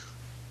them.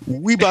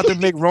 We about to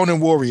make Ronin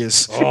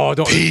Warriors. Oh,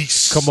 don't.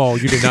 Peace. Come on,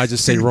 you did not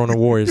just say Ronin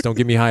Warriors. Don't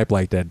get me hype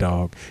like that,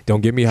 dog.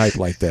 Don't get me hype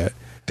like that.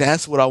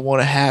 That's what I want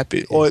to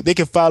happen. Or they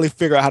can finally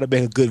figure out how to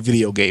make a good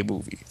video game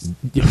movie.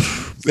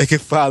 They can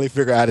finally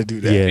figure out how to do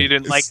that. Yeah. You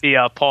didn't like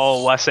the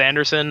Paul Wes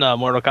Anderson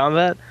Mortal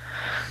Kombat?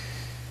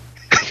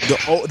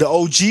 The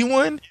OG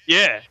one?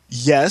 Yeah.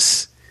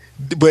 Yes.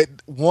 But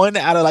one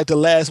out of like the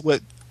last,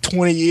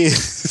 20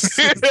 years?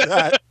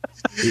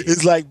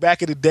 It's like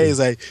back in the day, it's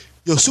like,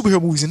 yo,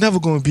 superhero movies are never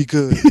going to be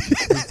good.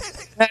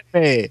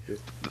 Batman.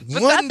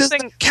 But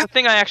the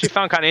thing I actually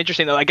found kind of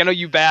interesting, though, like I know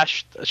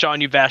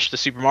Shawn, you bashed the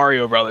Super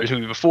Mario Brothers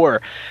movie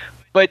before,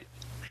 but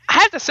I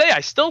have to say,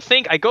 I still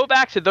think I go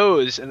back to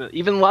those, and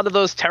even a lot of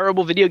those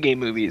terrible video game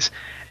movies,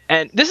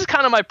 and this is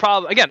kind of my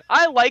problem. Again,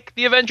 I like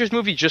the Avengers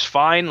movie just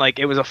fine. Like,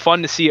 it was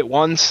fun to see it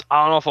once.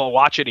 I don't know if I'll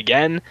watch it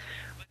again,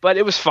 but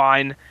it was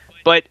fine.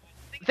 But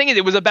the thing is,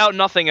 it was about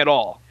nothing at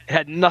all. It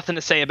had nothing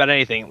to say about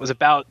anything. It was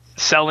about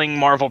selling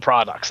Marvel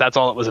products. That's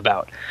all it was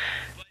about.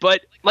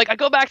 But like, I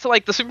go back to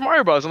like the Super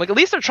Mario Bros. I'm like, at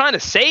least they're trying to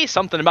say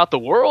something about the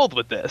world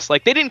with this.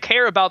 Like, they didn't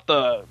care about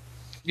the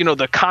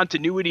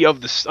continuity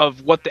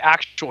of what the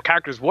actual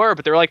characters were,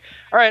 but they were like,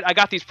 all right, I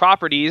got these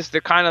properties. They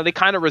kind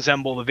of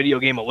resemble the video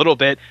game a little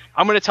bit.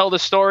 I'm going to tell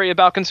this story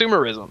about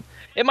consumerism.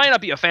 it might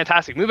not be a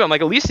fantastic movie. I'm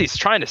like, at least he's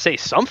trying to say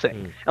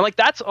something. And like,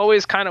 that's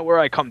always kind of where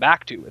I come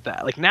back to with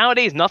that. Like,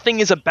 nowadays, nothing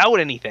is about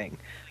anything.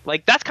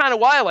 Like, that's kind of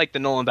why I like the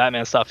Nolan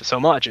Batman stuff so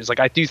much. Is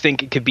like, I do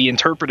think it could be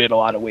interpreted a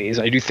lot of ways.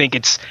 I do think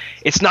it's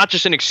not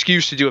just an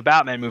excuse to do a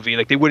Batman movie.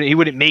 Like, he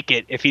wouldn't make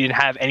it if he didn't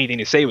have anything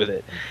to say with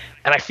it.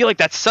 And I feel like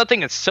that's something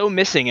that's so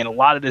missing in a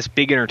lot of this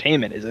big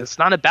entertainment, is it's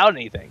not about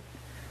anything.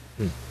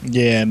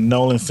 Yeah,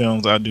 Nolan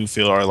films I do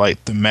feel are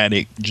like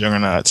thematic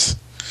juggernauts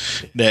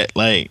that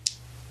like.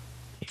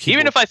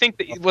 Even if I think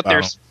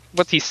that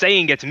what he's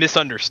saying gets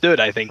misunderstood,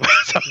 I think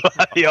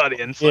by the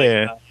audience.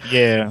 Yeah.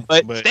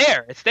 But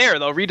it's there.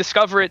 They'll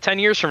rediscover it 10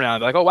 years from now.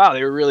 And be like, oh wow,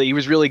 he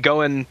was really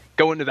going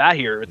to that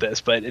here with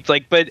this. But it's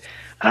like, I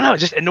don't know, it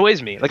just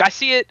annoys me. Like I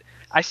see it,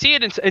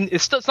 and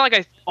it's not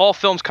like all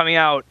films coming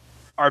out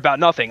are about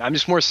nothing. I'm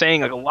just more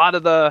saying like a lot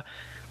of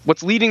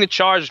what's leading the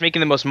charge, making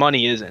the most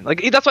money isn't.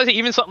 Like that's why I say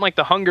even something like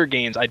the Hunger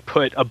Games I'd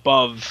put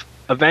above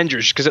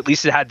Avengers, because at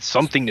least it had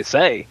something to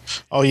say.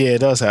 Oh yeah, it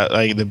does have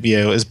like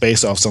it's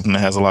based off something that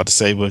has a lot to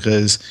say,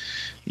 because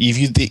if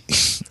you think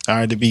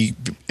and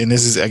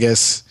this is, I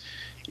guess,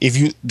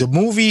 the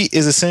movie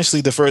is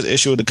essentially the first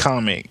issue of the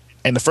comic,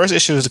 and the first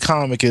issue of the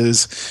comic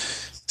is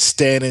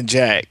Stan and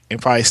Jack,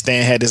 and probably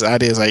Stan had this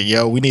idea, it's like,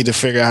 yo, we need to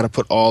figure out how to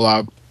put all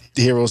our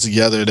heroes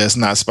together that's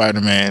not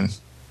Spider-Man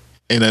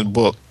in a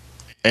book,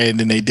 and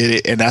then they did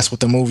it, and that's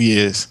what the movie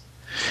is.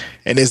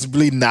 And there's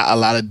really not a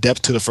lot of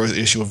depth to the first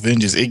issue of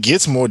Avengers. It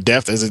gets more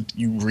depth as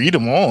you read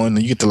them on,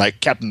 and you get to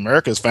like Captain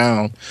America's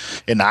found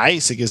in the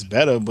ice. It gets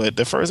better, but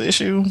the first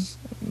issue,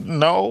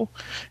 no.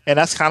 And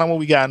that's kind of what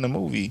we got in the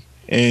movie,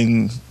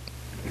 and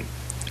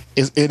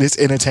it is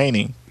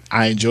entertaining.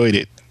 I enjoyed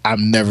it.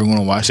 I'm never going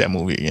to watch that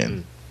movie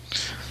again.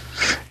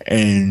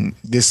 And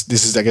this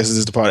is, I guess, this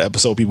is the part of the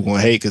episode people going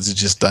to hate, because it's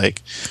just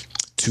like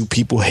two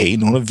people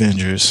hating on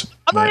Avengers.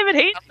 I'm not even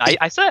hating.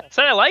 I said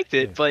I liked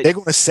it, but they're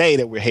going to say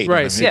that we're hating.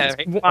 Right? Yeah,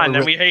 fine.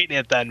 Then we hating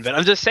it then. But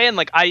I'm just saying,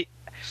 like,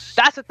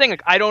 that's the thing.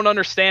 Like, I don't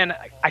understand.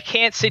 I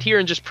can't sit here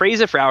and just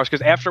praise it for hours,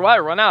 because after a while I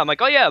run out. I'm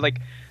like, oh yeah, like,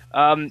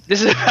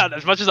 this is about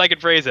as much as I can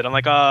praise it. I'm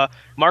like,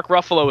 Mark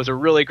Ruffalo is a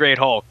really great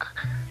Hulk.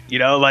 You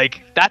know,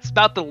 like that's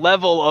about the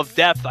level of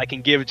depth I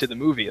can give to the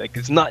movie. Like,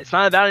 it's not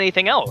about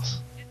anything else.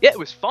 Yeah, it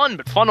was fun,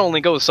 but fun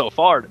only goes so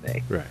far to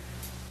me. Right.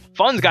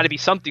 Fun's got to be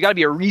something. Got to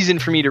be a reason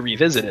for me to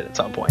revisit it at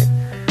some point.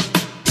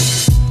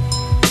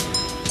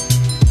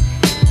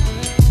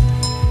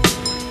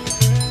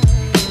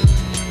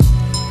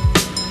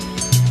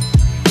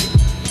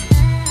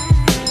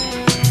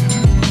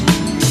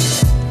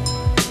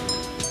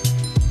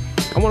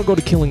 I want to go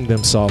to Killing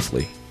Them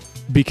Softly,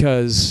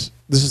 because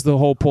this is the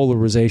whole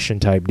polarization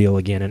type deal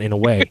again, and in a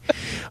way.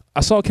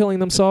 I saw Killing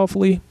Them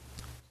Softly.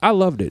 I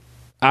loved it.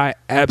 I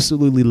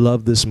absolutely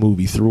loved this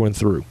movie through and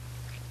through.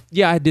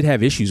 Yeah, I did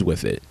have issues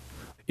with it.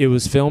 It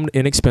was filmed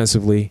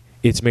inexpensively.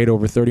 It's made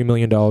over $30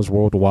 million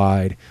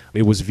worldwide.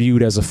 It was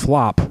viewed as a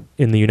flop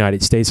in the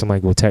United States. I'm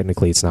like, well,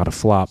 technically it's not a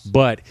flop,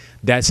 but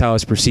that's how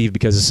it's perceived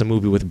because it's a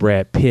movie with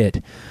Brad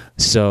Pitt.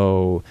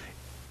 So,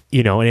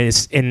 you know,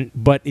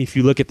 but if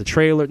you look at the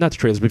trailer, not the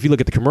trailers, but if you look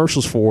at the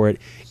commercials for it,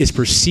 it's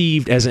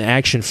perceived as an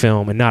action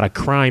film and not a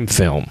crime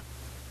film.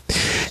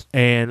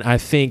 And I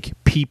think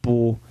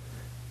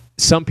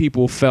some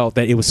people felt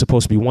that it was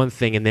supposed to be one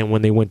thing, and then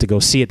when they went to go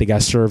see it, they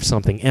got served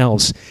something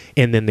else,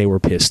 and then they were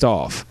pissed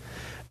off.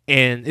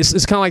 And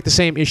it's kind of like the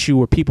same issue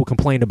where people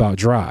complained about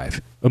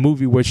Drive, a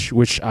movie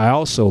which I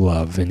also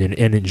love and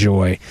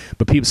enjoy,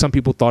 but some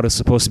people thought it's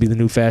supposed to be the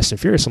new Fast and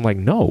Furious. I'm like,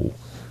 no.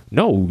 This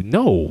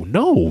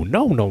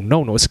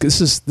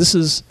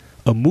is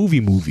a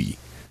movie.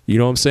 You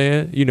know what I'm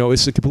saying? You know,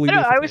 it's a completely.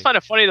 I always find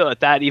it funny though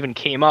that even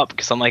came up,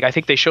 because I'm like, I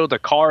think they showed the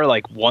car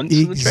like once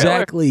in the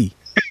trailer.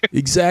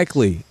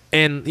 Exactly.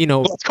 And you know,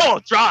 well, it's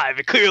called Drive.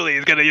 It clearly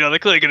is gonna, they're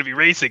clearly gonna be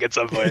racing at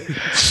some point.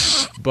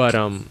 But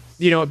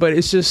but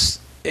it's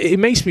just, it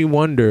makes me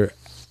wonder,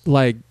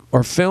 like,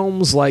 are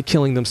films like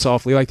Killing Them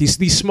Softly, like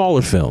these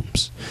smaller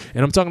films,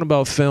 and I'm talking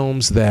about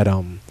films that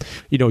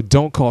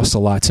don't cost a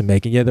lot to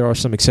make, and yeah, there are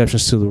some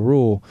exceptions to the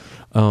rule.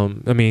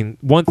 I mean,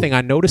 one thing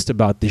I noticed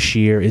about this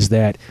year is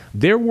that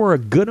there were a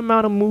good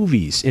amount of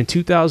movies in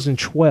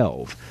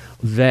 2012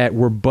 that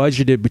were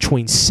budgeted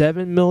between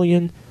 $7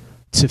 million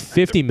to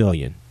 $50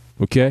 million.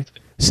 Okay,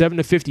 $7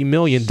 to $50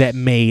 million that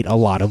made a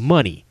lot of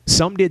money.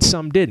 Some did,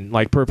 some didn't.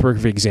 Like,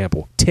 perfect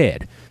example,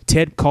 Ted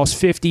cost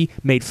 50,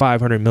 made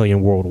 500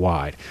 million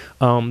worldwide.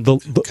 God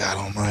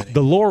Almighty.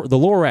 The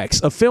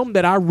Lorax, a film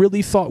that I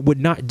really thought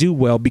would not do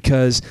well,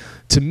 because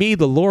to me,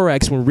 the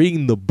Lorax, when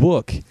reading the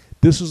book,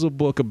 this was a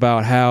book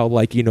about how,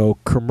 like,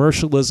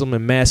 commercialism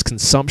and mass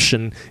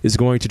consumption is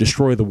going to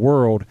destroy the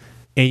world.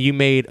 And you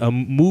made a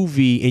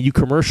movie and you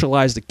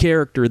commercialized a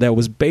character that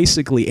was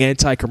basically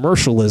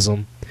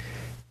anti-commercialism,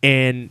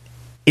 and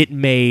it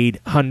made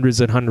hundreds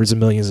and hundreds of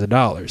millions of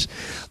dollars.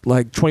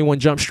 Like 21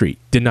 Jump Street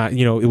did not,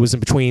 it was in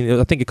between.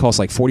 I think it cost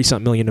like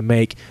 40-something million to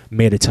make,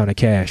 made a ton of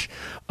cash.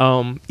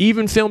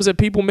 Even films that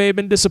people may have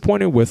been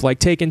disappointed with, like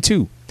Taken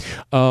 2.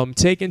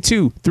 Taken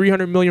 2,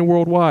 300 million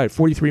worldwide,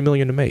 43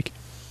 million to make.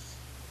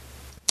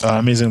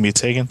 I mean, it's gonna be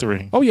Taken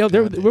 3. Oh yeah,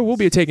 there will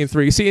be a Taken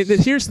 3. See,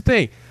 here's the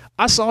thing.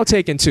 I saw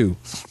Taken 2,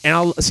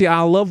 and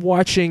I love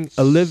watching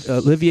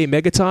Olivier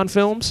Megaton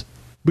films.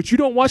 But you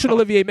don't watch an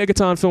Olivier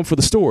Megaton film for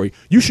the story.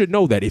 You should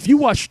know that. If you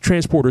watch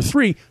Transporter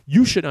 3,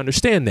 you should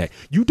understand that.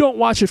 You don't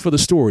watch it for the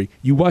story.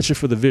 You watch it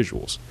for the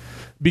visuals.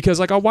 Because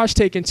like I watched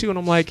Taken 2 and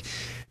I'm like,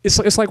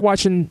 it's like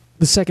watching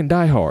the second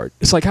Die Hard.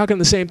 It's like, how can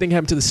the same thing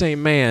happen to the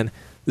same man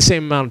the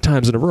same amount of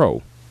times in a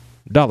row?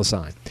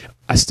 $.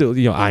 I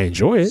still, I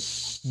enjoy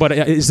it. But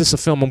is this a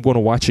film I'm going to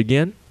watch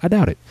again? I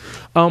doubt it.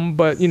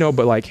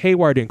 But like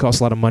Haywire didn't cost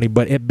a lot of money,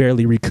 but it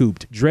barely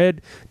recouped.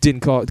 Dread didn't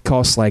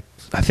cost like,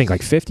 I think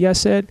like 50. I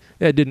said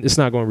it didn't. It's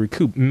not going to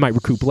recoup. It might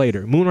recoup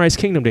later. Moonrise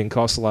Kingdom didn't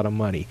cost a lot of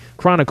money.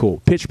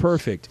 Chronicle, Pitch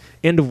Perfect,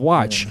 End of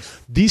Watch.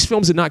 These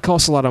films did not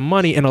cost a lot of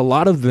money, and a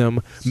lot of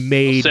them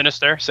made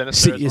Sinister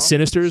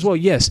as well.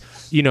 Yes,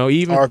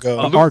 even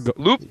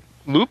Argo.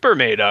 Looper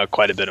made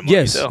quite a bit of money.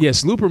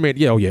 Yes, Looper made.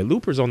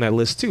 Looper's on that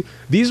list too.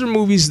 These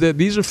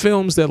are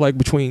films that like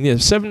between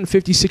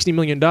 $750-$60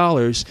 million,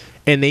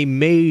 and they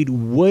made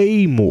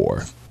way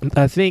more.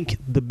 I think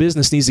the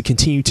business needs to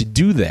continue to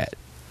do that.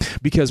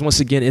 Because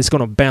once again, it's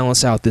going to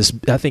balance out this.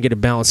 I think it'll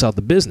balance out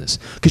the business.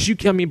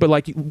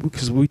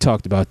 Because we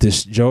talked about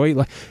this, Joey,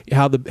 like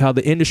how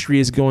the industry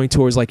is going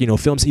towards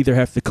films either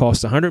have to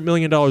cost $100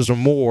 million or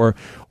more,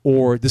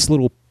 or this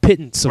little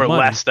pittance of or money,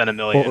 less than $1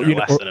 million, or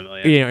less than $1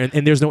 million. Yeah,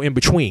 and there's no in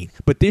between.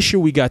 But this year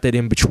we got that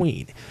in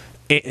between,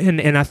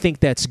 and I think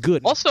that's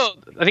good. Also,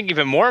 I think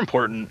even more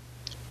important,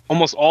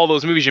 almost all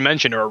those movies you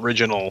mentioned are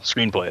original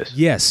screenplays.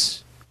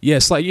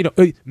 Yes, like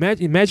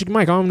Magic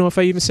Mike. I don't know if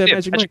I even said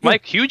Magic Mike. Magic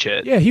Mike, huge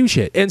hit. Yeah, huge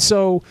hit. And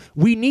so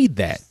we need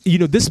that.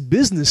 This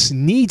business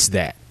needs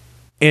that,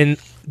 and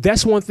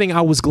that's one thing I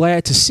was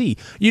glad to see.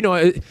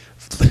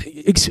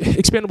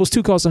 Expendables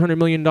 2 cost $100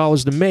 million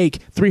to make,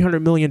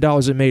 $300 million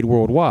it made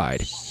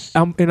worldwide,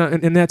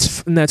 and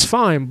that's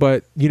fine.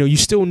 But you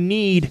still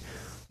need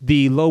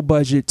the low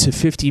budget to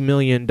 $50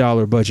 million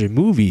budget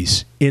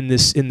movies in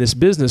this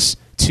business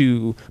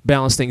to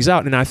balance things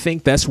out. And I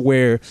think that's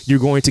where you're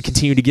going to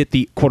continue to get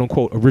the quote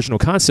unquote original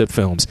concept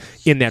films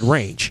in that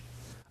range.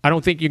 I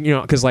don't think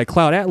because like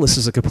Cloud Atlas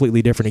is a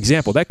completely different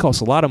example. That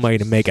costs a lot of money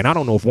to make, and I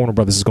don't know if Warner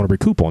Brothers is going to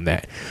recoup on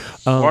that.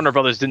 Warner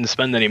Brothers didn't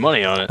spend any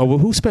money on it. Oh, well,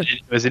 who spent?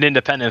 It was an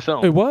independent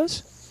film. It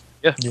was?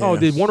 Yeah. Oh,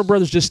 did Warner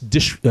Brothers just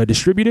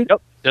distribute it?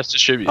 Yep, just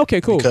distribute.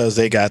 Okay, cool. Because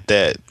they got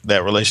that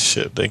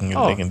relationship, they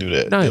can do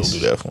that. Nice. They'll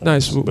do that for them.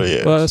 Nice. But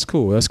yeah, well, that's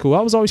cool.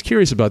 I was always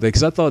curious about that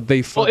because I thought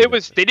they.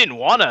 They didn't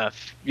want to,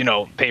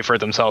 pay for it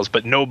themselves,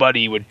 but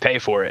nobody would pay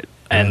for it,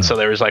 and so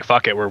they was like,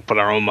 "Fuck it, we're putting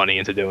our own money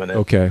into doing it."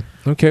 Okay.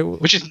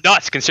 Which is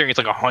nuts considering it's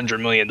like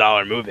 $100 million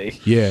movie.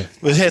 Yeah.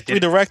 It had 3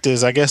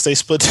 directors. I guess they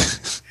split.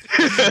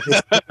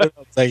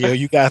 Like,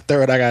 you got a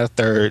third, I got a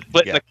third.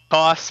 Splitting the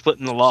cost,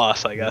 splitting the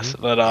loss, I guess.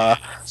 But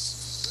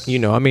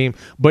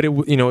but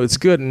it's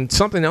good. And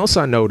something else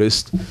I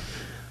noticed,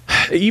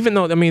 even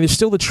though there's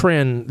still the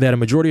trend that a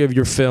majority of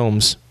your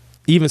films,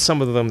 even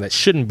some of them that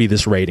shouldn't be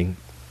this rating,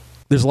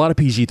 there's a lot of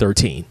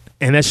PG-13,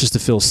 and that's just to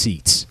fill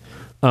seats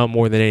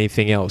more than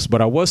anything else.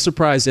 But I was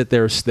surprised that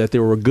there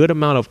were a good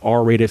amount of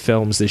R-rated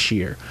films this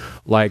year,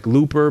 like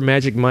Looper,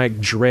 Magic Mike,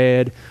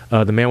 Dread,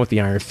 The Man with the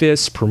Iron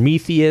Fist,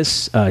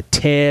 Prometheus,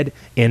 Ted,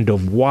 End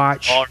of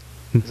Watch.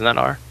 Isn't that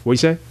R? What do you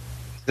say?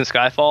 Isn't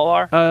Skyfall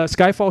R?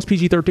 Skyfall's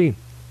PG-13.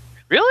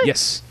 Really?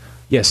 Yes.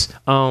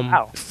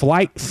 Wow.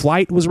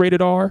 Flight was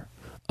rated R.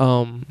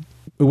 That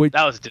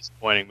was a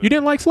disappointing movie. You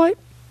didn't like Flight?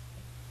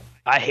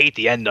 I hate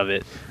the end of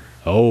it.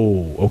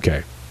 Oh,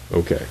 okay.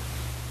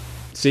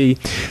 See,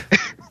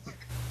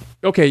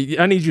 okay.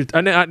 I need you.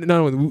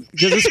 No,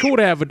 because it's cool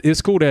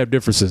to have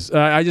differences.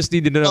 I just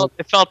need to know.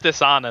 It felt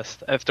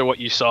dishonest after what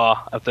you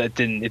saw. It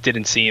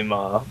didn't seem.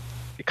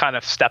 It kind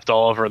of stepped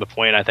all over the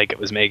point I think it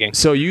was making.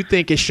 So you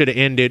think it should have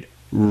ended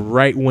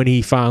right when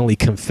he finally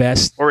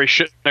confessed, or he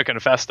shouldn't have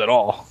confessed at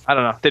all? I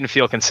don't know. Didn't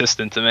feel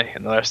consistent to me,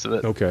 and the rest of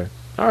it. Okay.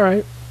 All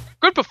right.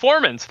 Good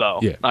performance though.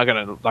 Yeah.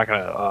 I'm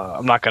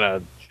not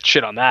gonna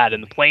shit on that.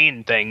 And the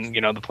plane thing,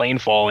 the plane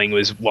falling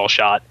was well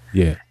shot.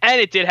 Yeah. And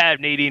it did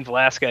have Nadine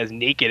Velasquez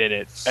naked in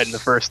it in the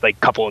first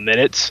couple of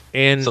minutes.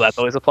 And so that's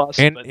always a plus.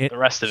 But the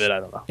rest of it, I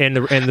don't know. And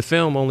the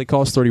film only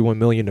cost $31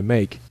 million to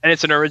make. And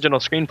it's an original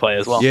screenplay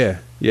as well. Yeah.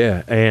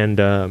 And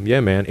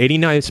man,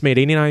 it's made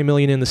 $89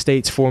 million in the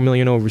States, $4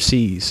 million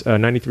overseas,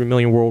 $93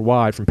 million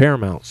worldwide from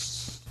Paramount.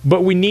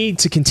 But we need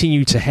to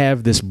continue to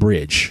have this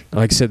bridge.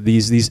 Like I said,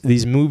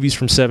 these movies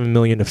from $7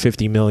 million to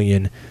 $50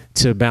 million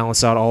to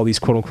balance out all these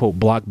quote unquote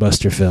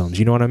blockbuster films.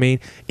 You know what I mean?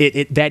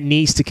 That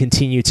needs to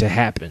continue to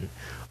happen.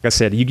 Like I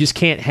said, you just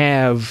can't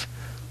have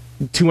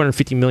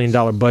 $250 million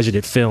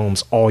budgeted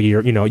films all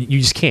year. You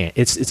just can't.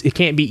 It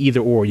can't be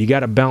either or. You got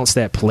to balance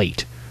that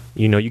plate.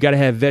 You got to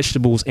have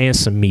vegetables and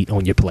some meat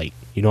on your plate.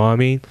 You know what I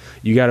mean?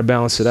 You got to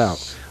balance it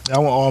out. I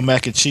want all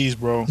mac and cheese,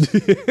 bro.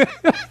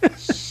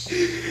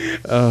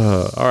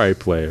 All right,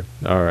 player.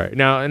 All right.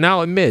 Now, and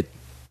I'll admit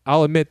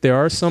there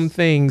are some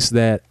things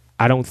that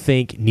I don't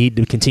think need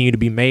to continue to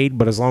be made,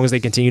 but as long as they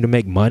continue to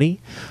make money,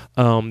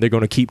 they're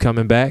going to keep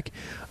coming back.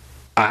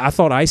 I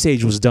thought Ice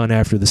Age was done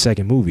after the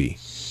second movie.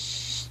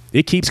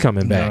 It keeps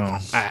coming back. No,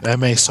 that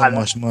makes so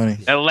much money.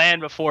 And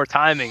Land Before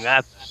Timing,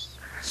 that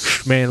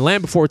Man,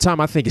 Land Before Time,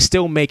 I think, is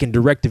still making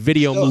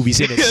direct-to-video movies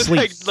in its it's sleep.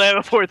 like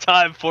Land Before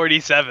Time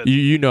 47.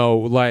 You know,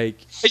 like...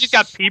 They just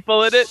got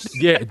people in it.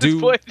 Yeah, at this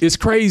dude, point. it's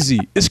crazy.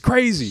 It's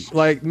crazy.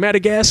 Like,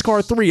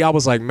 Madagascar 3, I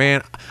was like,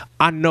 man,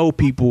 I know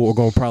people are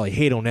going to probably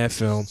hate on that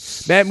film.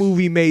 That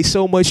movie made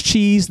so much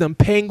cheese. Them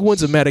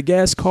penguins of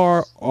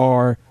Madagascar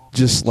are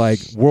just, like,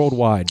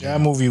 worldwide.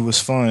 That movie was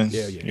fun.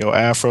 Yeah, yeah. Yo,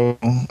 Afro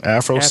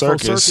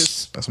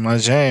Circus. That's my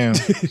jam.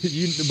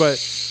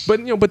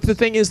 But the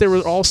thing is, there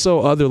were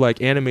also other,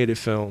 like, animated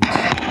films.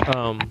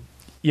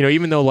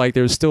 Even though, like,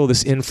 there's still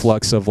this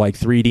influx of, like,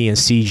 3D and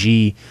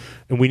CG,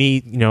 and we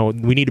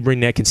need to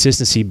bring that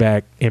consistency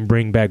back and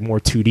bring back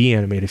more 2D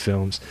animated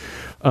films.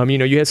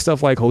 You had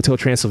stuff like Hotel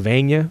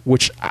Transylvania,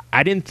 which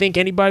I didn't think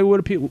anybody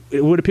would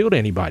appeal to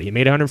anybody. It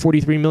made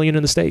 143 million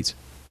in the States.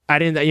 I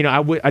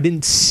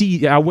didn't see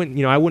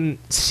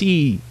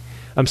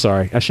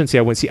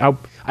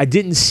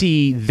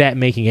that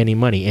making any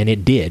money, and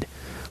it did.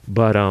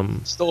 But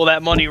Stole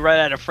that money right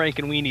out of Frank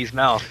and Weenie's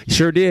mouth.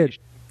 Sure did.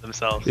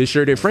 Themselves. It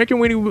sure did. Frank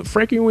and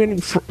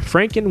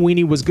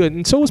Weenie was good,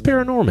 and so was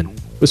Paranorman.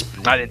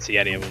 I didn't see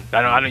any of them.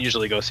 I don't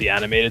usually go see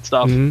animated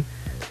stuff,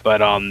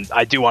 but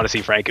I do want to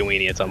see Frank and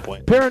Weenie at some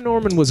point.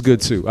 Paranorman was good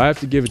too. I have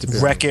to give it to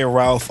Paranorman. Wreck-It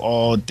Ralph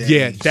all day.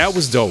 Yeah, that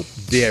was dope.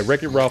 Yeah,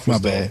 Wreck-It Ralph was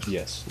My dope. bad.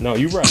 Yes. No,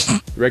 you're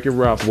right. Wreck-It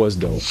Ralph was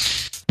dope.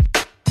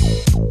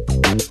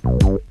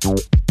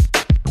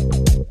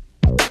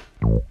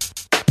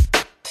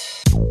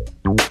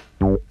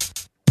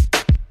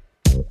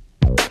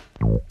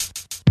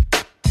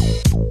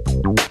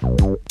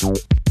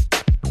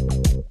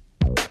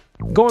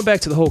 Going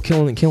back to the whole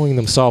killing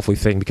them softly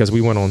thing, because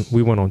we went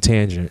on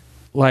tangent.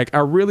 Like, I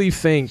really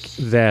think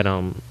that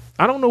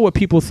I don't know what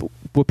people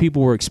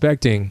were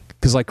expecting,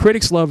 because like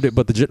critics loved it,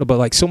 but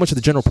like so much of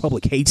the general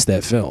public hates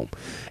that film,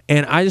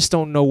 and I just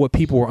don't know what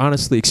people were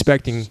honestly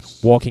expecting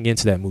walking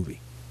into that movie.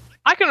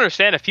 I can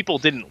understand if people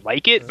didn't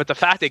like it, but the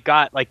fact it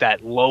got like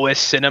that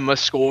lowest cinema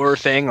score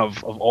thing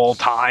of all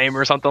time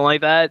or something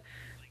like that,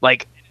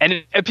 like,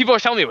 and people are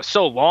telling me it was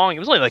so long. It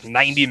was only like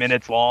 90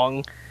 minutes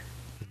long.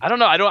 I don't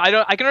know.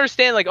 I can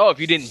understand like, if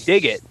you didn't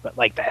dig it, but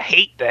like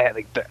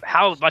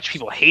how much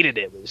people hated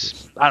it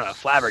was, I don't know,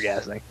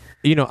 flabbergasting.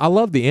 I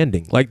love the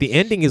ending. Like, the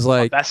ending is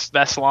like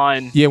best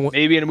line,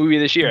 maybe in a movie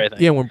this year, I think.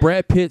 Yeah, when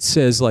Brad Pitt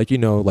says like,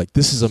 like,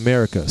 this is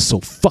America,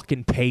 so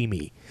fucking pay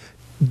me.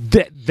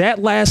 That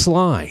last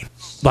line,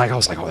 like, I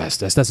was like, oh, that's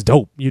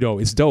dope.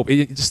 It's dope.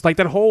 It's just like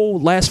that whole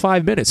last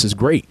 5 minutes is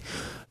great.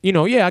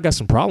 I got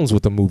some problems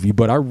with the movie,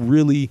 but I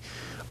really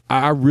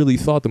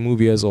thought the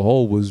movie as a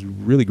whole was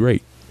really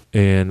great.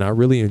 And I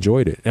really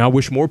enjoyed it. And I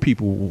wish more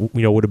people,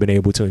 would have been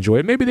able to enjoy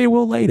it. Maybe they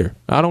will later.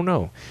 I don't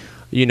know.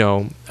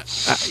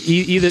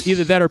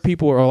 Either that or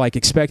people are like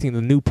expecting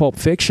the new Pulp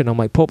Fiction. I'm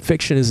like, Pulp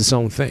Fiction is its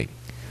own thing.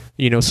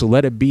 So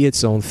let it be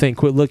its own thing.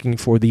 Quit looking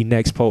for the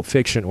next Pulp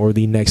Fiction or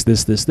the next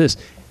this.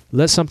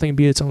 Let something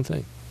be its own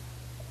thing.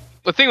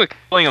 The thing with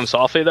Killing Them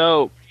Softly,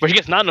 though, which I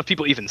guess not enough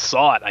people even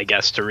saw it, I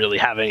guess, to really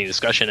have any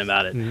discussion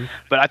about it. Mm-hmm.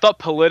 But I thought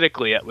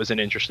politically it was an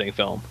interesting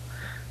film.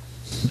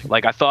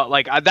 Like, I thought,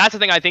 like, that's the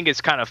thing I think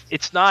is kind of,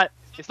 it's not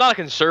a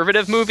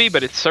conservative movie,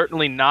 but it's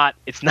certainly not,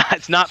 it's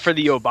not for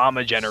the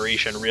Obama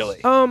generation,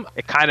 really.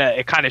 It kind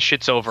of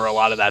shits over a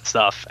lot of that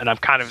stuff, and it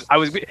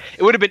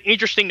would have been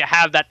interesting to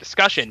have that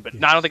discussion, but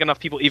I don't think enough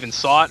people even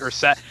saw it or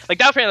said, like,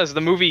 that was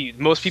the movie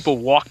most people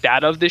walked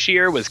out of this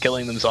year was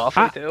Killing Them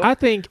Softly, too. I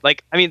think,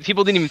 like, I mean,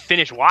 people didn't even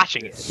finish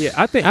watching it. Yeah,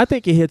 I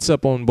think it hits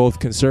up on both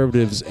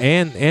conservatives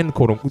and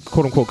quote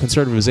unquote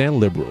conservatives and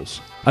liberals.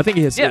 I think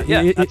it hits. Yeah.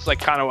 That's like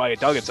kind of why I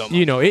dug it so much.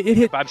 It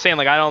hit. But I'm saying,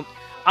 like, I don't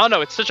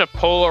know. It's such a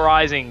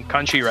polarizing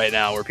country right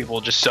now where people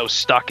are just so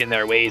stuck in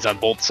their ways on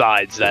both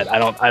sides that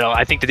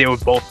I think that they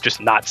would both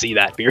just not see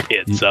that,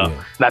 period. So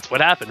that's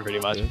what happened pretty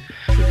much.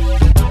 Yeah.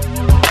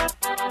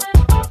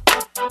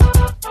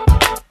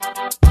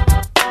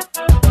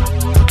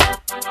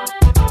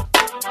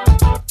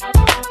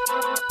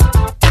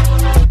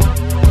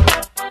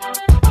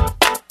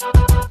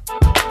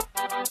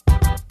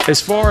 As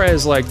far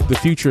as like the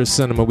future of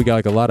cinema, we got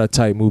like a lot of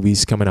tight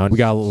movies coming out. We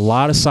got a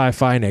lot of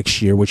sci-fi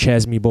next year, which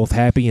has me both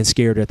happy and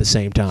scared at the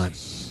same time.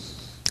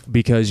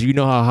 Because you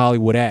know how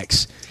Hollywood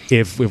acts.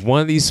 If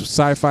one of these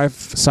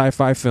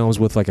sci-fi films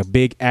with like a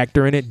big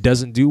actor in it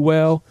doesn't do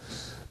well,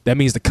 that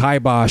means the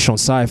kibosh on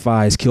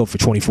sci-fi is killed for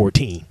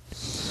 2014.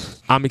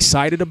 I'm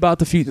excited about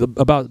the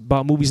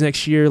about movies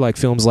next year, like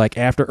films like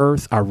After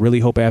Earth. I really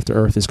hope After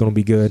Earth is going to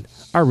be good.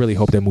 I really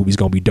hope that movie's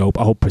going to be dope.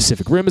 I hope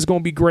Pacific Rim is going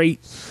to be great.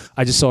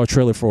 I just saw a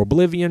trailer for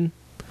Oblivion.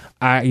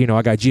 I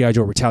got G.I.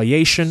 Joe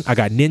Retaliation. I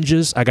got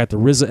Ninjas. I got the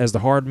RZA as the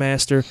Hard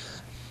Master.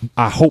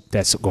 I hope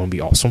that's going to be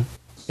awesome.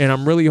 And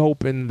I'm really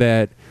hoping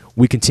that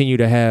we continue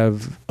to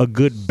have a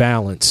good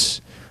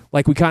balance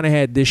like we kind of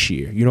had this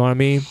year. You know what I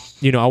mean?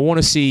 I want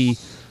to see,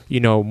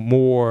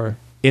 more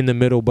in the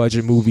middle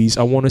budget movies.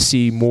 I want to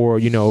see more,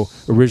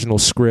 original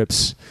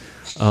scripts.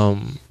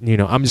 I'm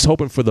just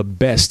hoping for the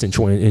best in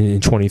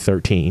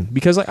 2013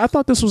 because I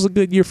thought this was a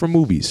good year for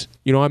movies.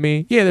 You know what I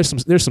mean? Yeah,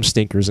 there's some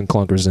stinkers and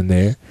clunkers in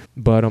there,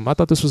 but I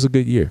thought this was a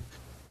good year.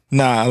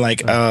 Nah,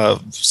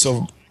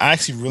 so I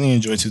actually really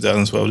enjoyed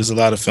 2012. There's a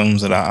lot of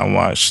films that I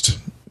watched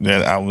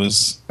that I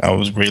was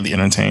greatly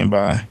entertained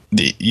by.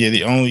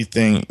 The only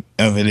thing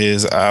of it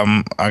is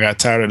I got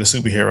tired of the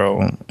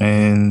superhero,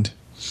 and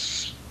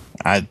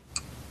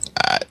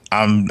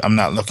I'm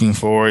not looking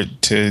forward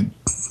to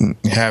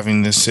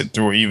having to sit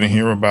through or even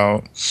hear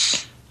about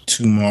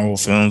 2 Marvel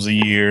films a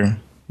year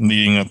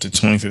leading up to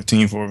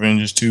 2015 for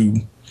Avengers 2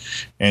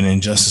 and then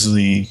Justice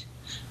League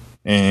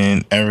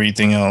and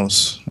everything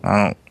else.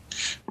 I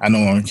no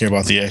longer care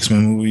about the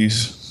X-Men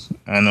movies.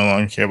 I no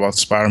longer care about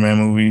the Spider-Man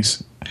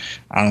movies.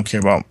 I don't care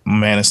about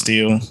Man of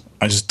Steel.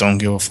 I just don't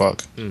give a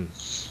fuck.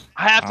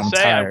 I have to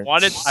say, tired.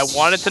 I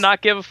wanted to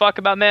not give a fuck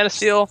about Man of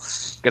Steel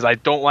because I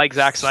don't like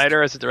Zack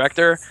Snyder as a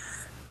director.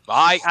 But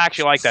I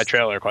actually like that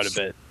trailer quite a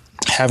bit.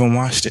 Haven't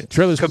watched it.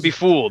 Trailers could be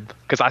fooled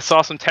because I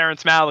saw some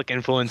Terrence Malick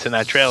influence in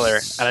that trailer,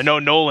 and I know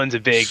Nolan's a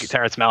big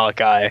Terrence Malick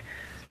guy.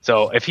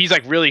 So if he's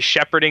like really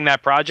shepherding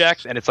that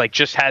project and it's like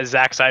just has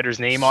Zack Snyder's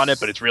name on it,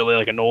 but it's really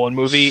like a Nolan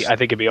movie, I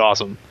think it'd be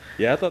awesome.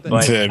 Yeah, I thought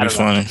that'd be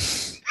funny.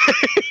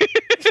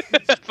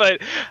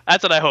 But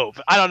that's what I hope.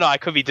 I don't know. I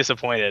could be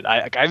disappointed.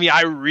 I mean,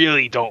 I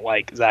really don't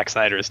like Zack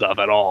Snyder's stuff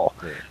at all.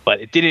 Yeah.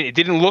 But it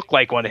didn't look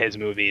like one of his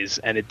movies,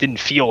 and it didn't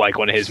feel like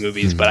one of his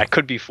movies. But I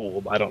could be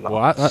fooled. I don't know.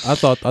 Well, I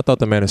thought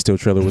the Man of Steel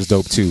trailer was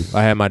dope too.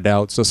 I had my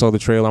doubts. I saw the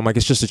trailer. I'm like,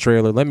 it's just a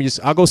trailer.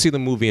 I'll go see the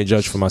movie and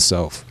judge for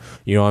myself.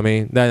 You know what I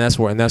mean? That's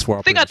where.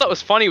 The thing I thought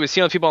was funny was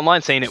seeing people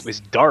online saying it was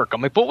dark.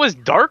 I'm like, what was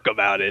dark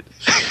about it?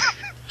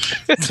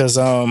 Because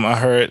I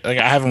heard, I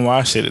haven't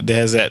watched it. It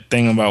has that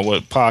thing about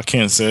what Pa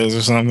Kent says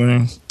or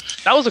something.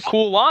 That was a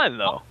cool line,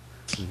 though.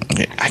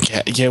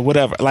 Yeah,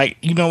 whatever. Like,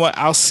 you know what?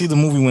 I'll see the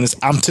movie when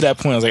I'm to that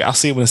point. I was like, I'll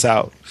see it when it's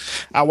out.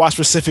 I watch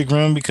Pacific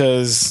Rim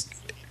because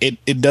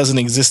it doesn't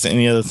exist in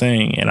any other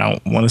thing, and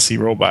I want to see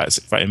robots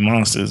fighting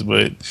monsters,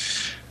 but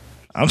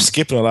I'm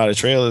skipping a lot of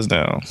trailers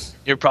now.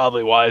 You're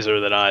probably wiser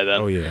than I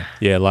then. Oh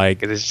yeah, like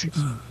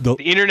the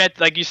internet,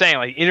 like you're saying,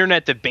 like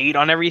internet debate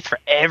on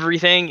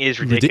everything is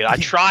ridiculous. I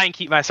try and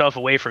keep myself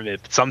away from it,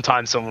 but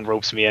sometimes someone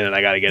ropes me in, and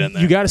I got to get in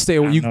there. You got to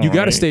stay.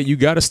 You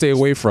got to stay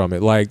away from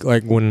it. Like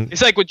when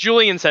it's like what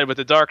Julian said with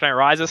the Dark Knight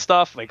Rises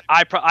stuff. Like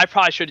I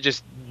probably should have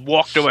just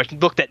walked away,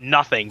 looked at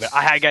nothing, but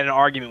I had got an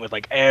argument with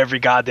like every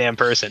goddamn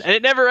person, and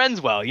it never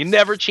ends well. You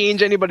never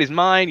change anybody's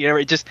mind.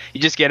 You just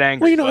get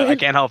angry. Well, I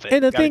can't help it.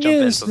 And the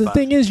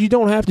thing is, you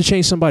don't have to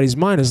change somebody's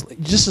mind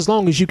just as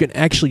long as you can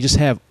actually just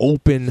have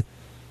open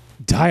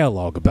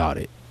dialogue about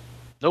it.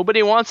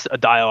 Nobody wants a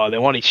dialogue. They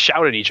want to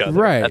shout at each other.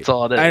 Right. That's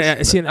all it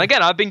is. And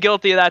again, I've been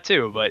guilty of that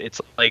too, but it's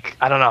like,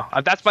 I don't know.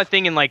 That's my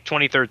thing in like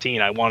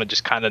 2013. I want to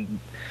just kind of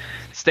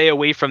stay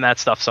away from that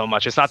stuff so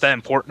much. It's not that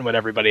important what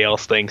everybody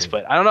else thinks,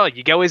 but I don't know.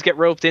 You always get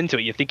roped into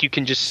it. You think you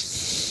can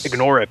just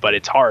ignore it, but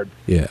it's hard.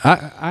 Yeah,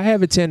 I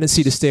have a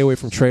tendency to stay away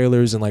from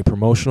trailers and like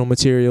promotional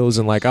materials,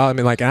 and like I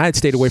had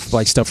stayed away from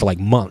like stuff for like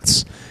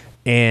months,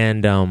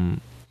 and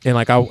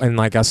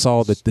I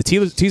saw the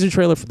teaser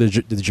trailer for the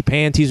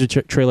Japan teaser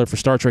trailer for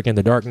Star Trek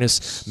Into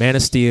Darkness, Man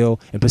of Steel,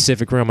 and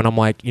Pacific Rim, and I'm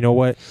like, you know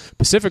what?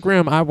 Pacific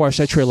Rim, I watched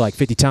that trailer like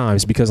 50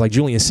 times because, like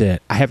Julian said,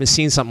 I haven't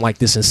seen something like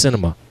this in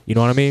cinema. You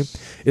know what I mean?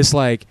 It's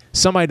like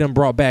somebody done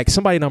brought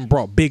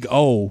Big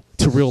O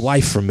to real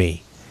life for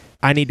me.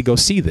 I need to go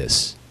see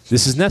this.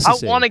 This is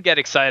necessary. I want to get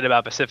excited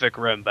about Pacific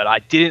Rim, but I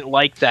didn't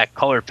like that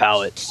color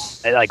palette.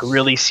 Like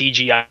really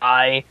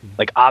CGI,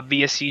 like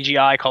obvious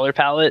CGI color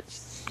palette.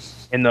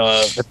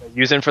 That they're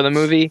using for the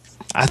movie.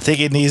 I think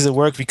it needs to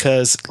work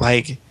because,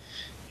 like,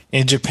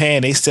 in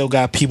Japan, they still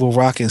got people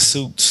rocking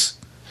suits,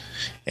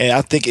 and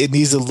I think it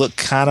needs to look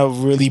kind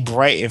of really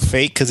bright and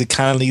fake because it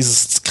kind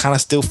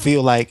of still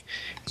feel like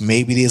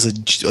maybe there's a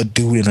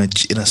dude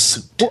in a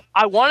suit. Well,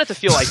 I want it to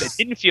feel like that. It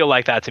didn't feel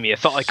like that to me. It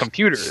felt like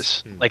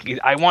computers. Like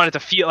I wanted to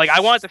feel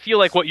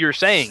like what you're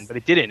saying, but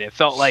it didn't. It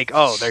felt like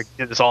they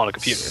did this all on a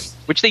computer,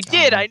 which they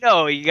did. I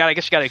know.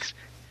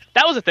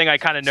 That was the thing I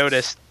kind of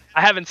noticed. I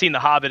haven't seen The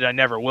Hobbit, and I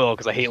never will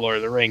because I hate Lord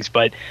of the Rings.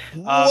 But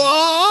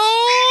what?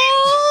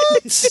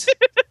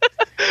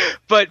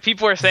 But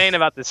people are saying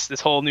about this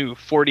whole new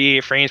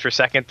 48 frames per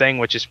second thing,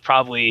 which is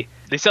probably,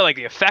 they said like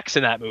the effects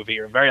in that movie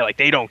are very like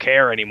they don't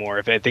care anymore.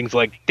 If they're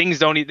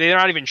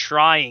not even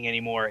trying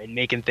anymore and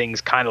making things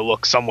kind of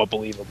look somewhat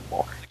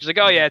believable. Just like,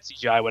 oh yeah, it's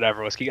CGI,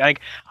 whatever. Like I don't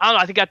know.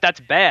 I think that's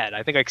bad.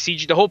 I think like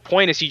the whole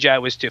point of CGI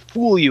was to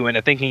fool you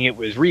into thinking it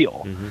was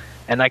real. Mm-hmm.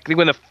 And like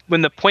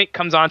when the point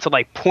comes on to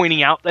like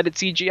pointing out that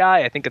it's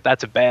CGI, I think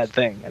that's a bad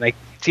thing. And I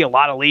see a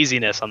lot of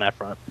laziness on that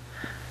front.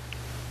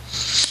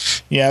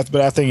 Yeah,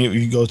 but I think if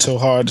you go too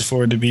hard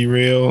for it to be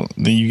real,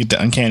 then you get the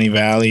uncanny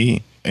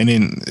valley. And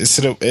then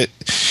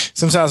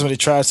sometimes when they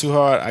try too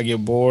hard, I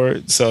get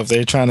bored. So if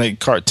they're trying to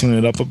cartoon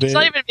it up a bit, it's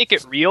not even make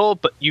it real,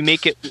 but you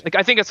make it like,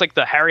 I think it's like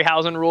the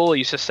Harryhausen rule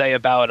used to say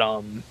about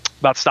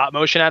stop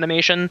motion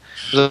animation.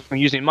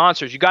 Using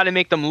monsters, you got to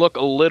make them look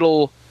a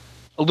little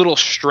a little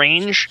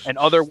strange and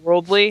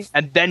otherworldly,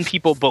 and then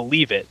people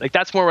believe it. Like,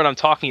 that's more what I'm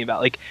talking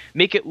about. Like,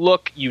 make it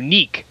look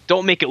unique.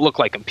 Don't make it look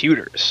like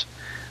computers.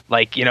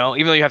 Like, you know,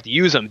 even though you have to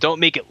use them, don't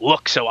make it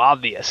look so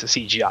obvious as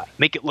CGI.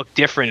 Make it look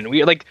different and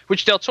weird. Like,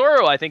 which Del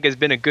Toro, I think, has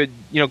been a good,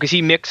 you know, because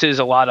he mixes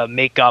a lot of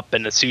makeup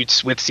and the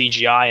suits with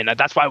CGI, and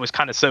that's why I was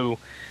kind of so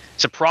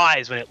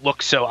surprised when it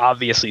looked so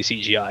obviously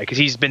CGI, because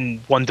he's been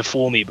one to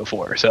fool me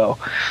before. So,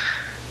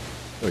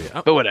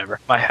 but whatever.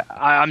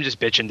 I'm just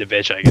bitching to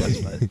bitch, I guess.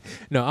 But.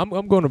 No,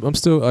 I'm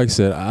still, like I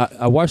said,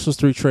 I watched those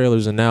 3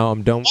 trailers and now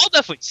I'm done. I'll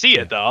definitely see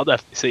it, though. I'll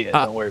definitely see it.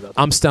 Don't worry about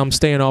that. I'm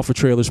staying off of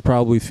trailers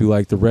probably through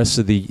like the rest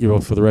of the, you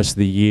know, for the rest of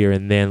the year,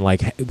 and then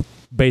like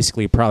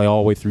basically probably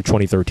all the way through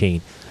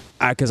 2013,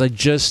 because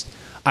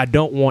I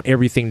don't want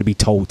everything to be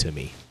told to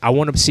me. I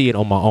want to see it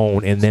on my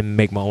own and then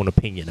make my own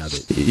opinion of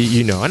it.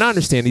 You know, and I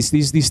understand these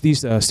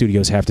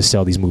studios have to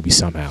sell these movies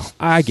somehow.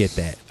 I get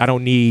that. I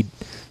don't need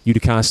you to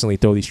constantly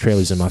throw these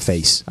trailers in my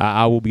face.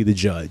 I will be the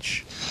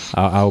judge.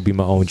 I will be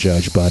my own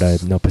judge.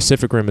 But no,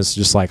 Pacific Rim is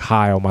just like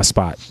high on my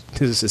spot.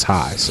 This is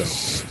high.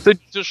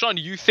 So Shawn,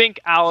 do you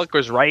think Alec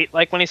was right?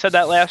 Like when he said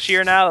that last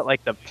year? Now, that,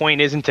 like the point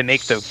isn't to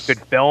make the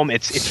good film;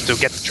 it's to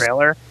get the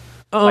trailer.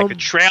 Like the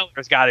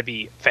trailer's got to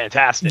be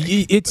fantastic.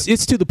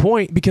 It's to the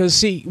point, because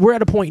see, we're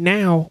at a point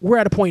now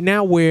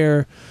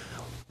where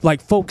like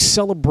folks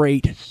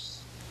celebrate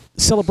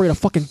a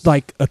fucking,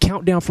 like, a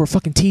countdown for a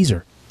fucking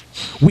teaser.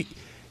 And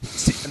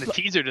the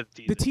teaser to the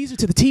teaser. The teaser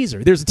to the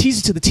teaser. There's a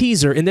teaser to the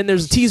teaser, and then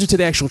there's a teaser to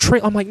the actual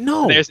trailer. I'm like,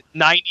 no. There's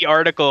 90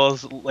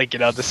 articles, like, you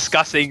know,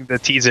 discussing the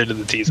teaser to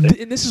the teaser.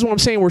 And this is what I'm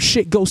saying, where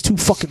shit goes too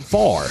fucking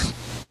far.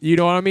 You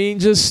know what I mean?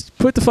 Just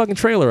put the fucking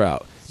trailer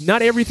out.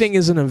 Not everything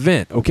is an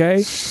event,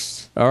 okay?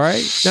 All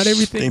right, not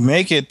everything. They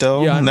make it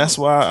though, and that's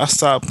why I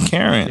stopped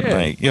caring. Yeah.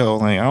 Like, yo,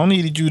 like I don't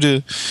need you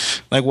to,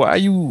 like, why are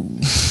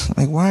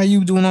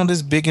you doing all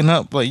this bigging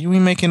up? Like, you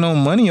ain't making no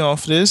money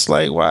off this.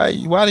 Like, why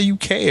do you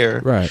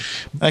care? Right.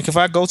 Like, if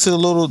I go to the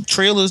little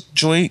trailers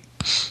joint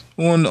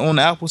on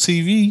Apple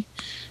TV,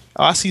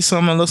 I see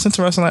something that looks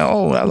interesting. Like,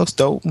 oh, that looks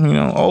dope. You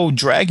know, oh,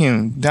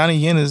 Dragon Donnie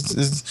Yen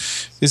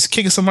is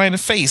kicking somebody in the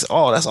face.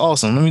 Oh, that's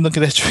awesome. Let me look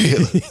at that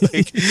trailer.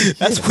 Like,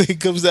 that's what it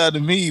comes down to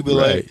me. But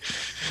right. like,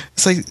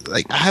 it's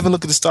like I haven't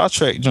looked at the Star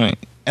Trek joint,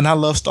 and I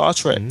love Star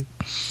Trek.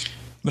 Mm-hmm.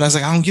 But I was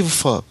like, I don't give a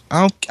fuck.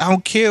 I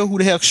don't care who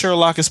the hell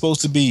Sherlock is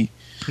supposed to be.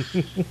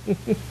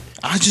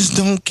 I just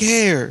don't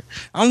care.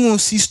 I want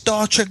to see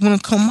Star Trek when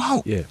it come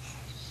out. Yeah.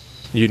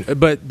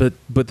 But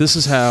this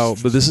is how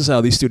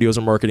these studios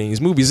are marketing these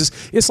movies.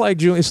 It's like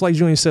Julian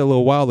said a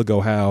little while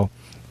ago, how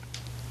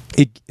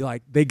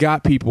they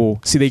got people.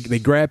 See, they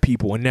grab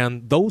people, and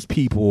now those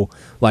people,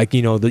 like,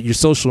 you know, your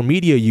social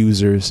media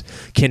users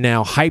can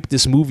now hype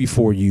this movie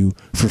for you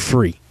for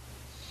free.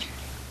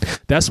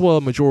 That's what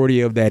a majority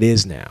of that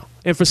is now.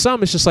 And for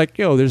some, it's just like,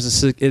 yo,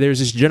 there's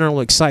this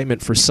general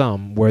excitement for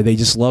some where they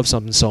just love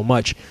something so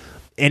much,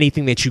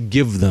 anything that you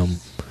give them,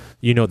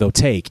 you know, they'll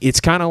take. It's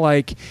kind of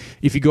like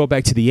if you go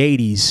back to the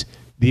 80s,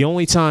 the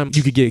only time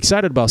you could get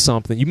excited about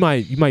something, you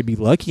might be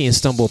lucky and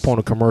stumble upon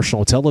a commercial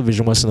on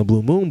television once in a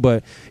blue moon,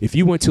 but if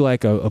you went to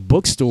like a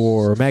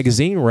bookstore or a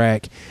magazine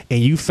rack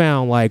and you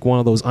found like one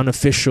of those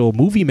unofficial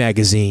movie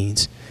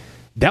magazines,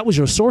 that was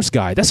your source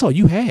guide. That's all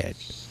you had.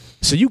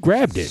 So you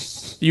grabbed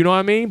it. You know what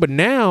I mean? But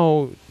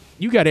now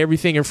you got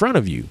everything in front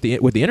of you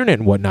with the internet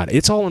and whatnot.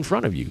 It's all in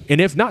front of you. And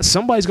if not,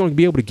 somebody's going to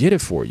be able to get it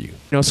for you.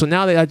 You know, so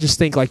now that I just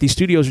think like these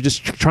studios are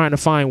just trying to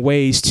find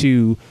ways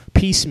to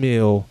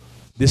piecemeal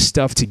this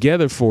stuff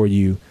together for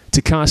you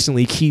to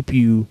constantly keep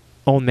you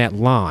on that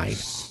line,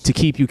 to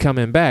keep you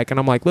coming back. And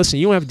I'm like, listen,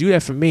 you don't have to do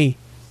that for me.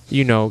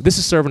 You know, this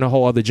is serving a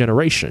whole other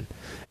generation.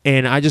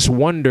 And I just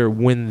wonder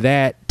when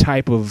that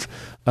type of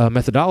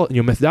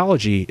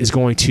methodology is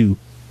going to,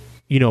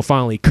 you know,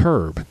 finally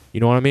curb. You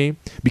know what I mean?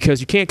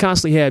 Because you can't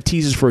constantly have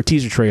teasers for a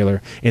teaser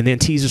trailer and then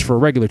teasers for a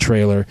regular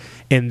trailer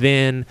and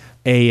then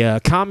a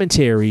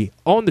commentary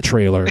on the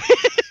trailer.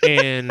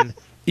 And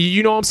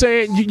you know what I'm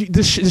saying?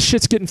 This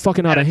shit's getting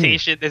fucking out of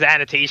hand. There's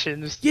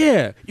annotations.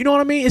 Yeah, you know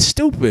what I mean? It's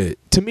stupid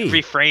to me.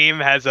 Every frame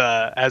has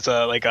a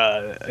like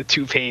a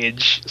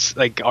 2-page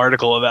like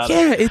article about it.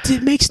 Yeah,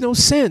 it makes no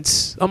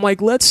sense. I'm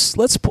like, let's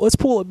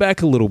pull it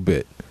back a little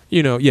bit.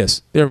 You know,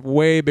 yes, there are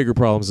way bigger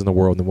problems in the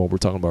world than what we're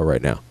talking about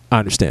right now. I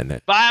understand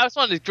that. But I just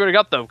wanted to bring it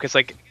up, though, because,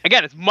 like,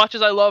 again, as much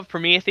as I love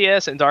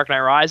Prometheus and Dark Knight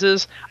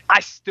Rises,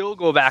 I still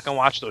go back and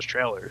watch those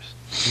trailers.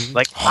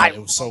 Like, it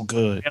was so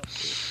good.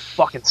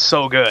 Fucking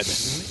so good.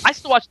 I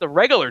still watch the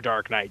regular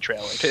Dark Knight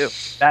trailer, too.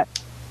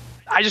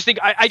 I just think,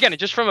 again,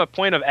 just from a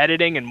point of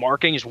editing and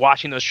marketing, just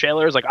watching those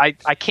trailers, like,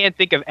 I can't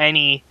think of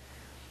any.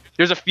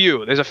 There's a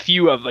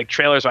few of, like,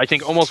 trailers I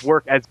think almost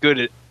work as good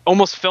as,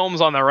 almost films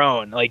on their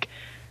own. Like,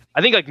 I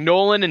think like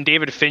Nolan and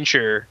David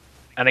Fincher,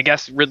 and I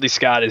guess Ridley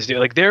Scott is doing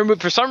like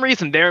for some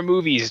reason their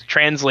movies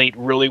translate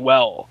really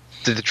well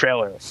to the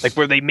trailer, like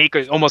where they make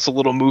almost a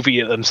little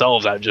movie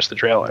themselves out of just the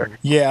trailer.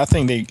 Yeah, I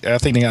think they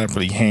got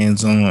pretty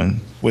hands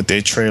on with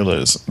their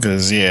trailers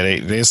because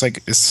it's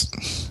like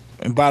it's.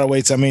 And by the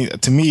way, to me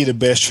the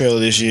best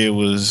trailer this year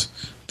was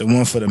the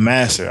one for the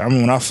master. I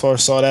mean, when I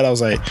first saw that, I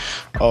was like,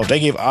 oh, if they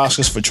gave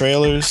Oscars for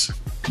trailers,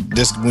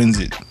 this wins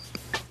it.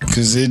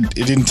 Because it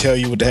didn't tell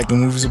you what the heck the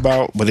movie's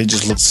about, but it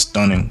just looked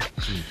stunning.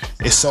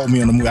 It sold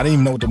me on the movie. I didn't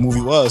even know what the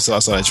movie was, so I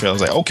saw that trailer. I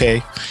was like,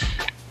 okay,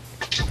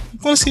 I'm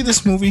going to see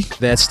this movie.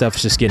 That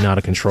stuff's just getting out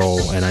of control,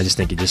 and I just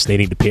think they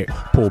need to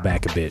pull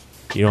back a bit.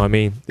 You know what I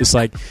mean? It's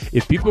like,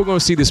 if people are going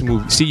to see this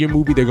movie, see your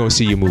movie, they're going to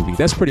see your movie.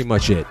 That's pretty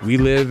much it. We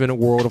live in a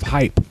world of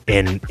hype,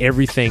 and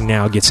everything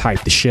now gets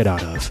hyped the shit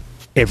out of.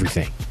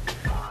 Everything.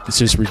 It's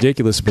just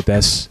ridiculous, but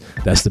that's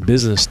the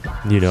business,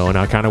 you know, and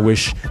I kind of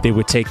wish they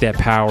would take that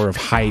power of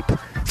hype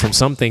from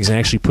some things and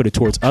actually put it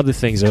towards other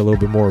things that are a little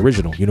bit more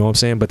original, you know what I'm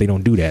saying? But they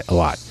don't do that a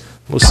lot.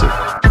 We'll see.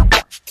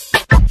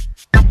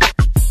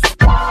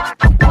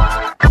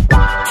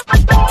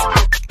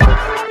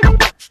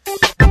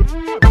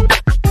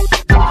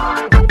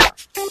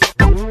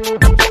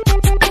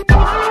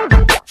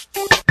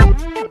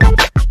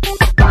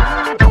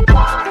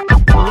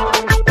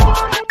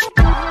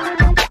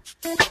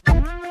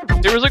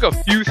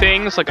 A few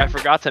things like I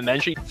forgot to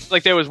mention.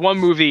 Like there was one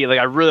movie like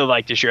I really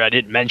liked this year I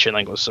didn't mention,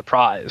 like was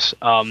Surprise,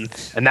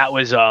 and that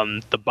was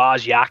the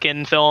Boz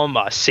Yakin film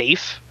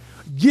Safe.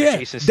 Yeah,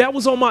 that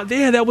was on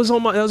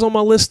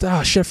my list.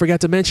 Oh shit, I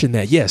forgot to mention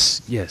that.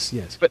 Yes.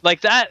 But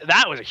like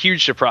that was a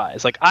huge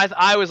surprise. Like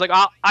I was like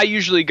I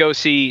usually go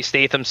see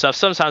Statham stuff.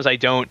 Sometimes I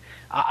don't.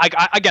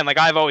 I again, like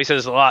I've always said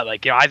this a lot.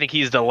 Like, you know, I think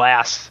he's the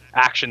last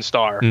action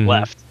star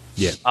left.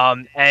 Yeah.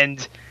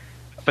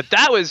 But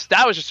that was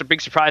just a big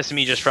surprise to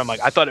me, just from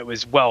like I thought it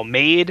was well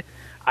made.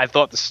 I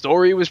thought the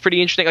story was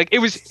pretty interesting. Like it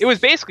was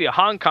basically a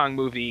Hong Kong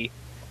movie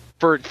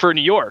for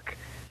New York.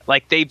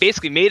 Like they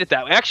basically made it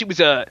that way. Actually,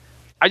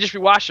 I just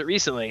rewatched it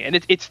recently,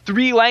 and it's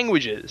 3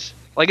 languages.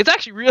 Like it's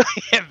actually really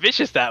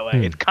ambitious that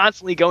way. It's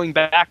constantly going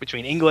back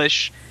between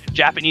English,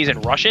 Japanese,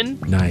 and Russian.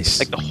 Nice.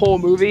 Like the whole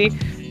movie.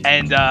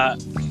 And I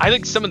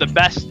think some of the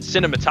best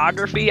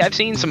cinematography I've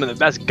seen, some of the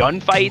best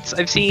gunfights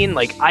I've seen.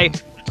 Like I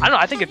don't know.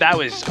 I think that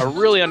was a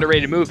really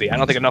underrated movie. I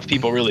don't think enough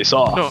people really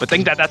saw. No. But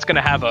think that's going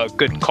to have a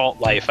good cult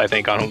life, I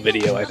think, on home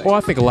video. I think. Well,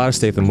 I think a lot of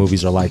Statham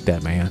movies are like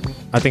that, man.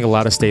 I think a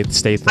lot of Statham.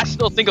 I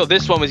still think of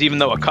this one was even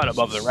though a cut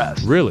above the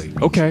rest. Really?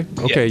 Okay.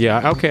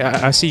 Yeah. Okay.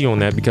 I see you on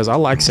that, because I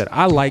like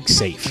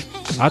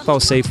Safe. I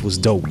thought Safe was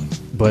dope,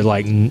 but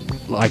like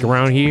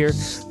around here,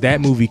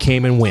 that movie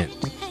came and went.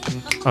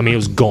 I mean, it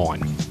was gone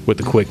with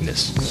the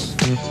quickness.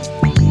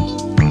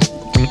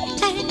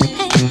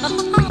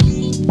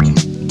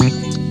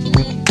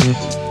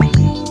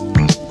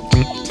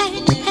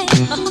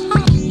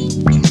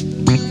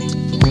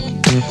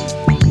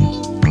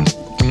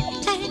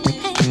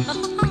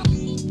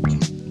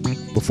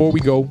 Before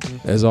we go,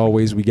 as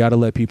always, we got to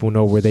let people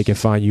know where they can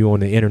find you on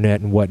the internet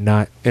and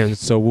whatnot. And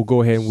so we'll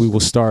go ahead and we will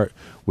start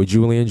with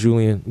Julian.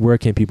 Julian, where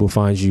can people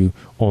find you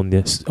on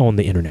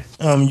the internet?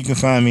 You can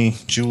find me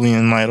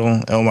Julian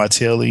Lytle,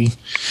 lytle.com,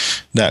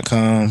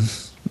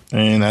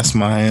 and that's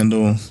my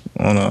handle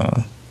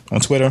on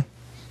Twitter,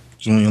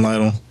 Julian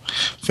Lytle,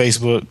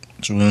 Facebook,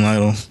 Julian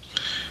Lytle.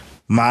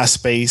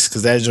 MySpace,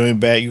 because that joint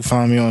back, you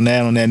find me on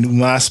that new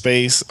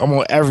MySpace. I'm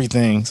on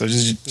everything, so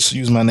just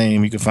use my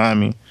name, you can find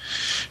me.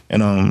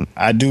 And when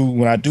I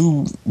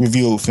do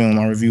review a film,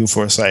 I review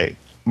for a site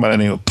by the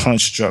name of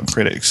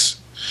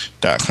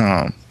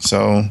punchdrunkcritics.com.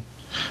 So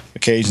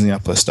occasionally I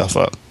put stuff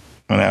up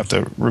when I have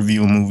to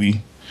review a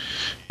movie,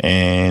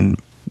 and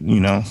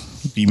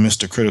be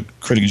Mr.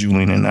 Critic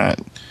Julian and not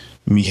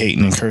me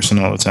hating and cursing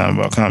all the time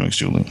about comics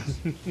Julian.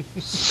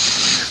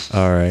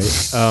 All right,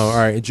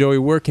 Joey,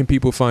 where can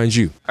people find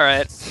you? All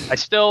right, I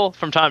still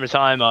from time to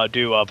time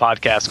do a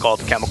podcast called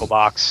The Chemical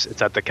Box.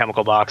 It's at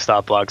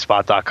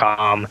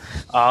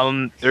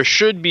thechemicalbox.blogspot.com. There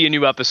should be a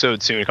new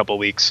episode soon, a couple of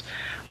weeks.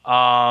 We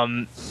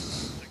kind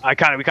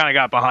of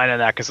got behind on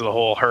that because of the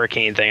whole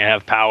hurricane thing. I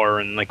have power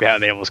and we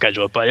haven't been able to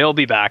schedule it, but it'll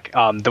be back.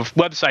 The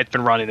website's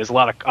been running. There's a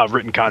lot of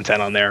written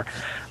content on there.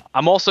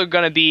 I'm also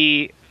going to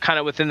be kind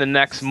of within the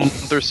next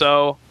month or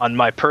so on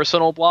my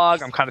personal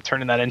blog. I'm kind of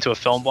turning that into a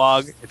film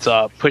blog. It's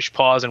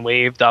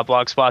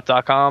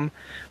pushpauseandwave.blogspot.com.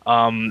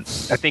 I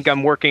think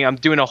I'm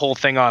doing a whole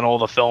thing on all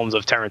the films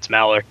of Terrence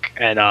Malick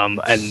and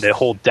the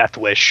whole Death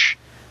Wish,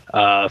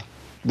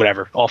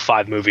 whatever, all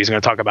 5 movies. I'm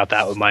going to talk about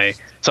that with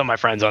some of my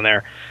friends on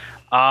there.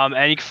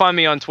 And you can find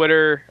me on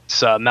Twitter.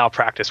 It's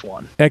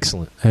Malpractice1.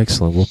 Excellent.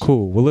 Well,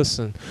 cool. Well,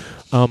 listen,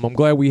 I'm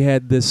glad we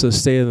had this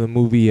state of the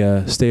movie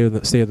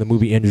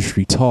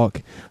industry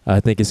talk. I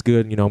think it's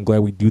good. I'm glad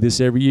we do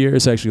this every year.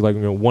 It's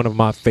actually one of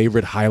my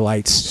favorite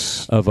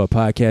highlights of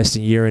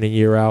podcasting year in and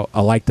year out.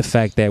 I like the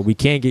fact that we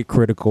can get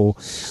critical,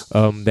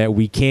 that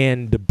we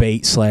can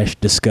debate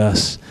 /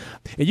 discuss.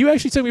 And you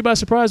actually took me by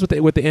surprise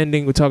with the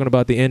ending. We're talking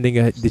about the ending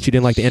that you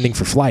didn't like the ending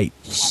for Flight,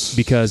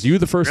 because you're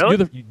the first.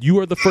 Really? You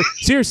are the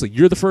first. Seriously,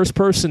 you're the first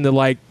person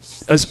to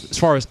as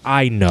far as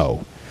I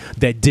know,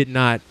 that did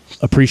not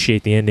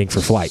appreciate the ending for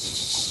Flight.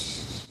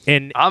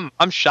 And I'm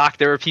shocked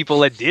there were people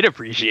that did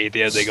appreciate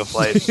the ending of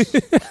Flight.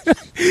 Like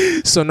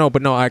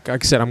I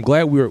said, I'm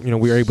glad we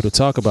were able to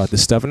talk about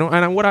this stuff.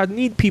 And what I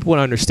need people to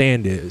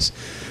understand is,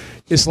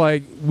 it's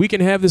like we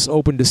can have this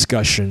open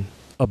discussion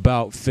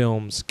about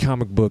films,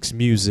 comic books,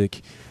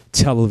 music,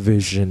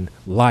 television,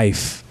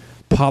 life,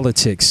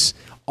 politics,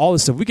 all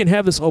this stuff. We can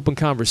have this open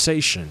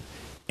conversation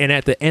and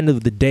at the end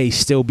of the day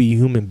still be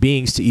human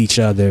beings to each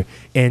other.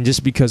 And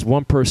just because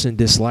one person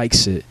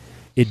dislikes it,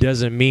 it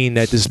doesn't mean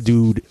that this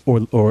dude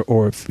or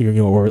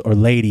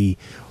lady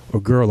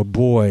or girl or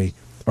boy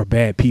are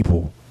bad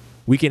people.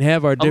 We can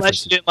have our differences.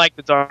 Unless you didn't like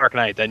The Dark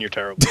Knight, then you're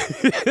terrible.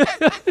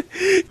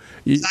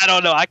 I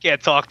don't know. I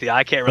can't talk to you.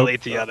 I can't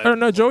relate to you. I don't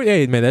know, Joey.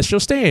 Hey, man, that's your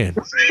stand.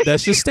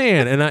 That's your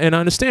stand, and I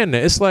understand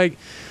that. It's like,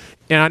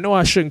 and I know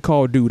I shouldn't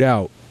call dude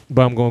out,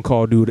 but I'm going to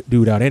call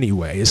dude out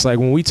anyway. It's like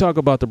when we talk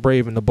about the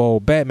Brave and the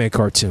Bold Batman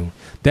cartoon,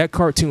 that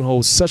cartoon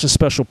holds such a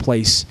special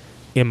place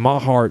in my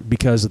heart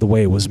because of the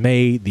way it was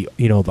made, the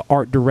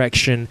art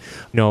direction,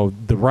 the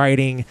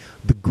writing,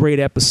 the great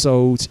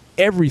episodes,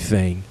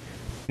 everything.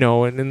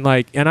 And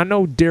I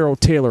know Daryl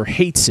Taylor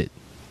hates it.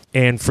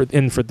 And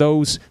for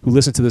those who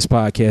listen to this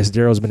podcast,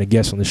 Daryl's been a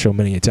guest on the show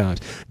many a times.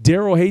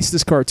 Daryl hates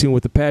this cartoon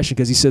with a passion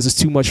because he says it's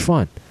too much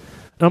fun.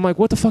 And I'm like,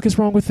 what the fuck is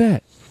wrong with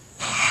that?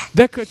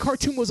 That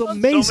cartoon was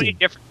amazing. So many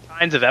different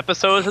kinds of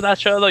episodes of that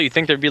show, though. You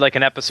think there'd be like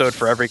an episode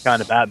for every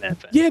kind of Batman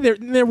fan? Yeah,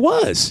 there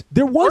was.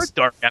 There was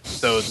dark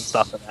episodes and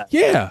stuff like that.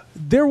 Yeah,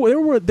 there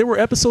were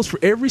episodes for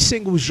every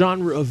single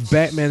genre of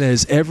Batman that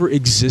has ever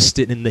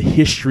existed in the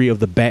history of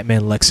the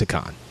Batman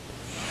lexicon.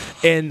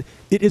 And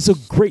it is a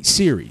great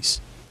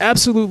series.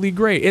 Absolutely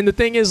great. And the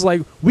thing is,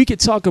 like, we could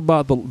talk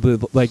about the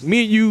like,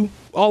 me and you,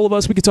 all of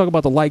us, we could talk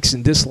about the likes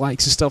and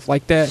dislikes and stuff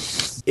like that.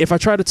 If I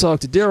try to talk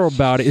to Daryl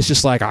about it, it's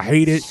just like, I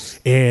hate it,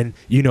 and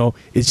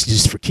it's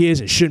just for kids,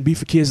 it shouldn't be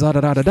for kids, da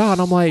da da da da.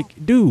 And I'm like,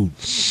 dude,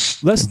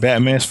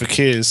 Batman's for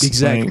kids.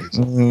 Exactly.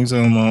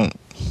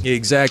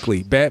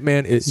 Exactly.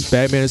 Batman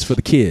is for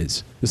the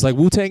kids. It's like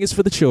Wu-Tang is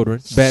for the children,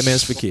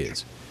 Batman's for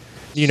kids.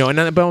 But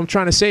what I'm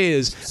trying to say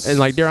is, and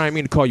like, there, I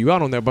mean to call you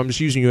out on that, but I'm just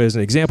using you as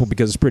an example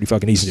because it's pretty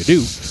fucking easy to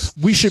do.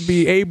 We should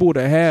be able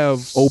to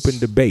have open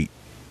debate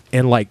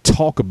and like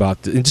talk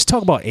about and just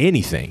talk about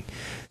anything.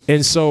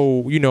 And so,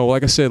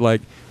 like I said,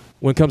 like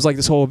when it comes like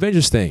this whole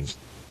Avengers thing,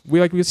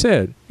 we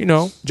said,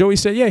 Joey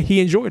said, yeah,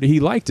 he enjoyed it, he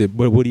liked it,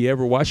 but would he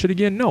ever watch it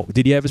again? No.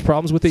 Did he have his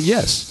problems with it?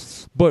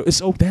 Yes. But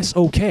that's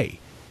okay.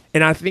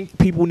 And I think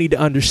people need to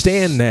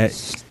understand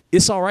that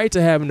it's all right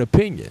to have an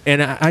opinion.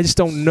 And I just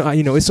don't know,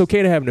 it's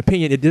okay to have an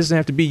opinion. It doesn't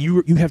have to be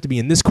you have to be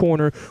in this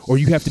corner or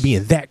you have to be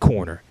in that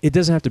corner. It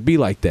doesn't have to be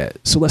like that.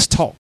 So let's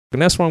talk.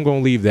 And that's where I'm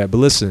going to leave that. But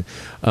listen,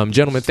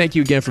 gentlemen, thank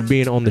you again for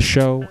being on the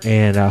show,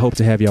 and I hope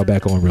to have y'all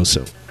back on real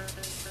soon.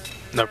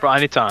 No problem.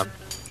 Anytime.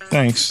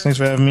 Thanks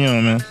for having me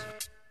on, man.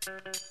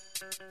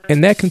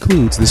 And that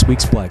concludes this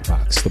week's Black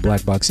Box. The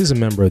Black Box is a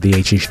member of the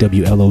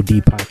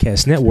HHWLOD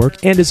Podcast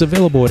Network and is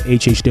available at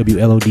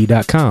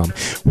hhwlod.com,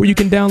 where you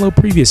can download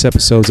previous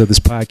episodes of this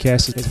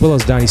podcast, as well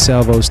as Donnie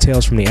Salvo's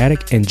Tales from the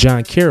Attic and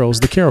John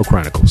Carroll's The Carroll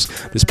Chronicles.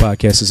 This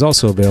podcast is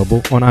also available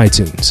on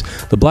iTunes.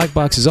 The Black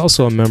Box is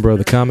also a member of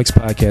the Comics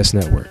Podcast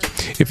Network.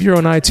 If you're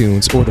on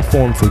iTunes or the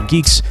Forum for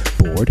Geeks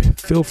board,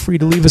 feel free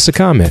to leave us a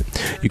comment.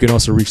 You can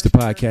also reach the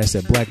podcast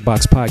at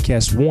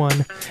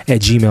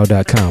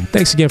blackboxpodcast1@gmail.com.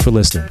 Thanks again for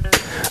listening.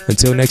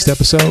 Until next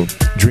episode,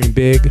 dream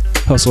big,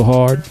 hustle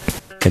hard,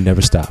 and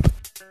never stop.